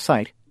losing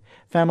sight,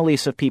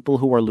 families of people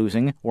who are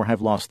losing or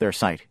have lost their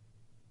sight.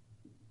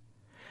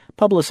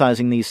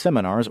 Publicizing these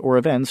seminars or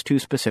events to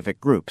specific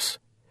groups,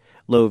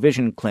 low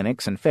vision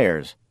clinics and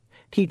fairs,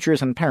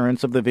 teachers and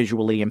parents of the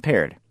visually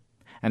impaired,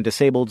 and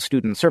disabled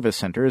student service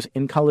centers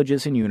in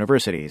colleges and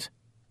universities.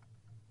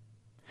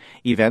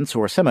 Events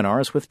or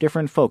seminars with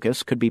different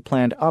focus could be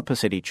planned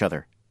opposite each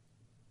other.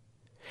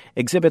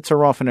 Exhibits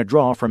are often a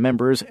draw for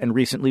members and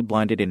recently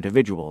blinded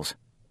individuals.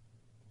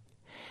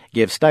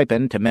 Give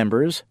stipend to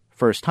members,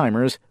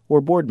 first-timers,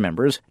 or board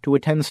members to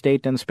attend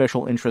state and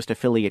special interest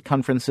affiliate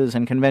conferences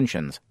and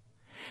conventions,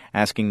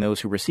 asking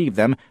those who receive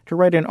them to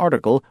write an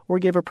article or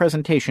give a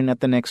presentation at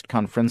the next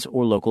conference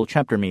or local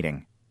chapter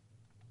meeting.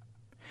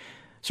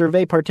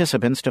 Survey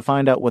participants to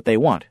find out what they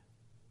want: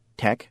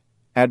 tech,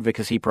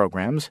 advocacy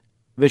programs,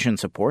 vision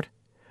support,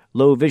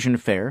 low vision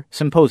fair,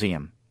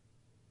 symposium.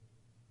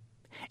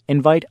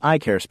 Invite eye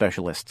care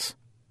specialists.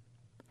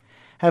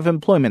 Have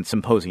employment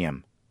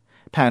symposium,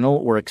 panel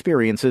or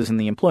experiences in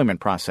the employment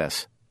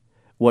process,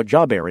 what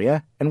job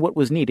area and what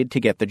was needed to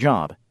get the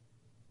job.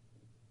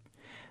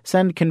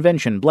 Send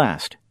convention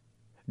blast,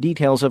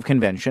 details of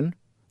convention,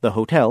 the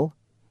hotel,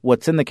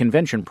 what's in the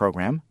convention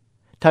program,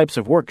 types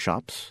of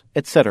workshops,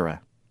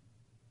 etc.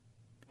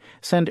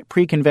 Send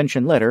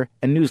pre-convention letter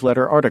and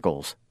newsletter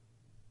articles.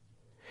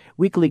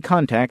 Weekly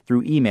contact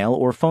through email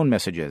or phone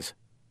messages.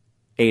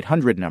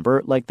 800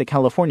 number like the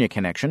California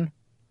Connection.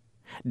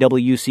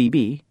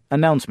 WCB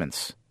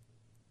announcements.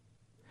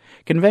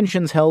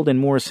 Conventions held in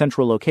more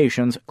central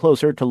locations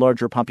closer to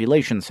larger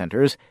population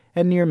centers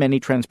and near many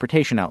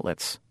transportation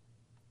outlets.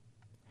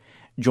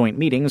 Joint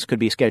meetings could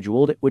be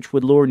scheduled which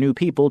would lure new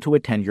people to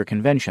attend your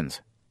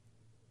conventions.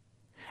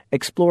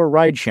 Explore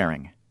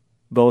ride-sharing,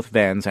 both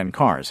vans and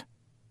cars.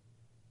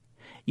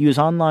 Use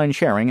online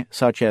sharing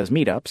such as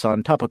meetups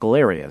on topical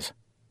areas.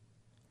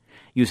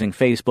 Using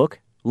Facebook,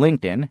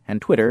 LinkedIn,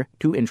 and Twitter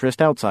to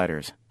interest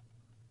outsiders.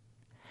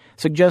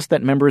 Suggest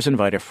that members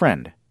invite a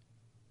friend.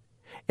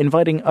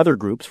 Inviting other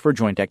groups for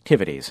joint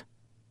activities.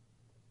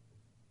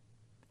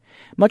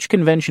 Much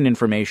convention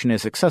information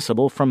is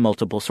accessible from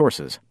multiple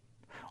sources.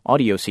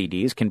 Audio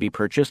CDs can be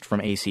purchased from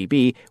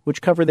ACB,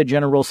 which cover the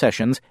general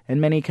sessions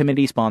and many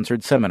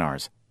committee-sponsored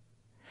seminars.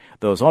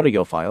 Those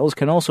audio files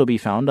can also be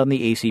found on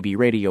the ACB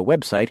radio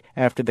website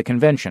after the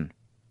convention.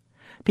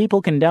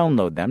 People can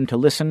download them to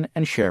listen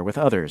and share with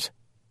others.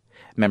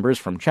 Members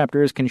from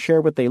chapters can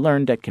share what they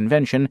learned at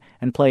convention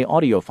and play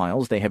audio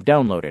files they have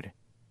downloaded.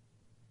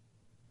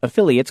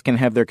 Affiliates can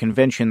have their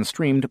convention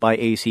streamed by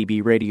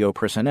ACB radio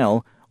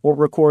personnel or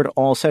record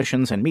all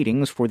sessions and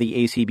meetings for the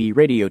ACB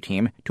radio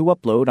team to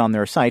upload on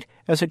their site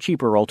as a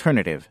cheaper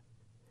alternative.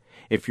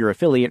 If your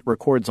affiliate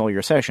records all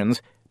your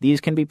sessions,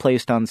 these can be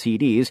placed on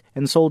CDs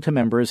and sold to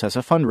members as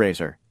a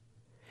fundraiser.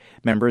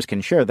 Members can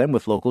share them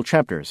with local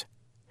chapters.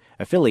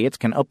 Affiliates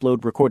can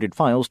upload recorded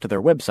files to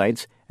their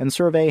websites and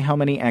survey how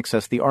many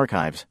access the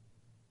archives.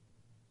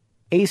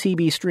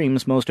 ACB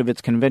streams most of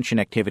its convention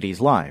activities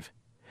live,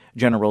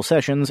 general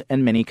sessions,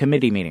 and many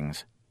committee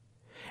meetings.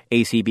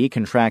 ACB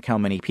can track how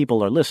many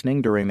people are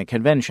listening during the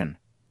convention.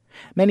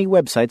 Many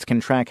websites can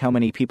track how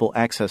many people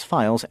access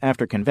files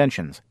after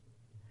conventions.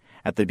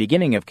 At the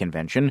beginning of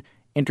convention,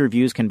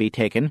 interviews can be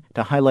taken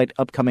to highlight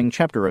upcoming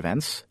chapter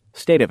events,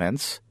 state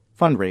events,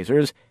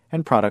 fundraisers,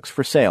 and products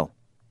for sale.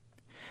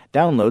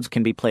 Downloads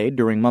can be played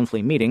during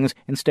monthly meetings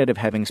instead of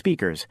having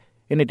speakers,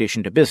 in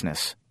addition to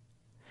business.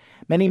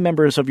 Many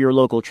members of your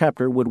local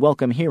chapter would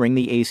welcome hearing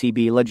the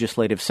ACB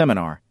Legislative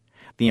Seminar,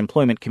 the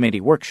Employment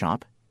Committee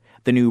Workshop,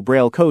 the new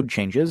Braille code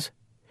changes,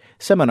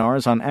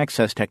 seminars on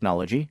access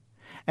technology,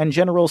 and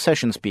general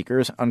session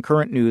speakers on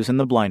current news in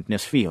the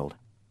blindness field.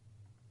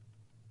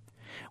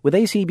 With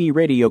ACB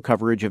radio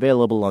coverage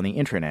available on the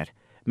Internet,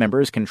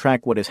 members can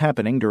track what is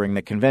happening during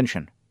the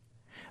convention.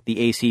 The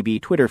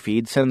ACB Twitter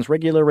feed sends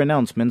regular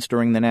announcements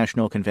during the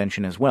National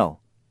Convention as well.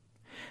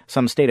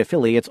 Some state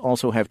affiliates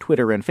also have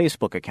Twitter and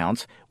Facebook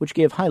accounts which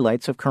give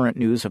highlights of current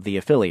news of the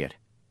affiliate.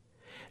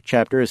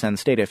 Chapters and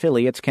state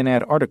affiliates can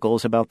add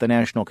articles about the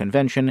National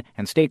Convention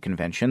and state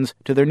conventions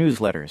to their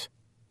newsletters.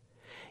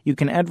 You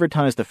can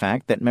advertise the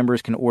fact that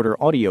members can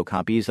order audio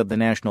copies of the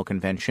National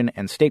Convention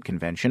and state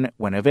convention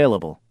when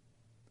available.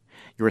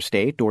 Your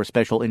state or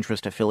special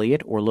interest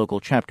affiliate or local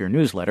chapter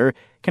newsletter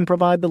can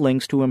provide the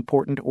links to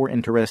important or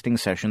interesting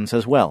sessions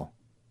as well.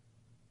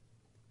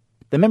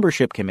 The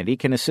Membership Committee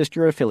can assist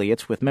your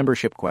affiliates with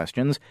membership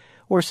questions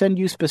or send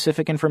you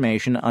specific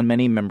information on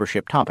many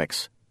membership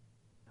topics.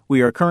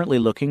 We are currently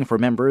looking for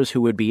members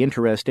who would be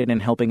interested in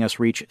helping us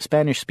reach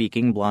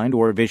Spanish-speaking blind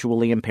or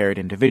visually impaired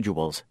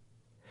individuals.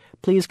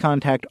 Please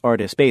contact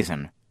Ardis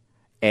Bazin,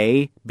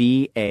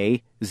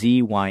 ABAZYN,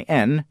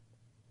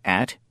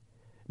 at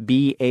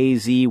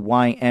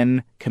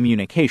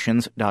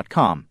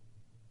BAZYNcommunications.com,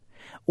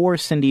 or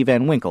Cindy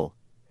Van Winkle,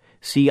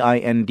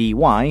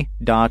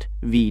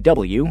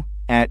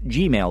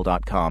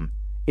 CINDY.VW@gmail.com,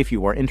 if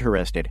you are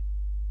interested.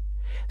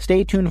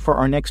 Stay tuned for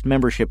our next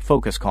membership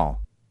focus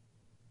call.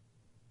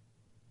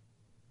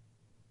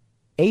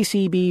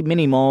 ACB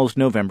Mini Mall's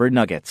November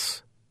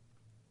Nuggets.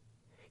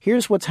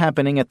 Here's what's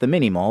happening at the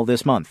Mini Mall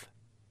this month.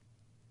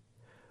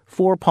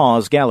 Four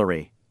Paws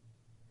Gallery.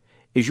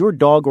 Is your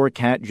dog or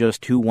cat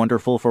just too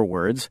wonderful for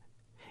words?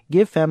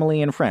 Give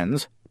family and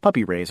friends,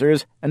 puppy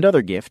raisers, and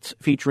other gifts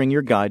featuring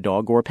your guide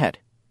dog or pet.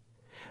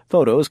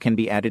 Photos can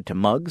be added to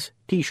mugs,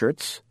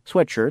 t-shirts,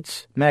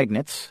 sweatshirts,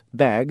 magnets,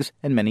 bags,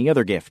 and many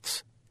other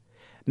gifts.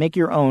 Make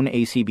your own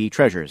ACB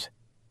treasures.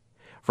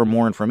 For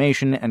more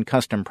information and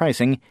custom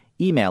pricing,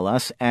 email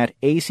us at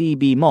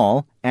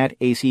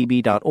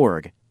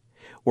acbmall@acb.org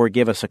or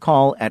give us a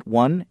call at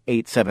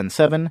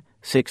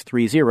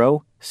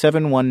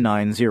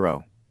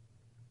 1-877-630-7190.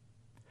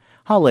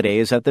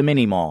 Holidays at the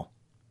Mini Mall.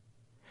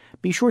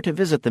 Be sure to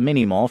visit the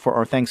Mini Mall for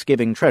our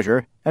Thanksgiving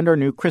treasure and our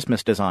new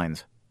Christmas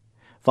designs.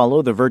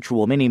 Follow the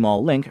virtual Mini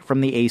Mall link from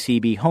the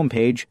ACB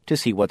homepage to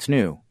see what's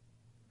new.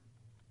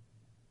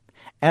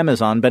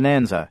 Amazon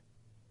Bonanza.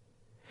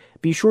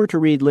 Be sure to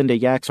read Linda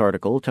Yak's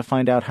article to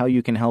find out how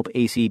you can help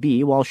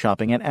ACB while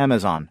shopping at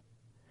Amazon.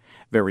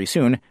 Very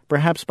soon,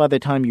 perhaps by the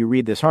time you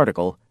read this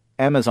article,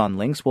 Amazon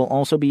links will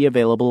also be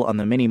available on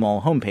the Mini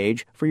Mall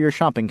homepage for your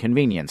shopping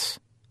convenience.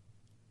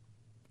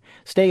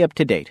 Stay up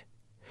to date.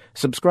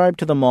 Subscribe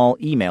to the mall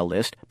email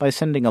list by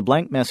sending a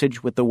blank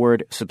message with the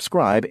word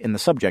subscribe in the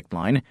subject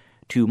line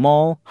to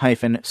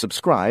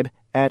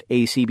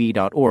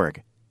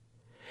mall-subscribe@acb.org.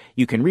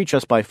 You can reach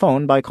us by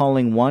phone by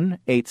calling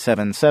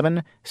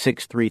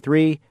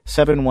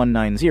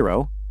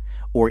 1-877-633-7190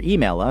 or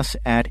email us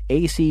at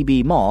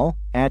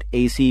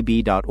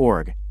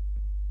acbmall@acb.org.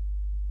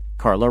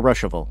 Carla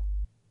Ruschival.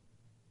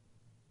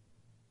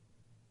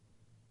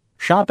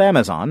 Shop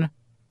Amazon.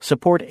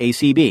 Support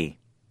ACB.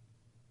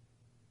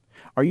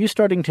 Are you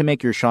starting to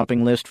make your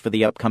shopping list for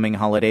the upcoming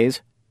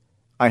holidays?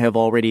 I have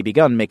already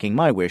begun making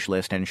my wish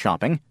list and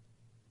shopping.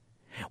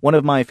 One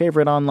of my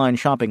favorite online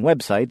shopping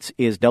websites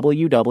is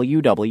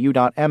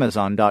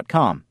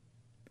www.amazon.com.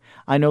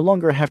 I no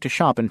longer have to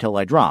shop until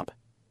I drop.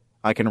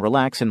 I can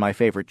relax in my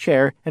favorite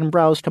chair and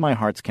browse to my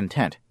heart's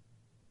content.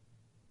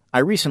 I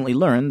recently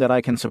learned that I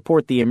can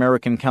support the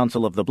American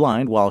Council of the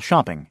Blind while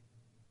shopping.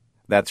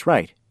 That's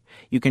right.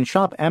 You can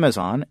shop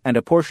Amazon and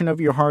a portion of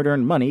your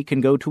hard-earned money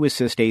can go to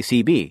assist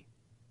ACB.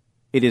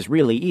 It is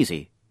really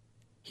easy.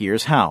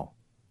 Here's how.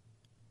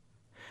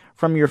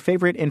 From your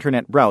favorite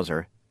internet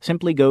browser,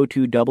 simply go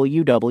to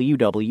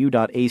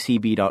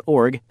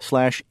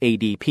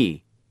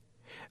www.acb.org/ADP.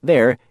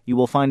 There, you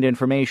will find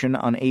information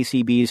on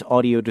ACB's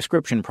audio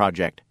description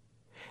project.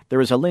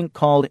 There is a link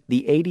called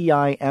the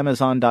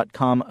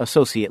ADIAmazon.com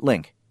Associate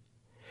link.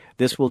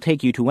 This will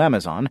take you to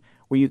Amazon,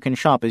 where you can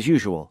shop as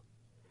usual.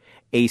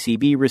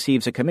 ACB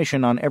receives a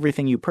commission on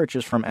everything you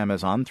purchase from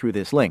Amazon through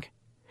this link.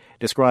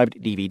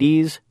 Described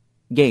DVDs,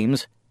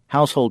 games,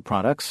 household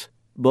products,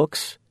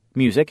 books,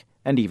 music,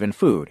 and even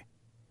food.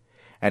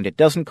 And it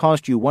doesn't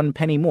cost you 1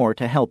 penny more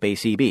to help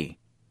ACB.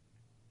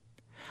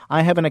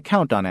 I have an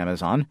account on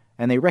Amazon,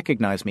 and they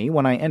recognize me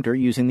when I enter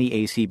using the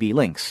ACB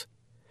links.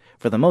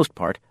 For the most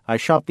part, I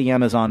shop the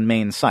Amazon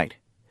main site.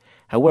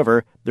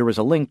 However, there is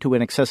a link to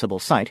an accessible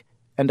site,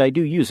 and I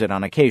do use it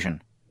on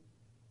occasion.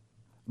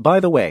 By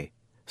the way,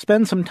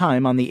 spend some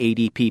time on the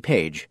ADP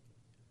page.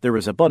 There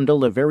is a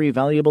bundle of very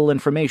valuable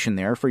information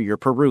there for your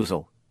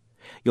perusal.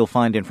 You'll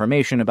find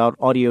information about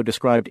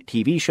audio-described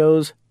TV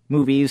shows,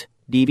 movies,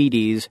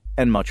 DVDs,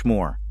 and much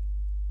more.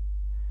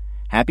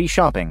 Happy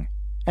shopping,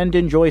 and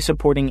enjoy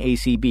supporting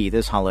ACB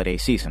this holiday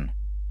season.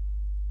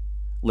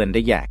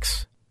 Linda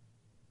Yaks.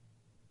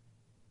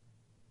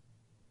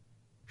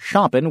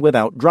 Shoppin'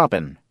 without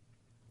droppin'.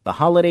 The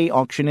holiday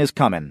auction is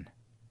comin'.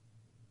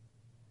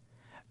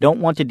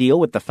 Don't want to deal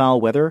with the foul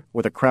weather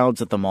or the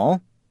crowds at the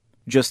mall?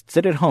 Just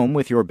sit at home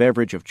with your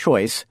beverage of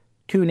choice,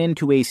 tune in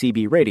to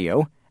ACB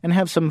Radio, and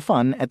have some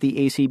fun at the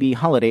ACB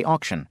Holiday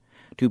Auction,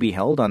 to be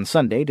held on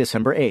Sunday,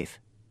 December 8th.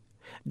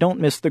 Don't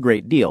miss the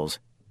great deals.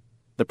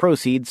 The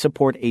proceeds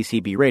support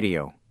ACB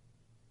Radio.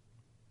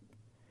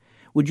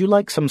 Would you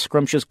like some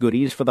scrumptious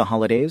goodies for the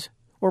holidays,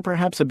 or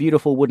perhaps a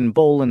beautiful wooden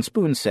bowl and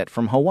spoon set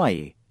from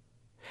Hawaii?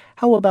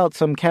 How about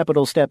some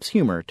Capitol Steps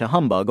humor to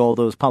humbug all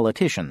those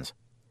politicians?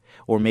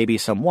 Or maybe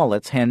some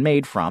wallets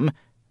handmade from,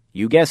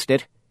 you guessed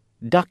it,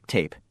 duct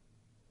tape.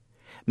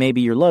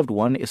 Maybe your loved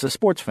one is a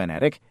sports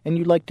fanatic and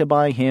you'd like to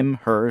buy him,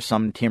 her,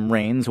 some Tim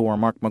Raines or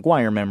Mark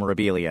McGuire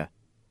memorabilia.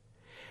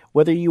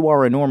 Whether you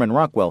are a Norman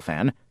Rockwell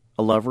fan,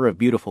 a lover of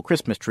beautiful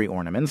Christmas tree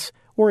ornaments,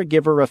 or a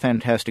giver of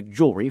fantastic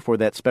jewelry for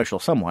that special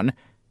someone,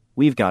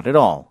 we've got it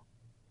all.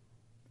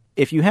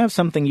 If you have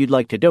something you'd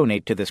like to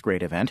donate to this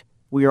great event,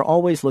 we are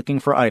always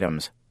looking for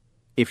items.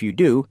 If you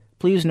do,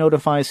 please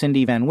notify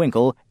Cindy Van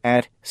Winkle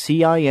at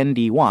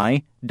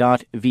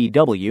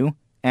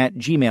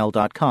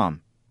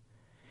cindy.vw@gmail.com.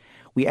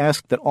 We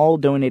ask that all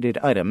donated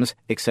items,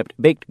 except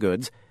baked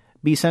goods,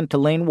 be sent to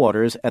Lane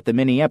Waters at the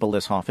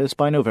Minneapolis office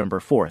by November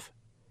 4th.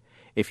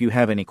 If you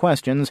have any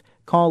questions,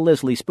 call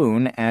Leslie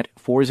Spoon at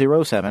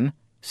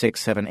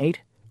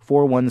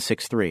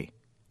 407-678-4163.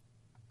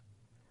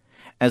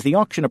 As the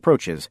auction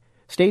approaches,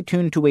 stay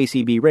tuned to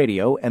ACB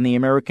Radio and the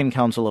American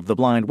Council of the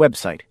Blind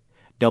website,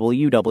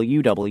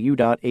 www.acb.org,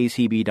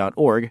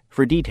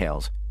 for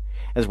details,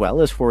 as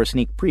well as for a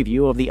sneak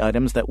preview of the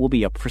items that will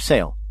be up for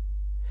sale.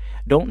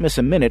 Don't miss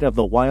a minute of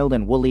the wild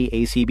and woolly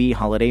ACB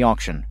holiday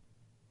auction.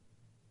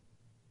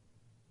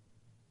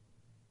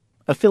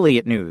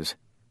 Affiliate News.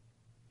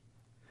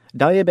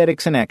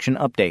 Diabetics in Action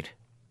Update.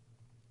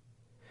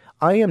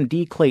 I am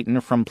D. Clayton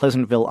from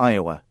Pleasantville,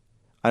 Iowa.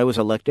 I was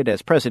elected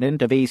as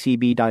president of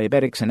ACB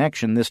Diabetics in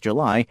Action this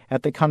July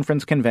at the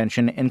conference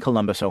convention in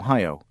Columbus,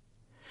 Ohio.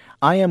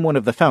 I am one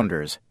of the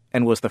founders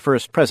and was the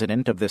first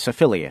president of this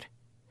affiliate.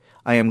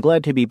 I am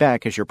glad to be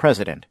back as your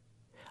president.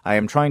 I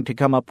am trying to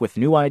come up with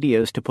new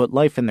ideas to put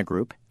life in the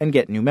group and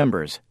get new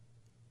members.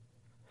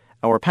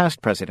 Our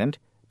past president,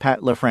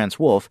 Pat LaFrance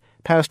Wolf,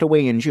 passed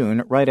away in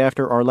June right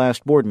after our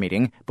last board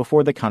meeting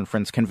before the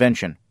conference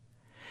convention.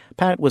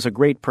 Pat was a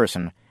great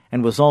person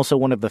and was also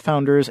one of the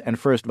founders and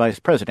first vice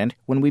president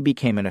when we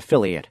became an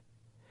affiliate.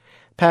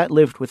 Pat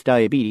lived with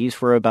diabetes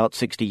for about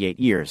 68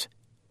 years.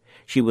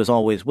 She was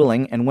always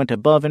willing and went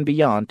above and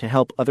beyond to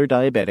help other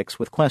diabetics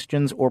with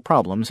questions or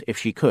problems if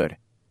she could.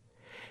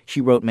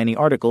 She wrote many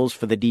articles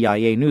for the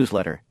DIA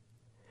newsletter.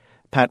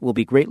 Pat will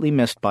be greatly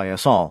missed by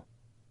us all.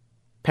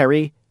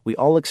 Perry, we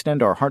all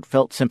extend our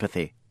heartfelt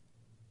sympathy.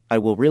 I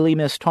will really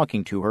miss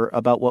talking to her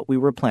about what we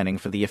were planning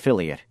for the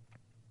affiliate.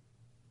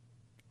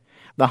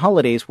 The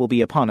holidays will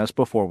be upon us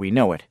before we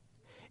know it.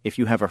 If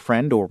you have a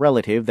friend or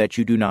relative that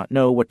you do not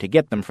know what to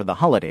get them for the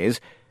holidays,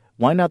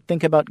 why not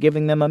think about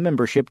giving them a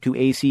membership to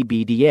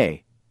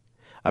ACBDA?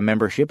 A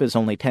membership is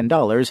only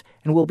 $10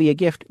 and will be a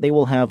gift they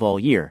will have all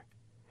year.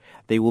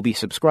 They will be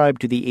subscribed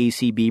to the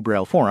ACB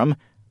Braille Forum,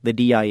 the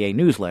DIA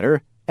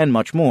newsletter, and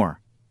much more.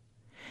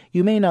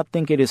 You may not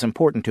think it is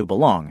important to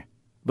belong,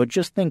 but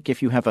just think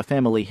if you have a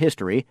family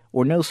history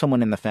or know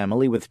someone in the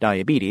family with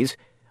diabetes,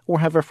 or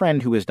have a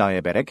friend who is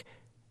diabetic,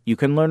 you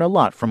can learn a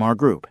lot from our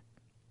group.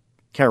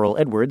 Carol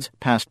Edwards,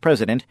 past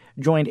president,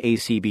 joined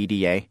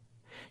ACBDA.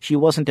 She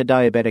wasn't a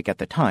diabetic at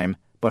the time,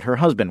 but her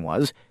husband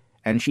was,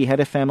 and she had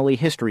a family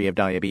history of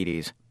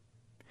diabetes.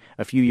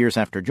 A few years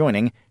after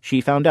joining, she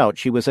found out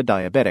she was a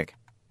diabetic.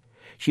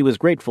 She was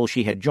grateful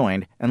she had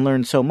joined and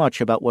learned so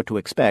much about what to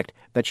expect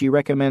that she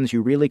recommends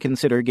you really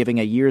consider giving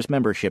a year's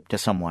membership to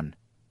someone.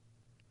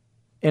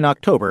 In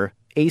October,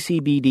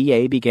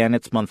 ACBDA began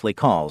its monthly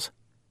calls.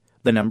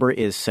 The number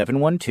is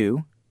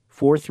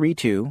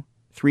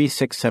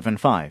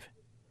 712-432-3675.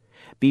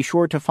 Be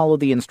sure to follow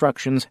the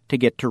instructions to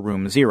get to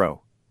room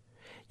 0.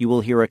 You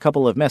will hear a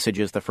couple of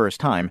messages the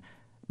first time,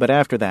 but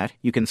after that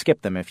you can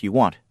skip them if you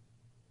want.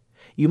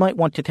 You might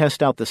want to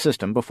test out the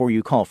system before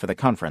you call for the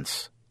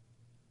conference.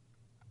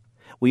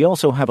 We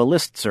also have a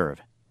listserv.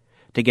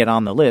 To get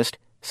on the list,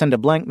 send a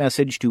blank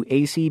message to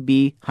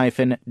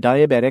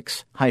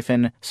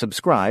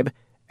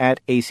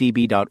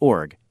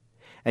acb-diabetics-subscribe@acb.org,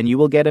 and you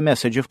will get a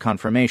message of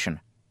confirmation.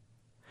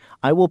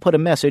 I will put a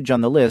message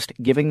on the list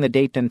giving the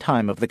date and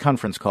time of the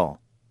conference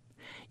call.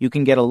 You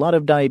can get a lot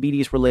of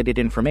diabetes-related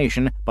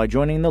information by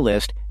joining the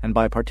list and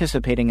by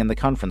participating in the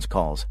conference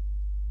calls.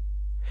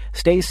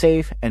 Stay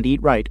safe and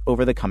eat right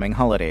over the coming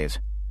holidays.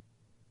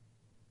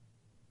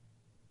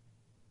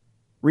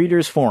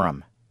 Readers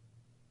Forum.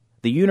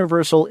 The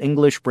Universal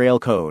English Braille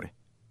Code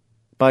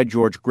by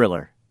George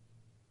Griller.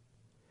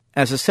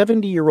 As a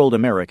 70-year-old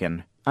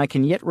American, I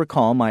can yet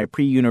recall my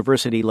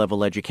pre-university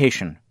level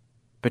education,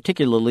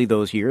 particularly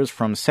those years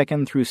from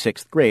 2nd through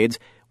 6th grades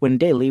when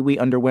daily we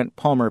underwent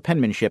Palmer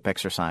penmanship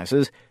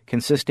exercises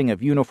consisting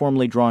of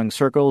uniformly drawing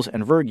circles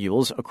and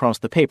virgules across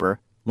the paper,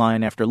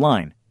 line after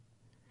line.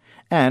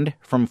 And,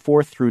 from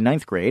 4th through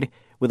 9th grade,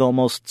 with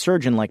almost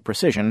surgeon-like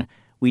precision,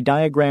 we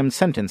diagrammed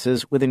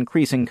sentences with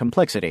increasing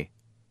complexity.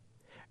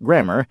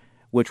 Grammar,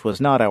 which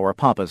was not our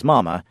papa's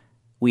mama,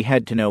 we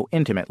had to know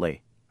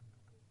intimately.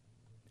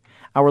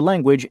 Our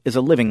language is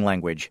a living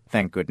language,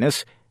 thank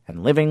goodness,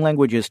 and living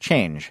languages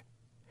change.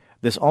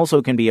 This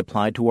also can be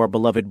applied to our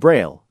beloved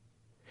Braille.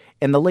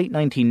 In the late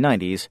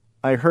 1990s,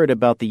 I heard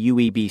about the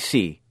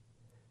UEBC.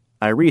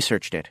 I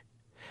researched it.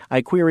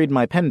 I queried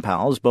my pen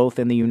pals both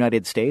in the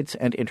United States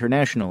and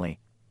internationally.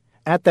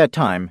 At that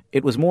time,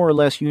 it was more or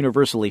less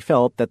universally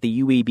felt that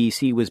the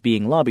UEBC was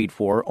being lobbied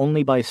for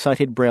only by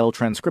sighted Braille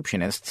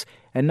transcriptionists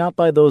and not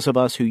by those of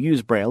us who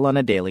use Braille on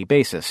a daily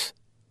basis.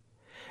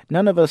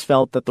 None of us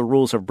felt that the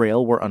rules of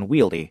Braille were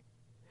unwieldy.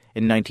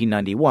 In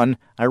 1991,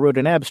 I wrote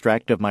an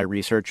abstract of my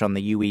research on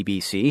the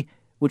UEBC,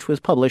 which was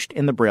published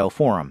in the Braille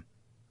Forum.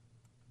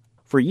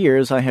 For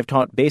years, I have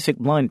taught basic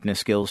blindness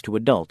skills to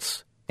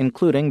adults,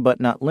 including but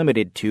not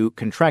limited to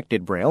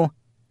contracted Braille,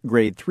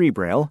 Grade 3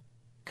 Braille,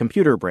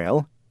 computer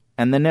Braille,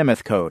 and the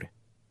Nemeth Code.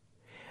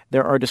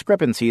 There are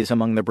discrepancies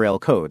among the Braille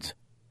codes.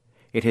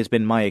 It has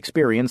been my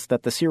experience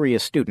that the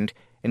serious student,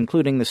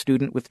 including the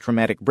student with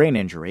traumatic brain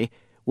injury,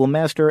 will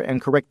master and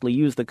correctly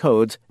use the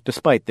codes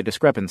despite the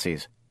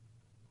discrepancies.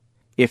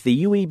 If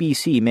the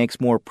UEBC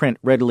makes more print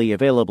readily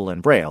available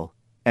in Braille,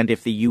 and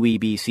if the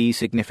UEBC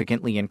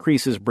significantly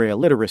increases Braille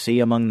literacy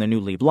among the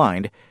newly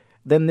blind,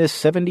 then this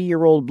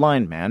 70-year-old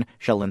blind man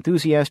shall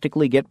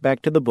enthusiastically get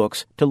back to the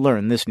books to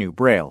learn this new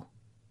Braille.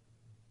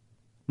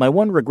 My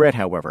one regret,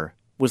 however,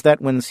 was that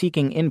when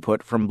seeking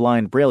input from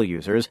blind Braille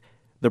users,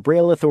 the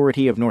Braille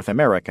Authority of North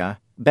America,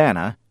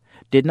 BANA,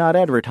 did not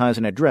advertise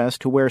an address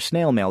to where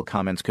snail mail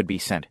comments could be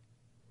sent.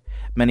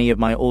 Many of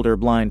my older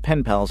blind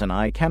pen pals and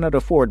I cannot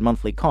afford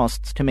monthly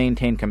costs to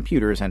maintain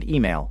computers and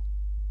email.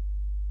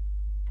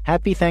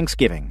 Happy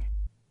Thanksgiving.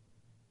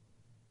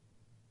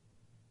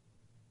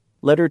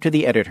 Letter to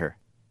the Editor.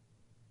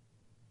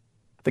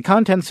 The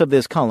contents of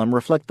this column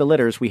reflect the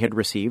letters we had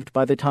received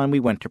by the time we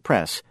went to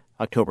press,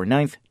 October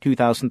 9,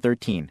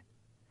 2013.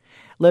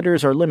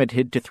 Letters are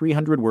limited to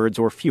 300 words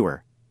or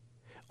fewer.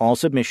 All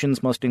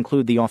submissions must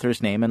include the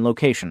author's name and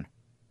location.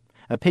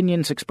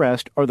 Opinions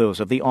expressed are those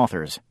of the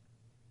authors.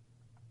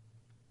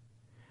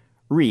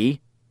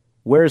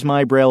 Where's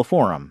My Braille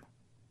Forum?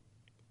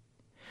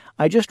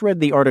 I just read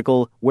the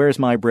article Where's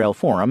My Braille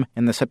Forum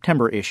in the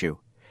September issue,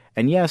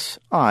 and yes,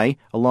 I,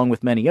 along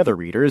with many other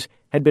readers,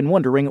 had been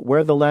wondering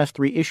where the last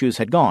 3 issues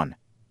had gone.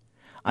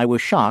 I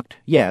was shocked,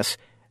 yes,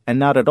 and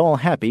not at all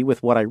happy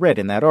with what I read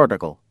in that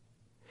article.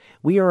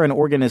 We are an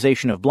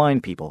organization of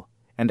blind people,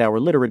 and our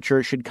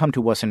literature should come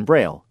to us in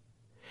Braille.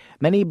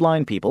 Many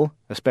blind people,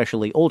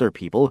 especially older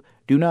people,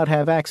 do not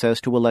have access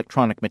to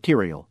electronic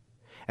material,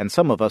 and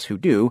some of us who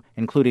do,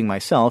 including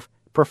myself,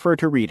 prefer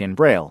to read in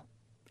Braille.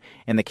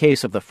 In the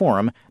case of the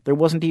forum, there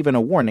wasn't even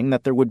a warning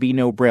that there would be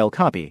no Braille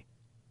copy.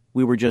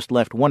 We were just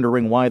left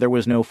wondering why there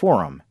was no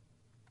forum.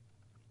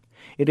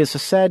 It is a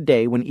sad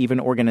day when even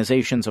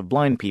organizations of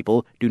blind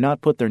people do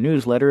not put their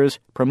newsletters,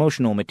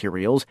 promotional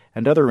materials,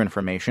 and other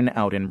information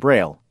out in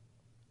Braille.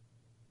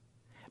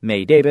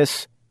 May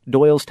Davis,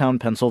 Doylestown,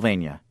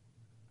 Pennsylvania.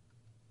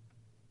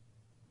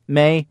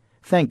 May,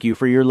 thank you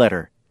for your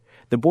letter.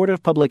 The Board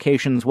of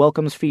Publications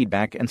welcomes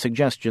feedback and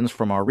suggestions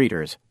from our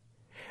readers.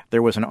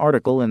 There was an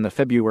article in the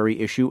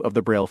February issue of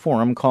the Braille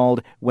Forum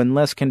called When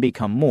Less Can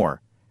Become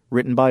More,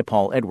 written by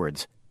Paul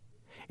Edwards.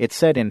 It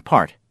said in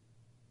part,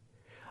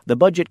 "The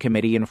Budget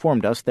Committee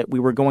informed us that we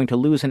were going to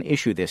lose an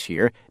issue this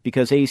year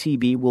because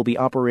ACB will be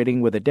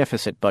operating with a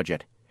deficit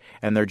budget,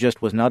 and there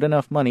just was not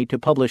enough money to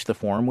publish the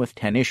forum with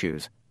 10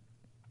 issues.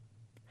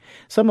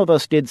 Some of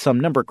us did some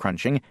number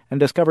crunching and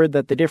discovered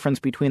that the difference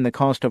between the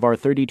cost of our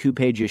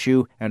 32-page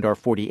issue and our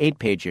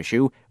 48-page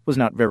issue was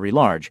not very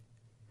large.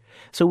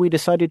 So we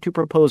decided to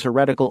propose a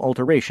radical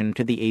alteration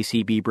to the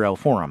ACB Braille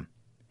Forum.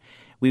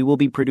 We will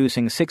be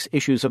producing 6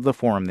 issues of the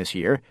forum this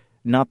year,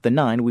 not the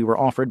 9 we were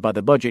offered by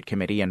the Budget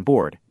Committee and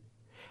Board.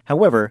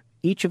 However,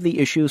 each of the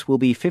issues will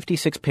be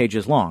 56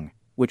 pages long,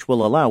 which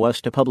will allow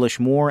us to publish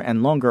more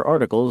and longer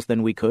articles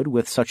than we could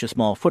with such a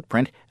small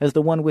footprint as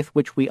the one with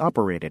which we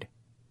operated.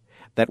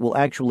 That will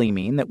actually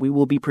mean that we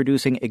will be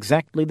producing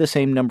exactly the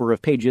same number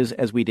of pages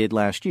as we did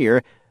last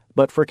year,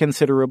 but for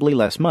considerably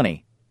less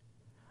money.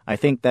 I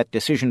think that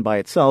decision by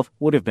itself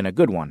would have been a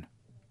good one.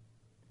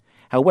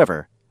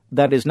 However,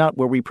 that is not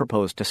where we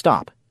propose to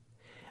stop.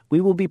 We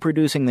will be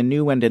producing the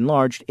new and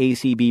enlarged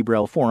ACB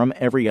Braille Forum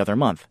every other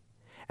month,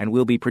 and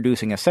we'll be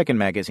producing a second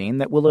magazine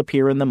that will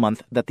appear in the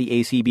month that the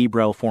ACB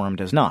Braille Forum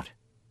does not.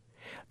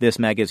 This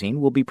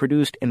magazine will be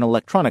produced in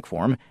electronic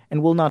form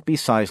and will not be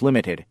size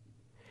limited.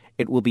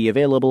 It will be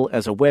available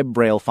as a web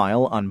Braille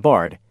file on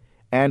Bard,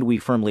 and we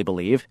firmly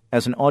believe,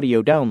 as an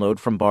audio download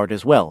from Bard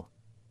as well.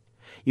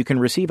 You can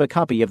receive a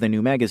copy of the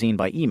new magazine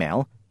by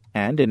email,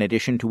 and in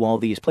addition to all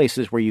these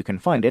places where you can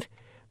find it,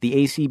 the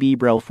ACB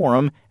Braille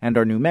Forum and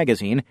our new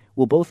magazine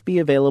will both be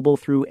available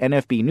through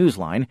NFB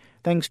Newsline,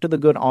 thanks to the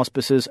good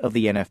auspices of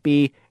the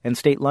NFB and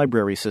state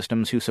library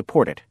systems who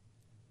support it.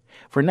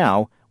 For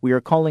now, we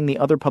are calling the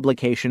other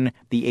publication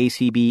the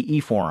ACB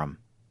eForum.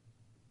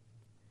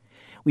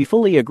 We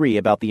fully agree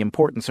about the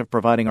importance of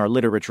providing our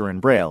literature in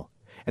Braille,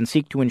 and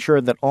seek to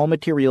ensure that all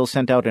materials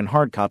sent out in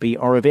hard copy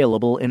are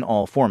available in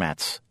all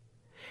formats.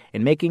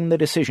 In making the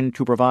decision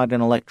to provide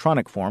an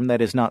electronic form that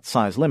is not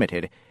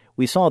size-limited,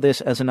 we saw this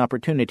as an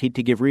opportunity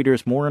to give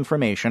readers more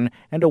information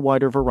and a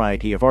wider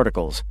variety of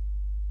articles.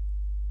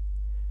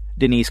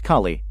 Denise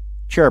Colley,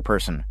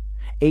 Chairperson,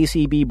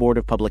 ACB Board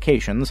of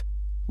Publications,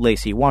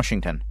 Lacey,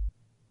 Washington.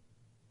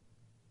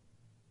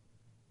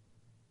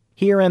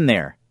 Here and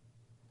There,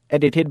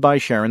 edited by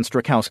Sharon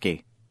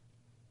Strakowski.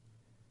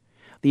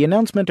 The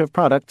announcement of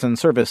products and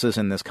services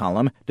in this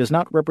column does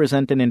not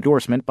represent an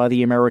endorsement by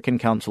the American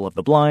Council of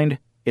the Blind,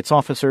 its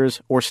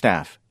officers, or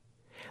staff.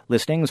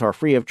 Listings are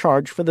free of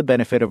charge for the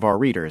benefit of our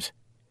readers.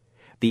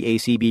 The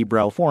ACB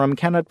Braille Forum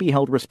cannot be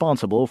held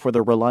responsible for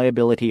the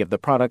reliability of the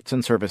products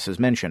and services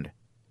mentioned.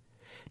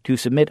 To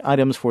submit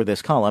items for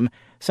this column,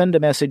 send a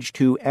message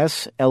to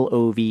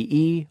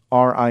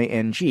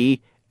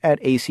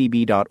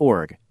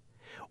slovering@acb.org,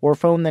 or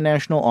phone the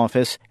national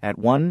office at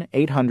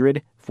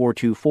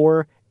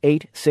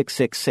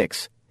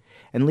 1-800-424-8666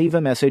 and leave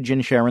a message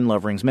in Sharon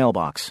Lovering's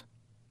mailbox.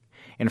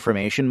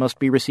 Information must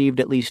be received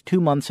at least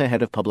 2 months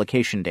ahead of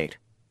publication date.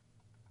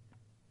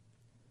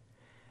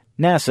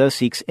 NASA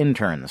seeks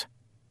interns.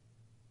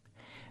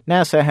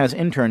 NASA has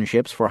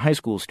internships for high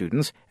school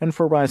students and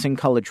for rising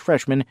college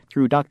freshmen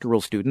through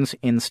doctoral students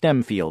in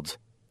STEM fields.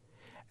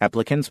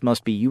 Applicants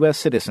must be U.S.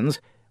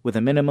 citizens with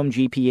a minimum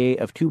GPA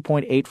of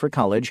 2.8 for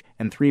college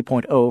and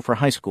 3.0 for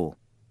high school.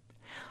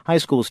 High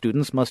school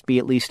students must be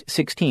at least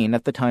 16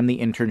 at the time the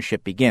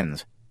internship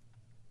begins.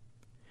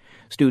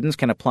 Students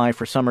can apply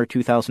for summer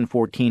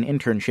 2014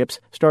 internships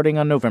starting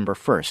on November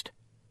 1st.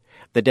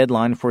 The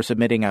deadline for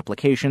submitting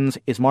applications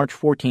is March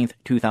 14,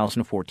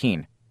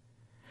 2014.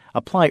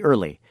 Apply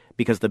early,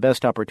 because the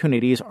best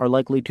opportunities are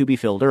likely to be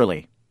filled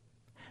early.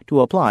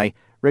 To apply,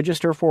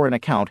 register for an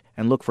account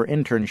and look for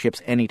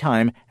internships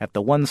anytime at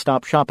the One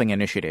Stop Shopping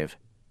Initiative,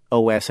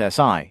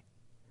 OSSI.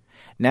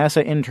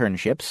 NASA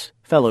Internships,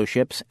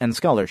 Fellowships, and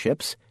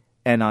Scholarships,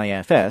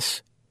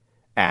 NIFS,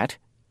 at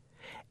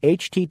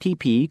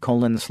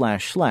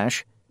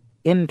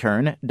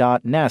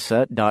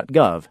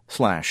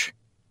http://intern.nasa.gov/.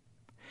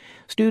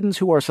 Students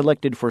who are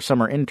selected for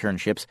summer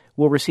internships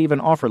will receive an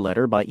offer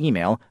letter by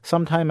email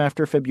sometime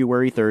after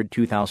February 3,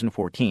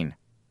 2014.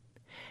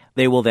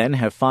 They will then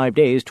have 5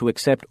 days to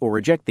accept or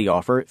reject the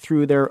offer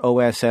through their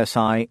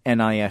OSSI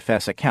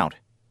NIFS account.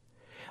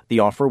 The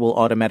offer will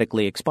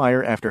automatically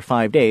expire after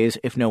 5 days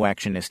if no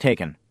action is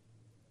taken.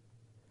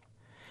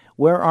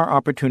 Where are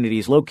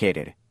opportunities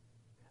located?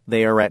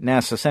 They are at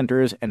NASA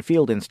centers and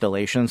field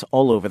installations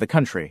all over the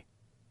country.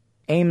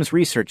 Ames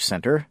Research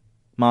Center,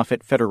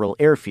 Moffett Federal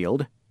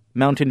Airfield,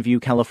 Mountain View,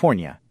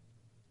 California.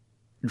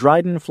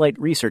 Dryden Flight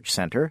Research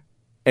Center,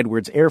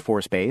 Edwards Air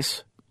Force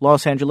Base,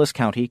 Los Angeles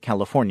County,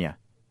 California.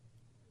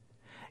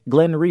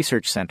 Glenn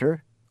Research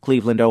Center,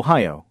 Cleveland,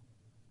 Ohio.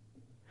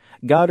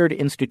 Goddard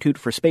Institute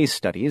for Space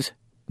Studies,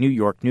 New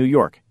York, New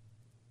York.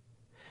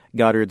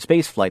 Goddard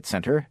Space Flight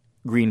Center,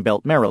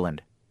 Greenbelt,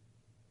 Maryland.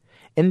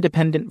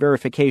 Independent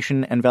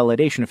Verification and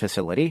Validation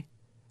Facility,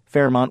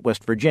 Fairmont,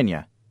 West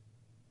Virginia.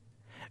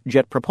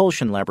 Jet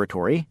Propulsion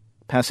Laboratory,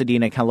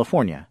 Pasadena,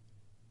 California.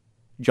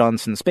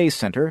 Johnson Space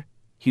Center,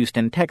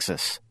 Houston,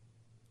 Texas.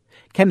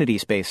 Kennedy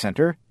Space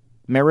Center,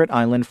 Merritt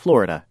Island,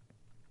 Florida.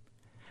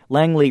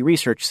 Langley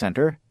Research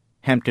Center,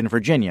 Hampton,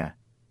 Virginia.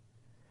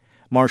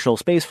 Marshall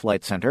Space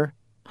Flight Center,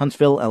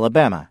 Huntsville,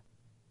 Alabama.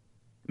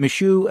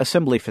 Michoud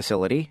Assembly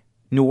Facility,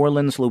 New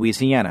Orleans,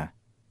 Louisiana.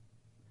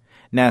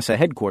 NASA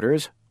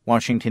Headquarters,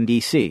 Washington,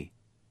 D.C.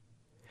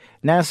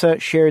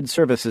 NASA Shared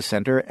Services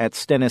Center at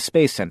Stennis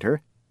Space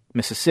Center,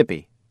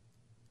 Mississippi.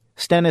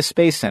 Stennis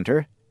Space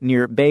Center,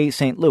 near Bay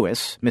St.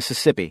 Louis,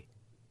 Mississippi.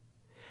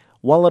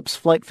 Wallops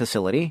Flight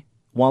Facility,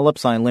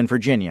 Wallops Island,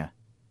 Virginia.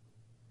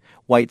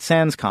 White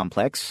Sands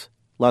Complex,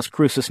 Las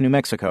Cruces, New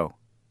Mexico.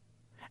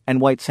 And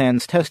White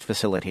Sands Test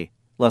Facility,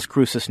 Las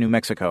Cruces, New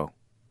Mexico.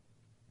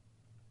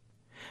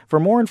 For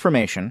more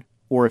information,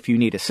 or if you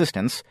need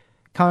assistance,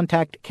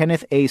 contact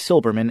Kenneth A.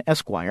 Silberman,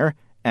 Esquire,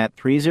 at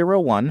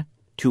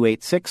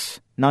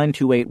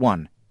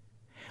 301-286-9281,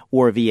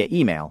 or via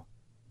email,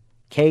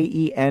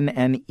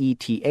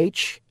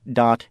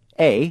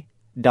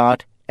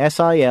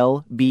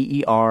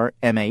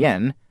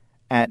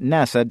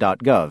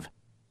 kenneth.a.silberman@nasa.gov.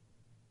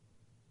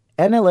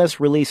 NLS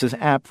releases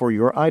app for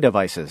your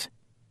iDevices.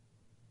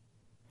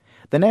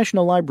 The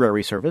National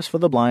Library Service for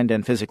the Blind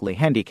and Physically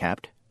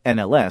Handicapped,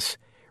 NLS,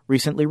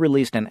 recently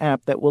released an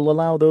app that will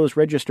allow those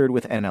registered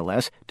with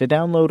NLS to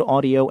download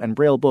audio and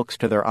Braille books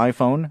to their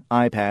iPhone,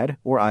 iPad,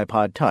 or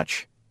iPod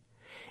Touch.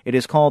 It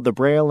is called the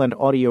Braille and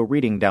Audio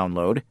Reading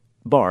Download,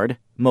 BARD,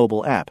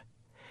 mobile app,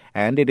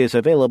 and it is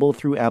available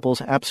through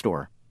Apple's App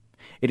Store.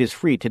 It is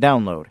free to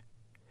download.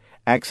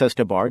 Access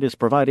to BARD is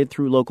provided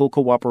through local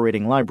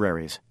cooperating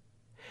libraries.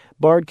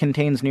 BARD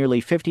contains nearly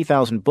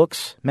 50,000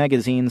 books,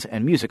 magazines,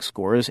 and music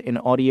scores in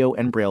audio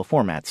and Braille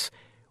formats,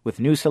 with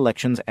new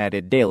selections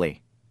added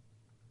daily.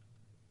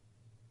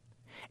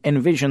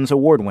 Envision's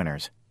award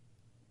winners.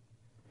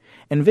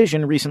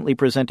 Envision recently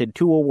presented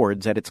 2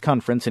 awards at its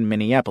conference in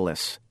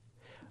Minneapolis.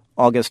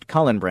 August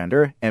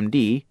Collenbrander,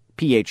 M.D.,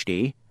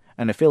 Ph.D.,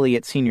 an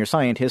affiliate senior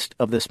scientist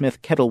of the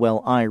Smith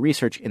Kettlewell Eye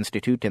Research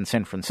Institute in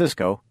San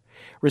Francisco,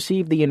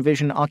 received the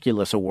Envision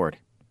Oculus Award.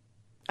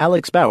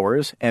 Alex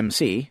Bowers,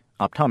 M.C.,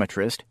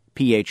 optometrist,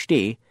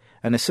 Ph.D.,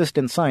 an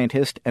assistant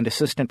scientist and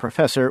assistant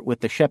professor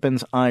with the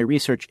Shepens Eye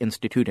Research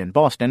Institute in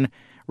Boston,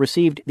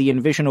 received the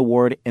Envision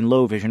Award in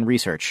Low Vision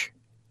Research.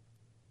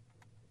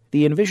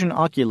 The Envision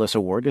Oculus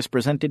Award is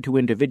presented to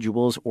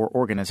individuals or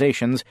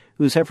organizations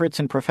whose efforts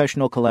in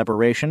professional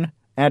collaboration,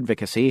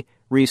 advocacy,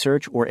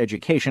 research, or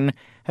education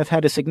have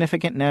had a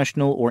significant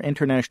national or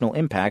international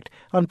impact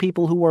on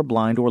people who are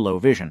blind or low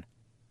vision.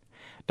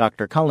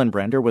 Dr.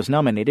 Collenbrander was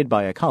nominated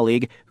by a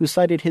colleague who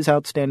cited his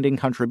outstanding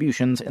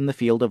contributions in the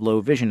field of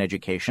low vision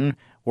education,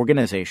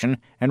 organization,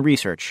 and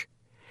research,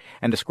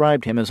 and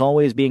described him as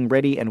always being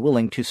ready and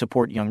willing to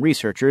support young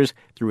researchers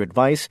through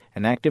advice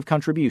and active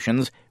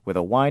contributions with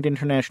a wide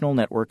international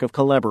network of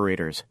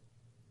collaborators.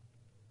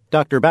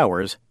 Dr.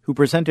 Bowers, who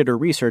presented a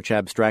research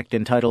abstract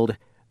entitled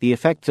The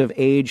Effects of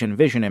Age and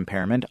Vision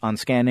Impairment on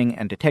Scanning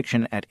and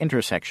Detection at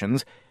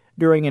Intersections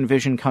during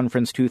Envision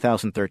Conference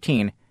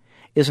 2013,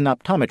 is an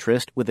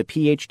optometrist with a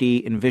Ph.D.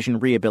 in vision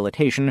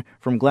rehabilitation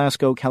from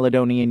Glasgow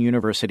Caledonian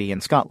University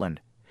in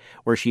Scotland,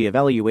 where she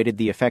evaluated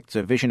the effects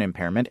of vision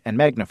impairment and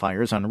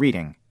magnifiers on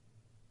reading.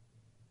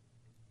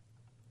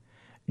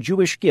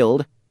 Jewish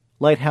Guild,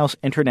 Lighthouse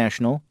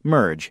International,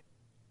 merge.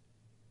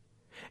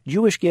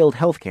 Jewish Guild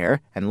Healthcare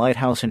and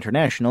Lighthouse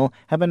International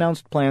have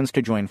announced plans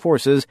to join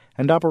forces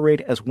and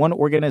operate as one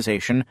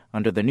organization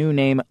under the new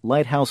name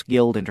Lighthouse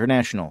Guild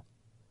International.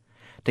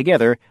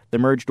 Together, the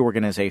merged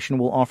organization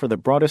will offer the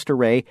broadest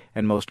array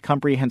and most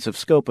comprehensive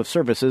scope of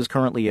services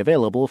currently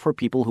available for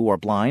people who are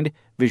blind,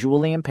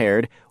 visually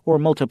impaired, or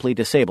multiply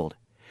disabled,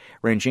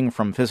 ranging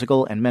from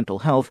physical and mental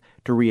health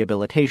to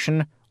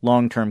rehabilitation,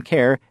 long-term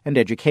care, and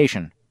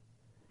education.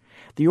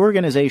 The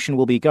organization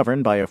will be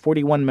governed by a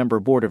 41-member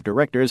board of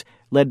directors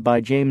led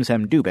by James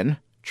M. Dubin,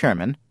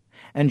 chairman,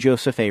 and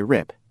Joseph A.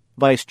 Ripp,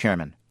 vice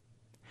chairman.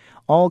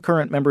 All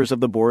current members of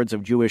the boards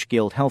of Jewish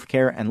Guild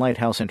Healthcare and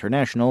Lighthouse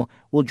International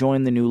will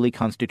join the newly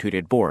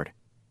constituted board.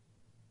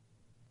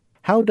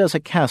 How does a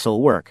CASEL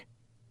work?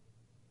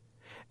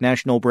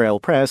 National Braille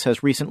Press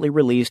has recently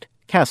released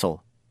CASEL,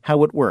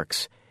 How It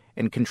Works,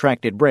 in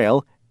contracted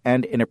Braille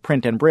and in a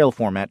print and Braille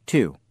format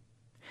too.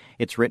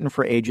 It's written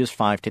for ages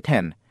 5 to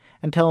 10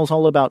 and tells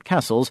all about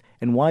CASELs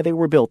and why they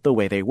were built the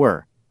way they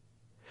were.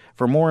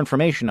 For more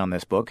information on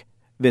this book,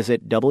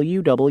 visit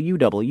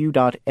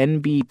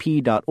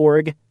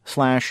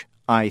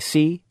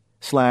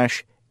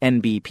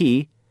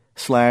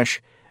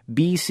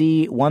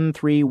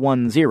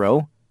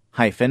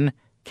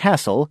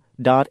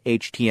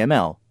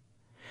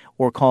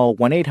or call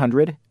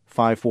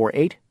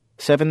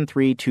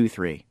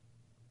 1-800-548-7323.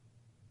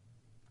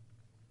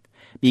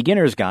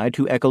 Beginner's Guide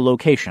to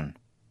Echolocation.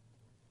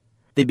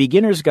 The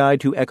Beginner's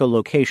Guide to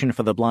Echolocation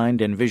for the Blind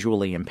and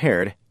Visually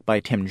Impaired by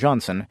Tim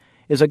Johnson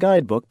is a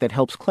guidebook that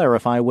helps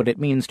clarify what it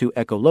means to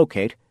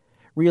echolocate,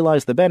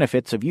 realize the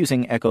benefits of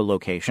using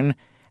echolocation,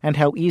 and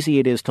how easy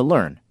it is to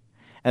learn,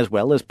 as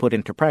well as put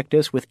into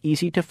practice with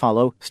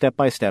easy-to-follow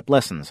step-by-step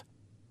lessons.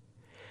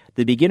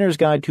 The Beginner's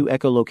Guide to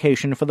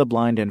Echolocation for the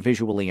Blind and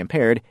Visually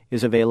Impaired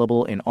is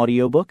available in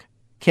audiobook,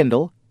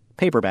 Kindle,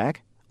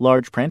 paperback,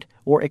 large print,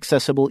 or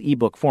accessible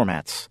ebook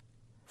formats.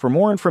 For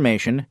more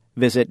information,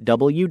 visit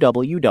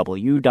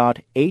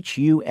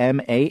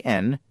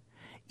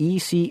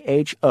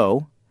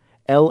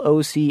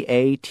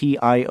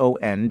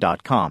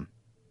www.humanecholocation.com.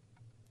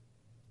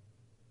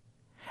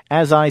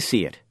 As I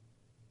See It.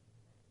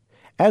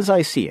 As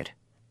I See It,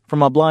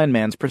 From a Blind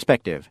Man's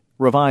Perspective,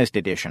 Revised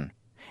Edition,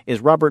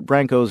 is Robert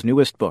Branco's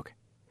newest book.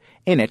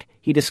 In it,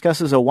 he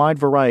discusses a wide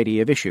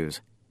variety of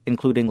issues,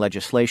 including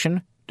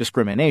legislation,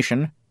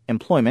 discrimination,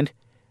 employment,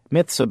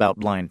 myths about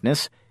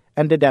blindness,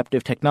 and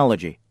adaptive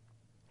technology.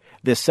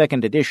 This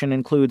second edition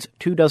includes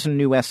 24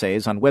 new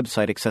essays on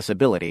website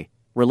accessibility,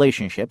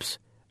 relationships,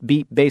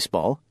 beep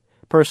baseball,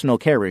 personal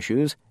care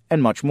issues,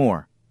 and much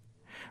more.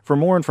 For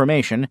more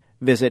information,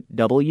 visit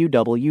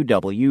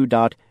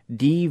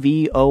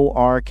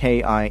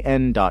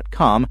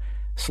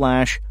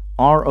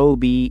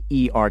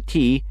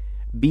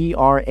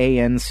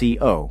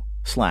www.dvorkIN.com/ROBERTBRANCO/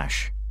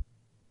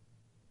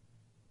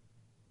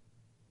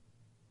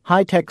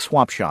 High-Tech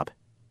Swap Shop.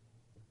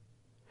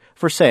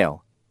 For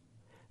sale.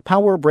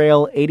 Power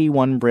Braille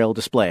 81 Braille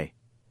display.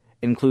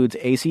 Includes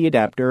AC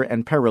adapter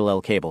and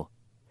parallel cable.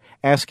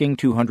 Asking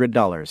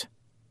 $200.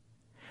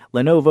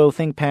 Lenovo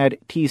ThinkPad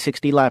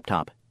T60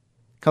 laptop.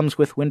 Comes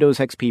with Windows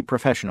XP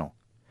Professional.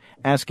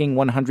 Asking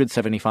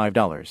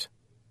 $175.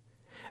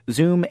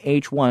 Zoom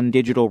H1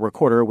 digital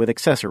recorder with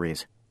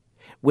accessories.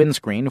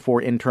 Windscreen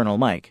for internal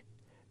mic.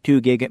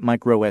 2 gig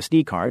micro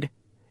SD card.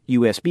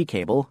 USB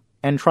cable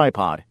and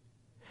tripod.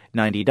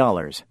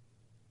 $90.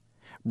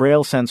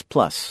 Braille Sense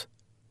Plus.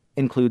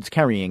 Includes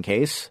carrying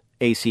case,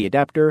 AC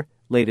adapter,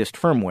 latest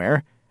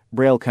firmware,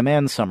 Braille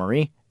command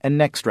summary, and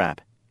neck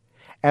strap.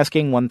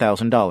 Asking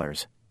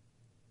 $1,000.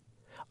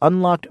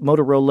 Unlocked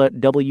Motorola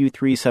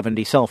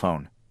W370 cell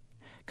phone.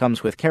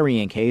 Comes with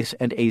carrying case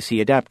and AC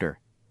adapter.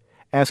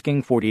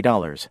 Asking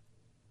 $40.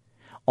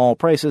 All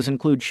prices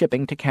include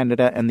shipping to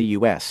Canada and the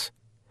U.S.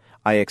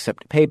 I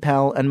accept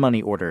PayPal and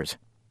money orders.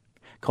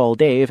 Call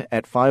Dave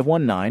at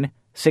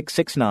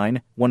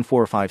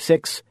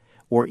 519-669-1456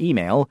 or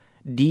email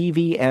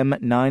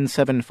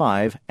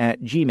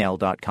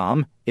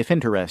dvm975@gmail.com if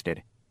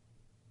interested.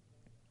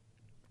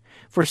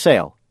 For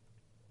sale.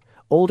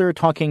 Older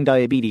talking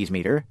diabetes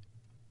meter.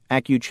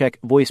 AccuCheck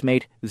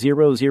VoiceMate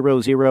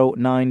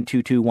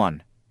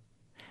 00092221.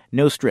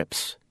 No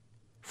strips.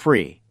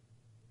 Free.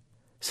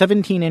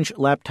 17-inch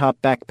laptop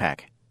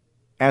backpack.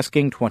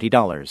 Asking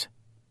 $20.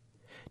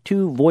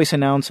 2 Voice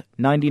Announce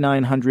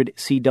 9900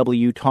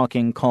 CW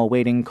Talking Call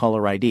Waiting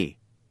Caller ID.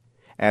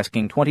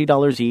 Asking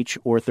 $20 each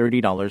or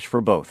 $30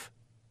 for both.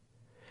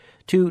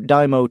 2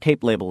 Dymo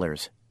tape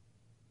labelers.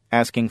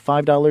 Asking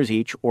 $5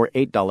 each or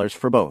 $8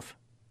 for both.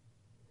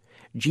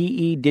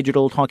 GE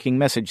Digital Talking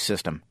Message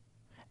System.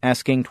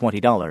 Asking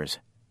 $20.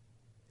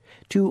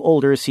 2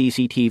 older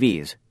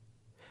CCTVs.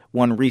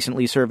 1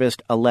 recently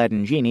serviced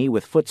Aladdin Genie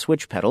with foot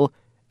switch pedal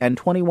and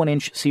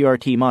 21-inch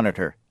CRT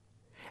monitor.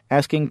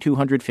 Asking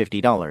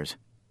 $250.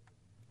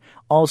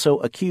 Also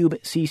a Cube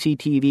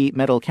CCTV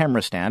metal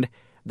camera stand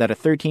that a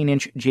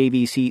 13-inch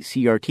JVC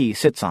CRT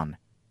sits on.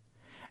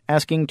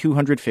 Asking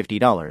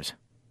 $250.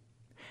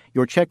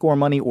 Your check or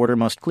money order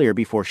must clear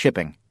before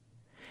shipping.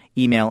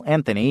 Email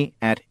Anthony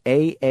at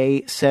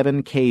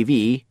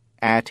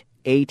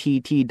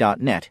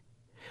aa7kv@att.net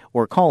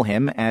or call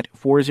him at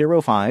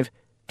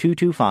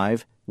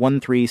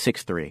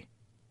 405-225-1363.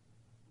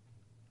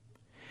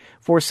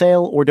 For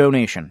sale or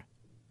donation.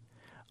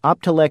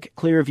 Optelec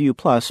Clearview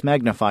Plus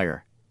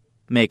magnifier.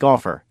 Make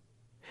offer.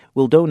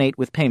 Will donate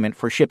with payment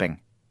for shipping.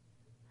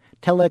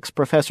 Telex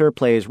Professor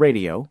plays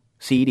radio,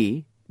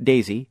 CD,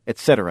 Daisy,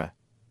 etc.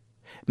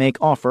 Make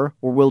offer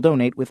or will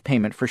donate with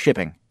payment for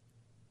shipping.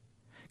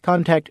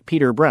 Contact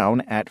Peter Brown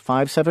at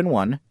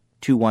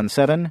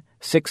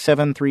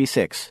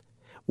 571-217-6736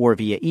 or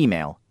via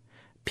email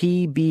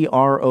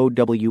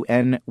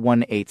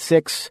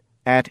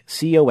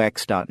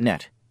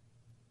pbrown186@cox.net.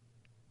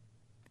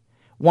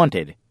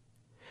 Wanted.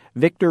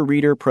 Victor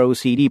Reader Pro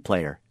CD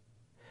Player.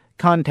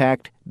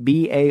 Contact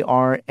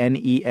BARNESJ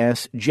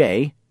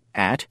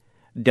at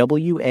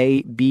wabash.edu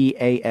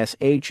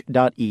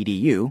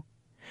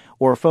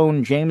or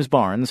phone James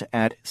Barnes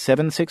at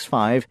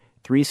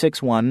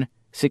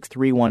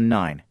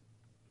 765-361-6319.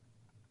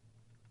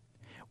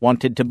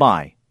 Wanted to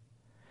buy.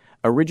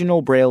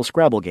 Original Braille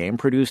Scrabble game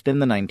produced in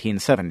the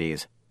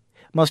 1970s.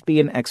 Must be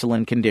in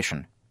excellent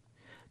condition.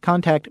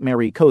 Contact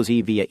Mary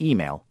Cozy via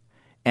email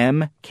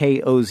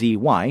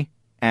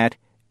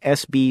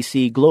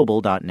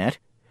mkozy@sbcglobal.net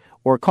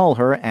or call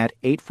her at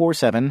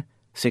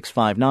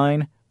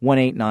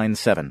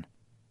 847-659-1897.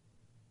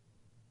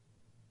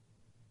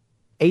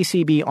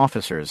 ACB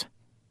Officers.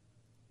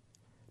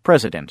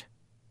 President.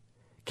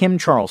 Kim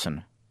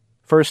Charlson.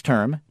 First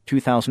term,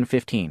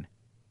 2015.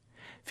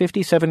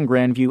 57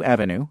 Grandview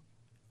Avenue,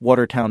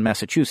 Watertown,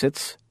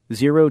 Massachusetts,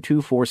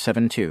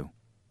 02472.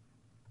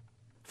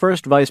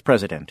 First Vice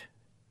President.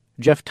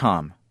 Jeff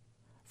Tom.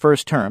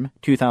 First term,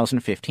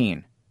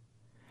 2015.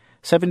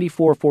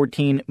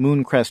 7414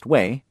 Mooncrest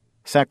Way,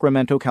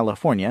 Sacramento,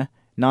 California,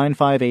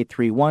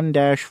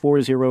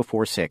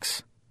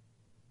 95831-4046.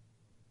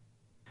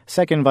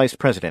 Second Vice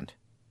President.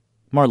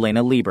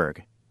 Marlena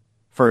Lieberg.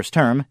 First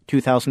term,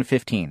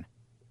 2015.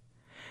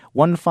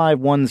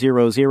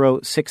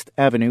 15100 6th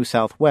Avenue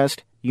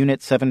Southwest,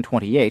 Unit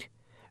 728,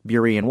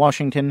 Burien,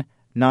 Washington,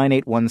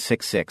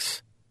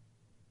 98166.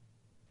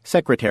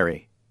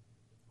 Secretary.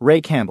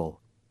 Ray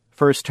Campbell.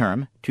 First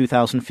term,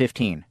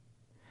 2015.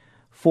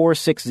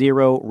 460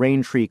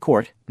 Raintree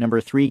Court, number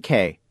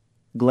 3K,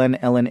 Glen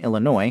Ellen,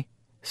 Illinois,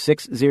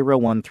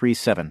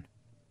 60137.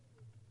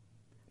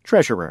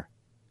 Treasurer.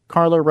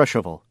 Carla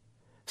Ruschival.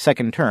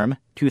 Second term,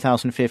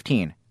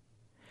 2015.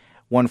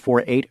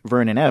 148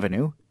 Vernon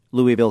Avenue,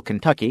 Louisville,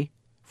 Kentucky,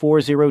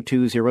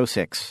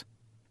 40206.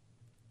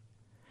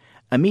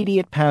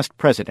 Immediate Past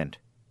President.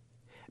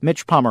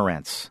 Mitch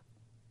Pomerantz.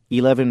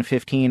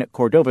 1115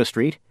 Cordova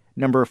Street,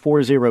 number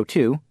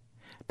 402,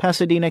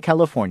 Pasadena,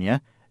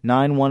 California,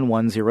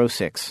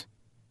 91106.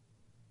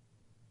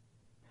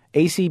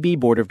 ACB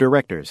Board of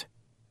Directors.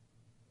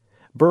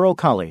 Burl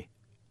Colley,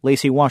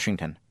 Lacey,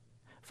 Washington.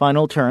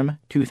 Final term,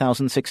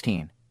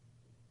 2016.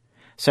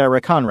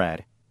 Sarah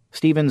Conrad,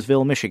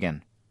 Stevensville,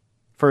 Michigan.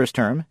 First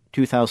term,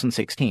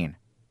 2016.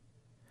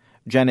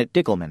 Janet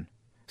Dickelman,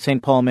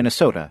 St. Paul,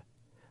 Minnesota.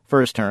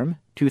 First term,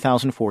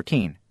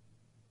 2014.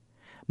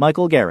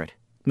 Michael Garrett,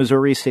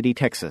 Missouri City,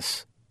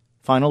 Texas.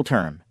 Final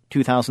term,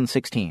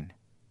 2016.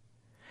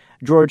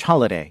 George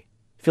Holliday,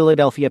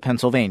 Philadelphia,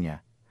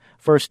 Pennsylvania.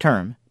 First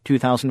term,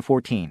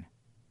 2014.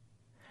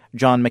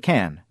 John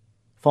McCann,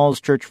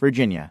 Falls Church,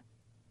 Virginia.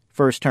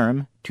 First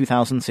term,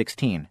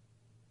 2016.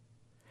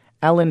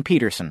 Alan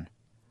Peterson,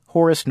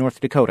 Horace, North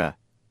Dakota.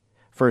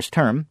 First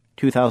term,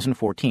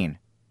 2014.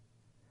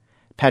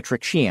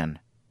 Patrick Sheehan,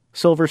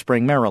 Silver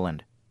Spring,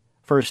 Maryland.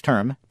 First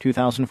term,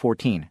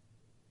 2014.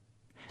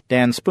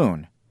 Dan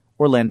Spoon,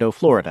 Orlando,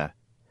 Florida.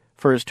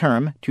 First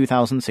term,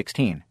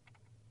 2016.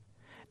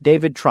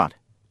 David Trott,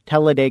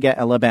 Talladega,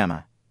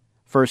 Alabama.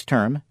 First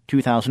term,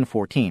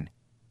 2014.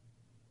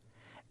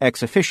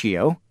 Ex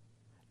officio,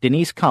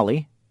 Denise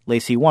Colley,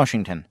 Lacey,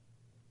 Washington.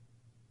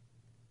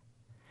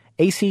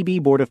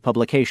 ACB Board of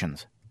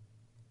Publications.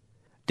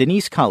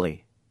 Denise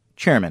Colley,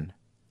 Chairman,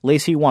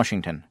 Lacey,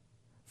 Washington.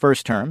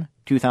 First term,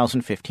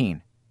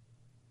 2015.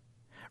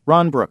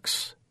 Ron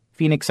Brooks,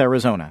 Phoenix,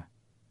 Arizona.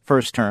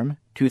 First term,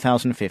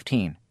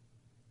 2015.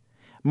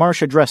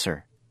 Marcia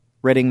Dresser,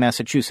 Reading,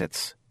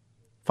 Massachusetts.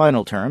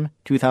 Final term,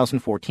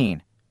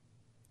 2014.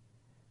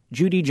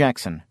 Judy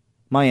Jackson,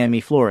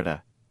 Miami,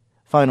 Florida.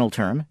 Final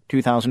term,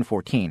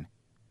 2014.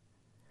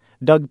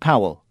 Doug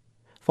Powell,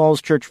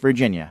 Falls Church,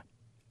 Virginia.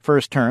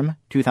 First term,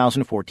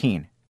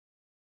 2014.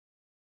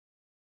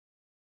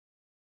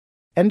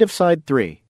 End of Side 3.